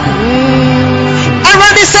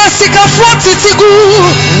arani se sikafo titigu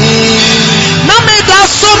na meda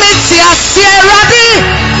sumi tiasi eradi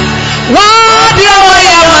wadi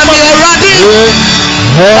awaya mami eradi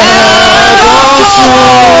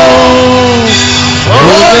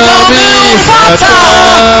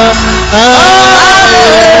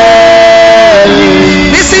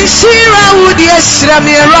Missing Shira would yes,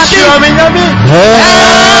 Rami Rami.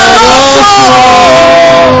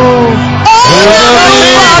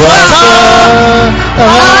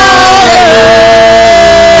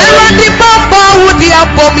 Radi Papa would ya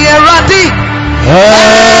Bomi Radi.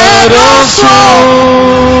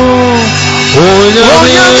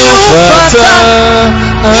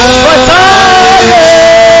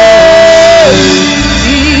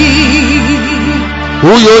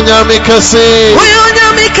 Uyonyami kase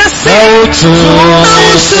nautu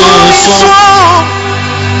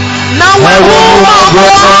na wawo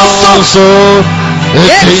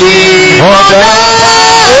eti oda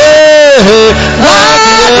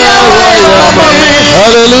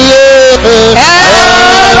hallelujah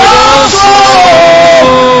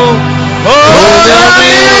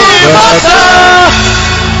Onyami bata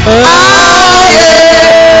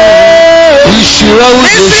Ishira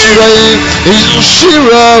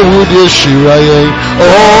would Ishira oh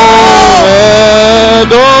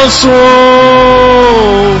edoso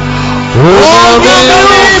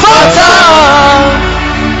Onyami bata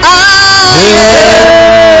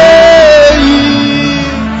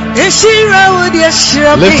Ishira would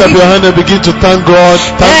Ishira. Lift up your hand and begin to thank God.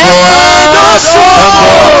 Thank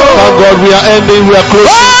God. We are ending. We are closing.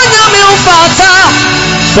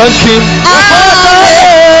 Thank Him.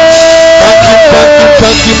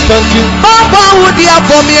 Thank Him. Baba would you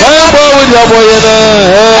for me? Baba would you for me?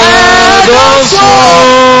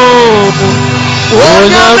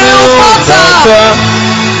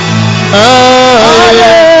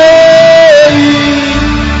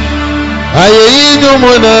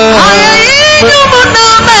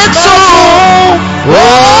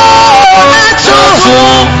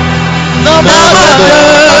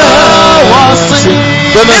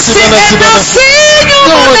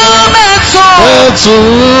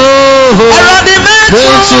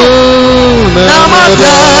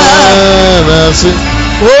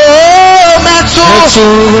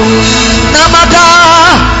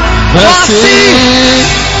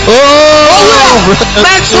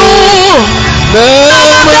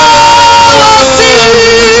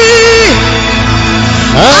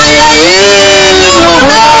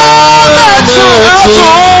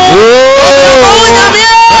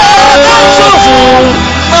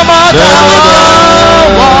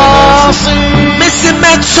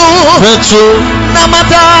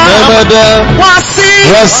 Namada wasi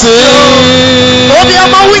obi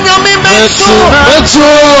ama winya mi metu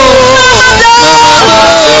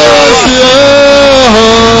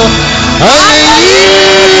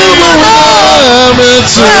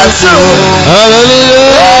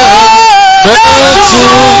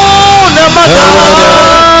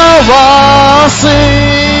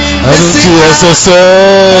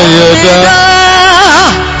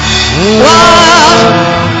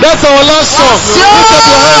That's our last song. Lift up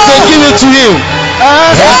your hands and give it to Him.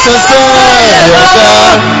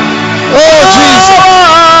 Oh Jesus.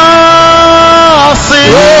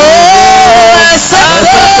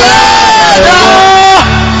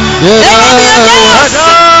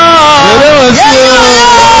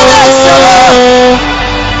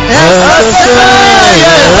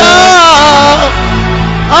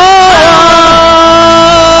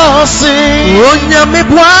 Onyame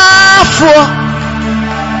boafo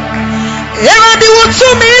Eradi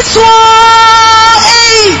wutumi so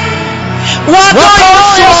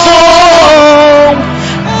Wadoyeso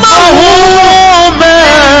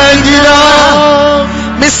Mahumendira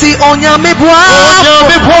Missy Onyame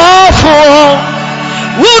boafo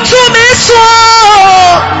Wutumi so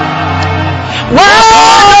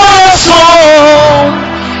Wadoyeso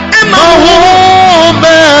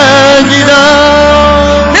Mahumendira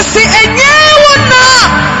Missy Enyewona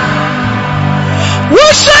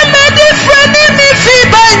Wusha me different in me fi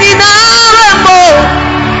banyina rambo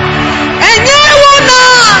Enyewona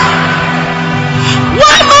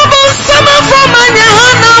Wamabo sama from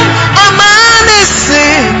anyahanam amanese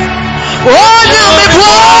Onyame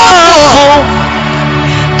boafo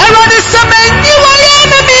Erade sama enyiwa ye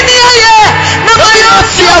me mini aye na mayo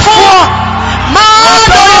tiafo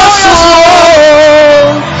Madoyeso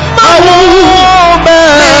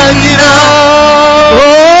Mahumendira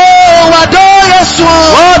Wadoyeso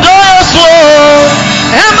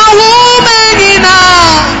Mahumendira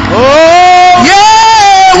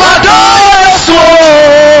Yeah Wadoyeso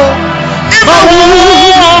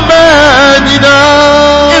Mahumendira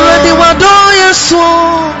Eradi Wadoyeso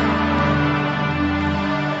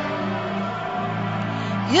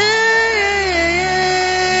Yeah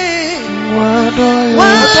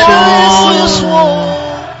Wadoyeso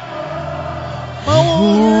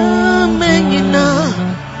Mahumendira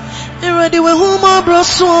Eradi we huma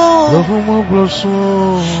broso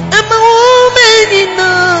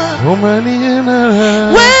Mahumendira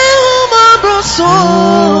we huma broso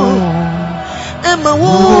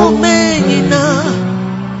Mahumendira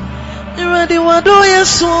Eradi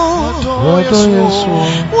Wadoyeso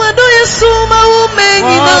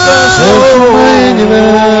Mahumendira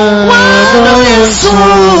Wadoyeso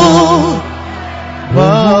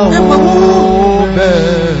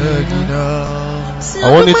I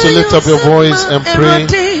want you to lift up your voice and pray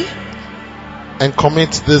and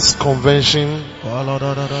commit this convention,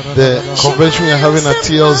 the convention we are having at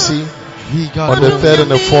TLC on the 3rd and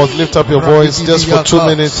the 4th. Lift up your voice just for 2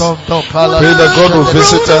 minutes. Pray that God will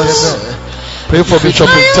visit us. Pray for Bishop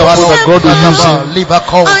Temple that God will use him. Pray that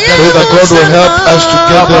God will help us to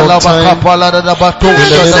get there on time. In the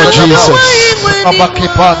name of Jesus.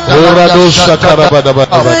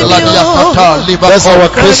 That's our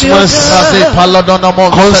Christmas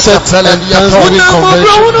concert and Thanksgiving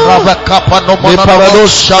convention.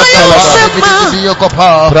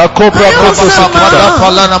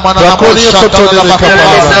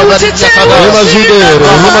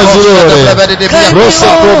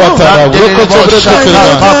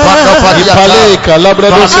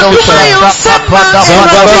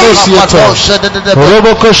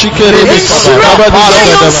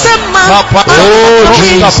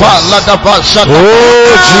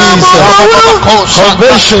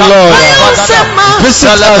 Convention, Lord.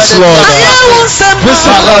 Visit us, Lord.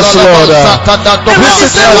 Visit us, Lord.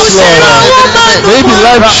 Visit us, Lord. Maybe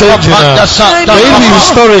life changing, maybe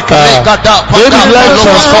historical, maybe life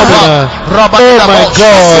transforming. Oh my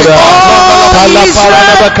God.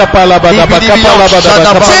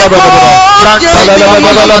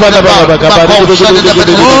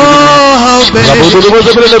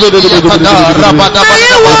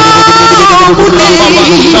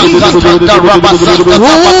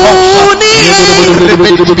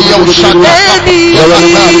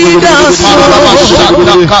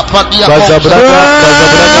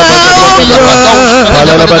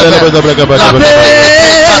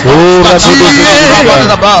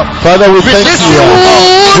 Father, we thank you.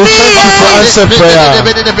 We thank you for answered prayer.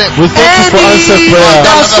 We thank you for answered prayer. We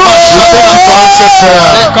thank you for answered prayer.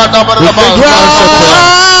 We thank you for answered prayer.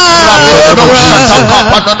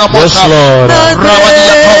 Yes, Lord. In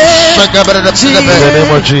the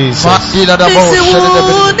name of Jesus.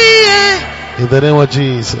 In the name of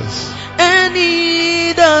Jesus.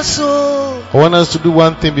 I want us to do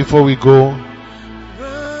one thing before we go.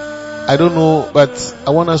 I don't know, but I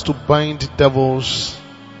want us to bind devils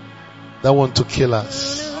that want to kill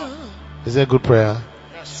us. Is that a good prayer?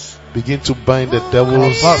 Yes. Begin to bind the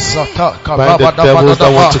devils. Bind the devils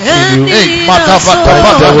that want to kill you. Bind the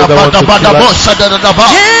devils that want to kill us. Bind the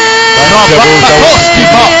devils that want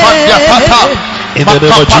to In the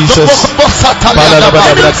name of Jesus.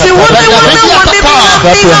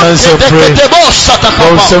 Clap your hands and pray.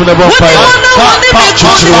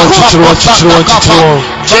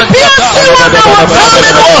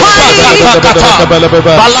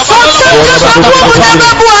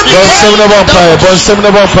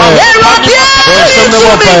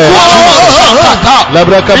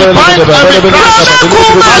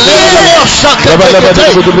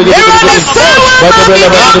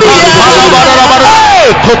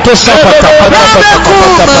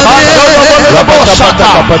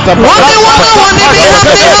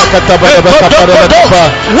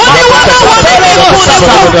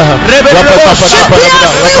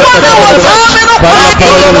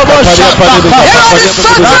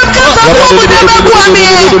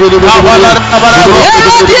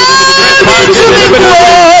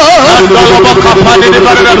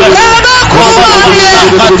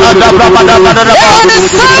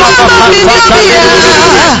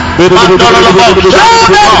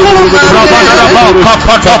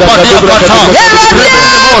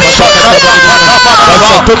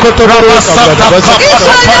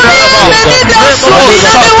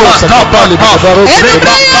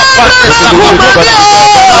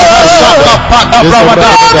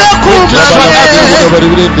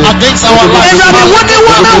 against our lives.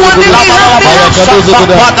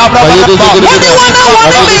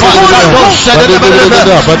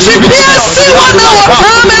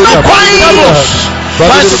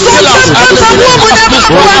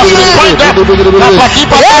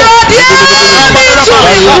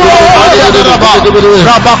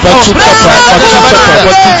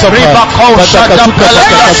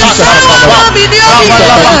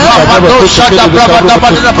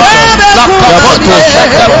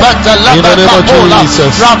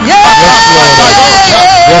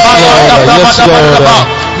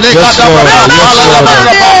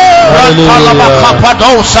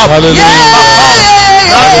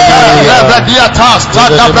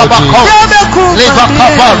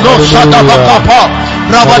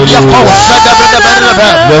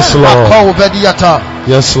 Yes, Lord.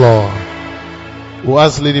 Yes, Lord. We'll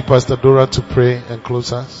ask Lady Pastor Dora to pray and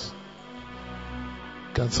close us.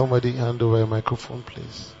 Can somebody hand over a microphone,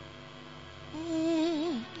 please?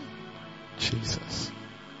 Jesus.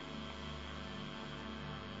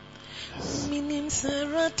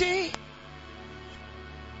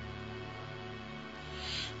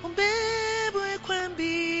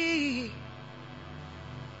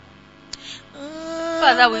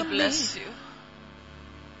 Father, we bless you.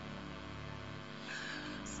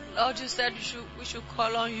 Lord, you said we should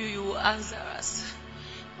call on you, you will answer us.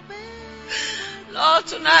 Lord,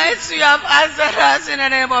 tonight you have answered us in the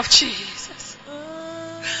name of Jesus.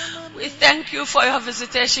 We thank you for your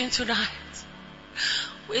visitation tonight.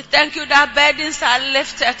 We thank you that burdens are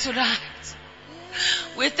lifted tonight.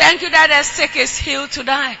 We thank you that the sick is healed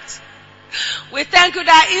tonight. We thank you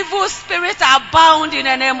that evil spirits are bound in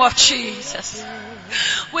the name of Jesus.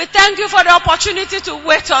 We thank you for the opportunity to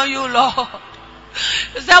wait on you, Lord.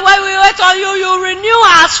 Is that when we wait on you, you renew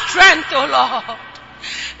our strength, O Lord.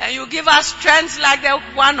 And you give us strength like the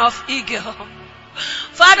one of eagle.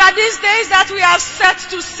 Father, these days that we have set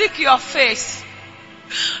to seek your face,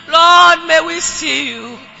 Lord, may we see you.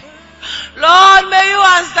 Lord, may you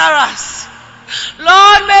answer us.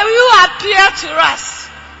 Lord, may you appear to us.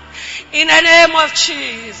 In the name of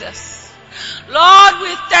Jesus. Lord,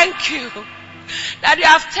 we thank you that you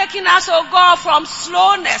have taken us, oh God, from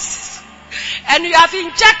slowness. And you have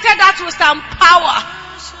injected us with some power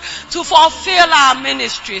to fulfill our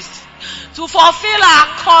ministries, to fulfill our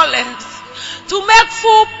callings, to make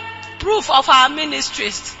full proof of our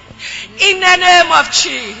ministries. In the name of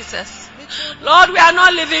Jesus. Lord, we are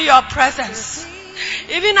not leaving your presence.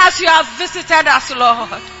 Even as you have visited us,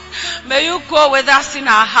 Lord, may you go with us in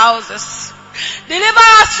our houses. Deliver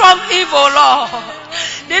us from evil, Lord.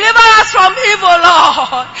 Deliver us from evil,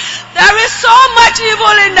 Lord. There is so much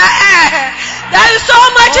evil in the air. There is so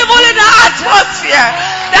much evil in the atmosphere.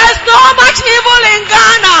 There is so much evil in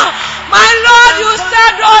Ghana. My Lord, you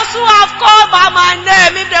said those who have called by my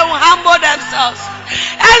name, if they will humble themselves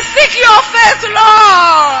and seek your face,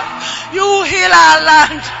 Lord, you will heal our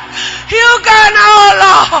land. Heal Ghana, oh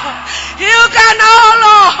Lord. Heal Ghana, oh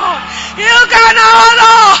Lord. Heal Ghana, oh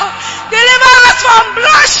Lord. Deliver us from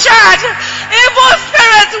bloodshed, evil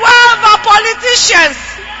spirits, wherever politicians.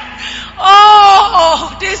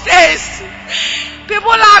 Oh, these days,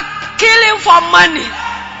 people are killing for money.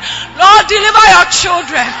 Lord, deliver your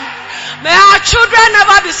children. May our children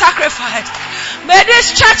never be sacrificed. May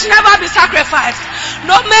this church never be sacrificed.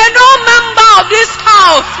 May no member of this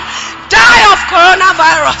house die of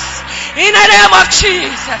coronavirus. In the name of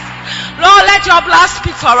Jesus. Lord, let your blood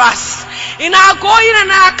speak for us. In our going and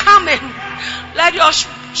our coming, let your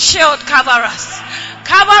shield cover us.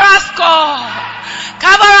 Cover us, God.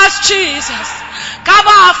 Cover us, Jesus.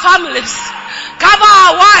 Cover our families. Cover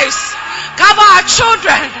our wives. Cover our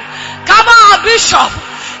children. Cover our bishop.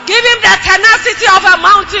 Give him the tenacity of a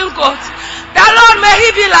mountain goat. The Lord, may he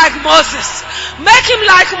be like Moses. Make him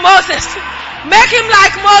like Moses. Make him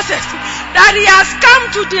like Moses. That he has come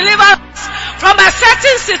to deliver us from a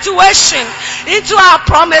certain situation into our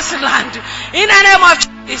promised land. In the name of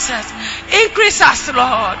Jesus. Increase us,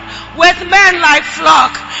 Lord, with men like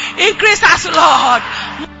flock. Increase us, Lord.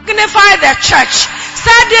 Magnify the church.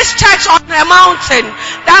 Set this church on a mountain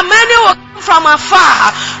that many will come from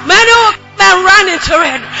afar. Many will come and run into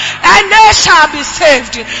it, and they shall be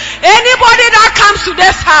saved. Anybody that comes to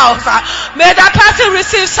this house, may that person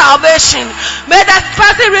receive salvation. May that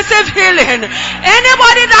person receive healing.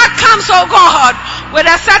 Anybody that comes, oh God, with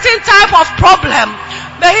a certain type of problem,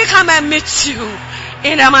 may he come and meet you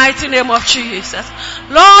in the mighty name of Jesus.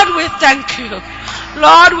 Lord, we thank you.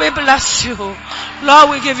 Lord, we bless you. Lord,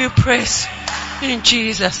 we give you praise in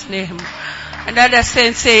Jesus' name. And let the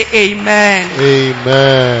saints say amen.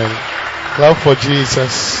 Amen. Clap for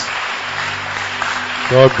Jesus.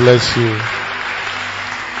 God bless you.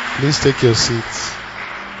 Please take your seats.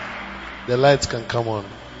 The lights can come on.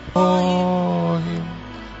 Oh, him.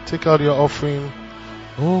 Take out your offering.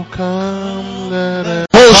 Oh, come, let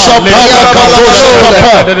us.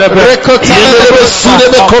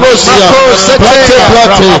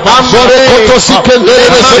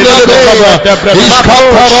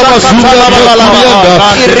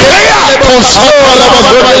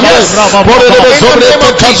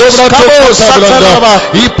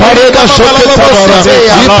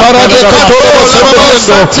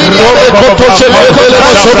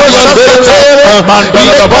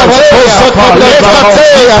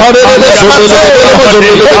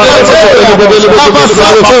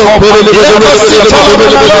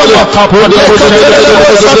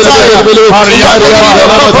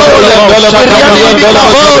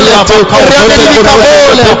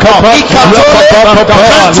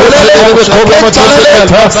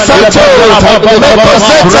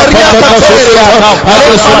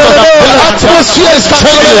 Atmosphere is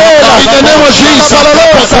changing in the name of Jesus.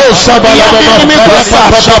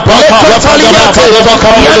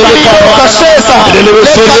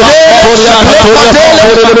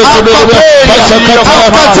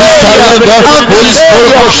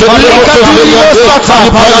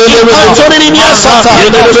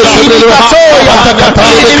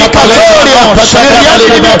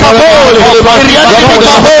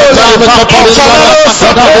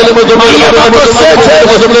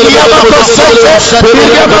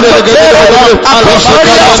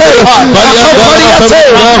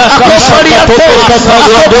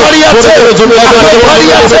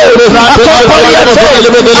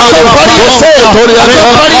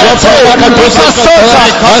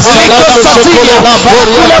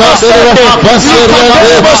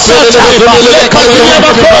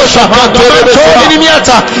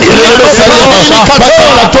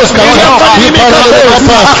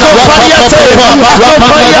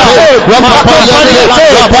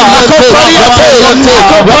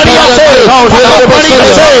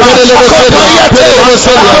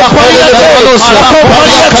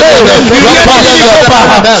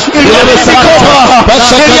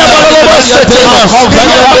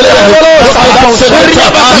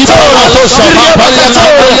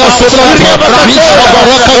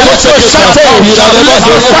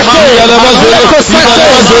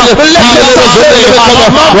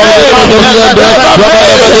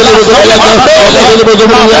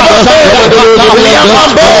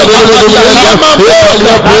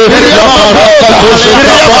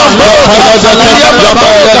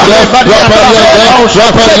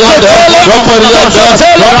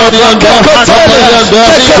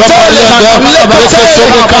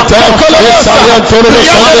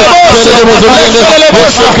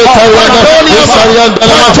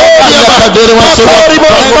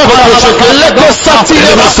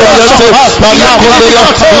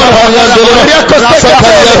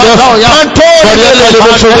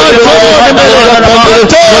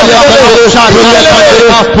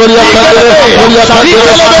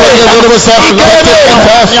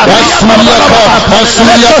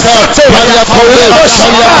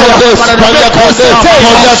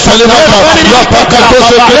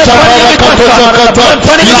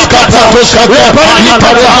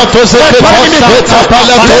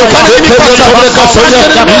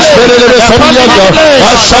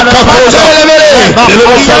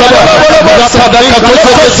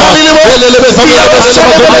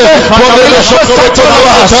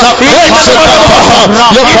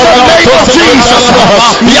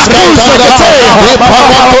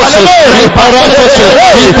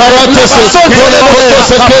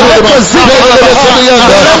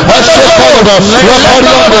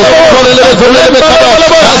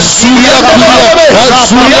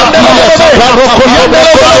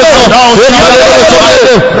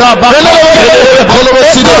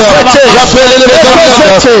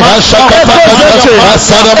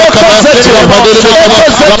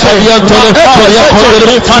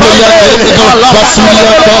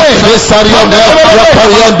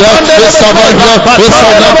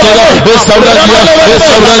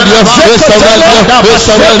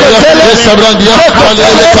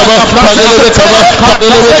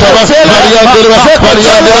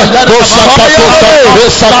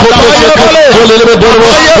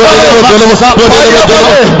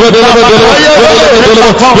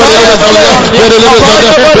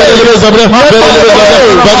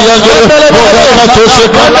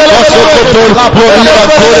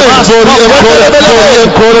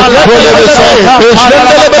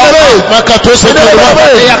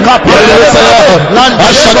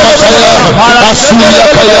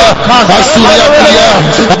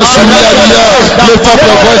 Lift up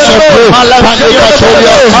your voice and pray.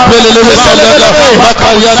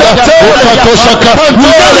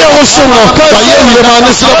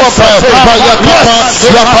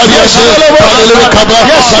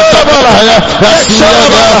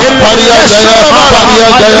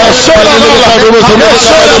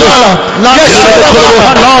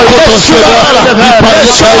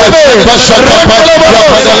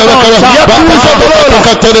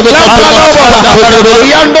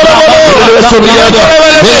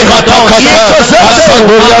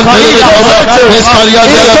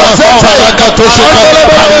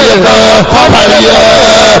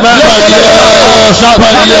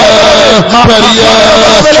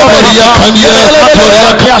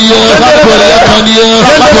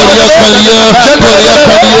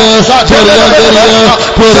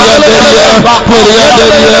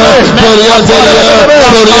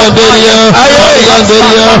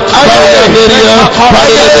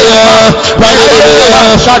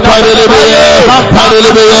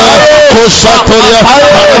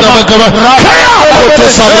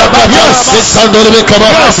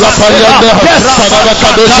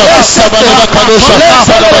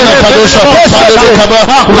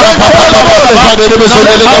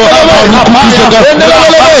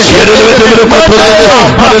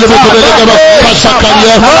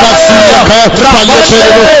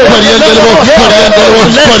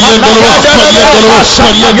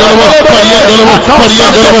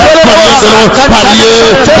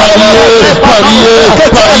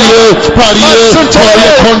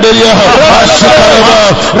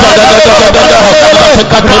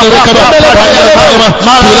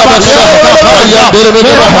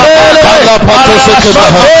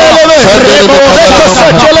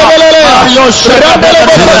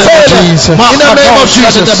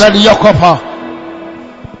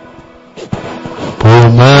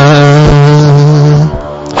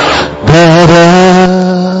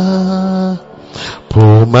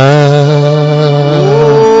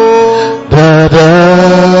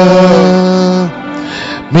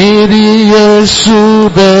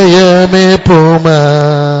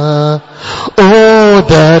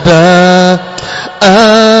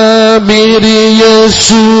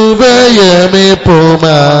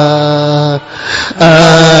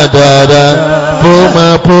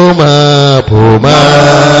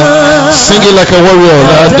 Sing it like a warrior.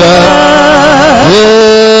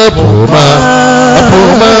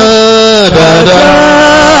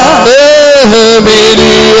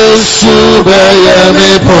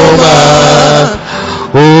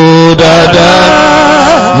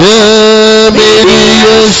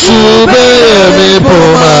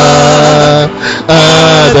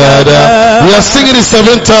 We are singing it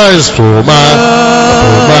 7 times.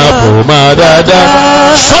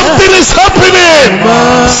 Something is happening.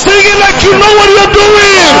 Sing it like you know what you're doing.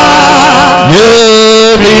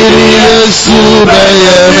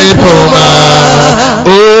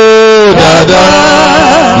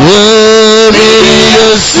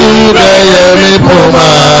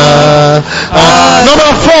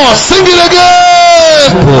 Number 4, sing it again.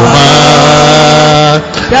 Number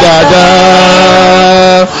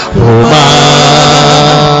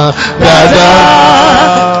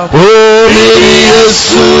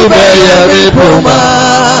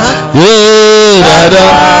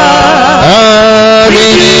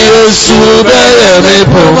beyemi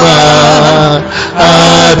poma.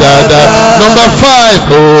 Dada. Number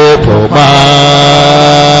 5. Oh poma.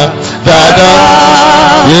 Dada.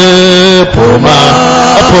 Yeah poma.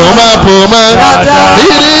 Poma.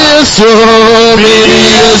 Miri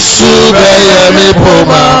Yesu beyemi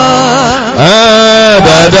poma.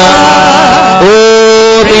 Dada.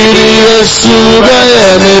 Oh miri Yesu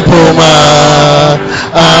beyemi poma.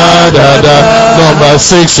 Dada. Number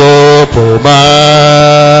 6. Oh poma.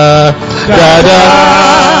 Dada.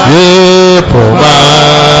 Yeah poma.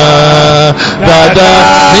 Dada.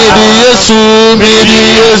 Miri Yesu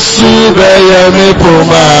beyemi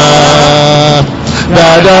poma.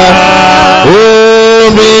 Dada. Oh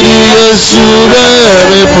miri Yesu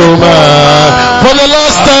beyemi poma. For the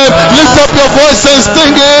last time, lift up your voice and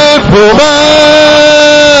sing it. Poma.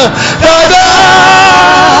 Dada.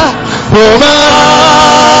 Poma.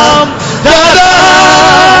 Dada.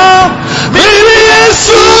 Miri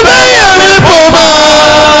Yesu beyemi poma.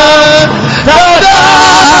 Dada.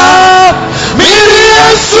 Miri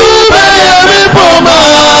Yesu beyemi poma.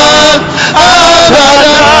 Dada.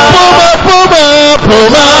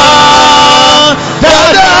 Poma.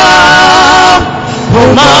 Dada.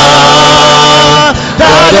 Poma.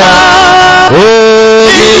 Dada. Oh,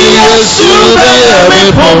 miri Yesu beyemi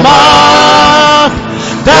poma.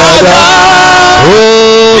 Dada.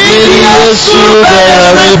 Oh, miri Yesu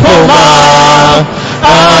beyemi poma.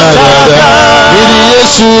 Dada. Miri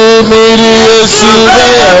Yesu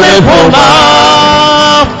beyemi poma.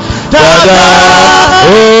 Dada.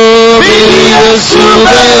 Oh, miri Yesu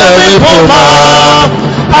beyemi poma.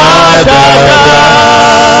 Dada.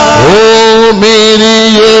 Oh, miri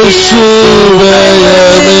Yesu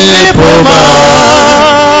beyemi poma.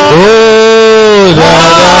 Oh,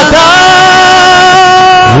 Dada.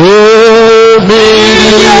 Oh, miri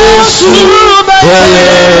Yesu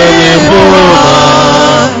beyemi poma.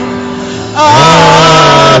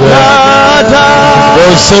 Dada.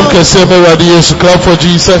 Oh, some can say, "Everybody, you should clap for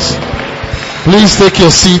Jesus." Please take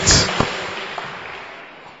your seat.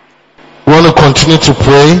 We want to continue to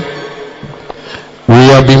pray. We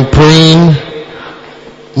have been praying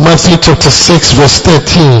Matthew chapter 6 verse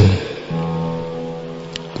 13.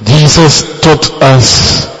 Jesus taught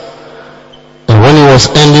us, and when he was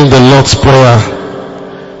ending the Lord's Prayer,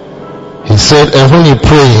 he said, and when you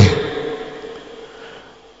pray,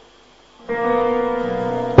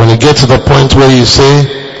 when you get to the point where you say,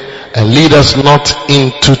 and lead us not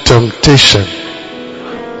into temptation,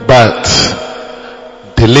 but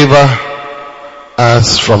deliver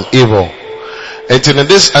us from evil. And in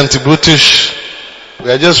this anti-British,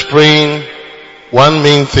 we are just praying one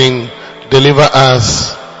main thing: deliver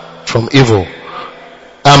us from evil.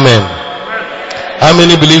 Amen. How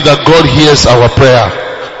many believe that God hears our prayer?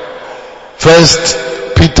 1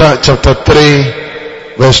 Peter chapter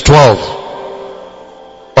 3 verse 12.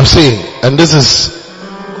 And this is,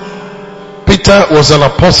 Peter was an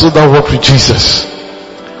apostle that walked with Jesus.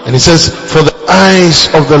 And he says, for the eyes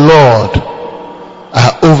of the Lord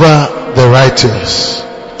are over the righteous.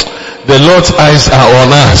 The Lord's eyes are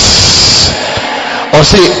on us.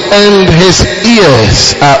 And his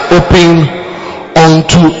ears are open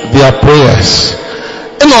unto their prayers.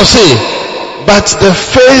 And but the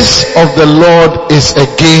face of the Lord is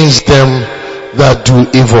against them that do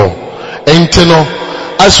evil. And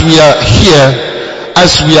as we are here,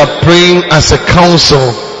 as we are praying as a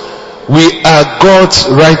council, we are God's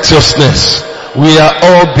righteousness. We are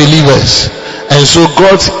all believers. And so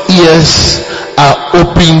God's ears are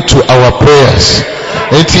open to our prayers.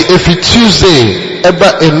 And if it's Tuesday,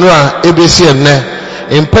 eba enra ebesi enne,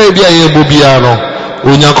 empa ebi aye bobiano,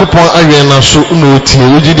 Onyankopon awe na so na otie,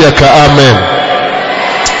 ojidi aka amen.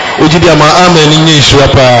 Ojidi ama amen inye ishura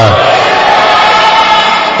pa.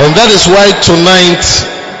 And that is why tonight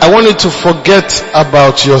I want you to forget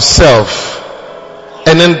about yourself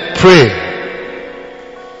and then pray.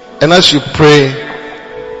 And as you pray,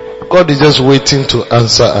 God is just waiting to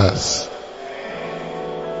answer us.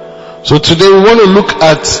 So today we want to look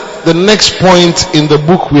at the next point in the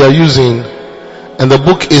book we are using. And the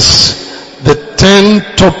book is the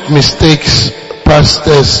 10 top mistakes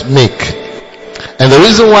pastors make. And the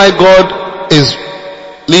reason why God is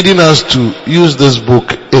leading us to use this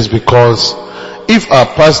book is because if our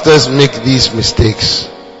pastors make these mistakes,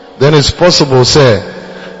 then it's possible,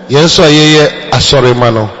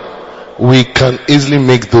 we can easily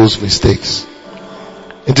make those mistakes.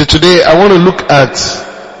 And today I want to look at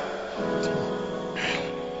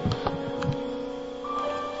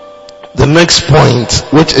the next point,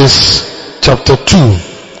 which is chapter 2.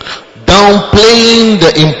 Downplaying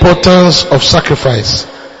the importance of sacrifice.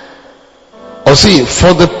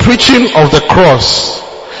 For the preaching of the cross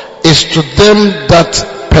is to them that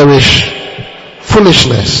perish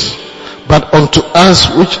foolishness, but unto us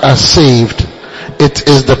which are saved, it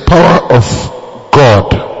is the power of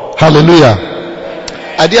God. Hallelujah.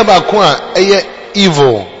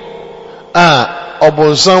 Evil.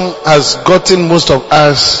 Obonsam has gotten most of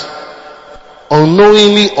us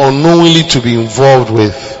unknowingly to be involved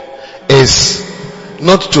with is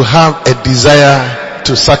not to have a desire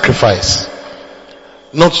to sacrifice.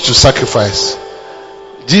 Not to sacrifice.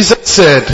 Jesus said,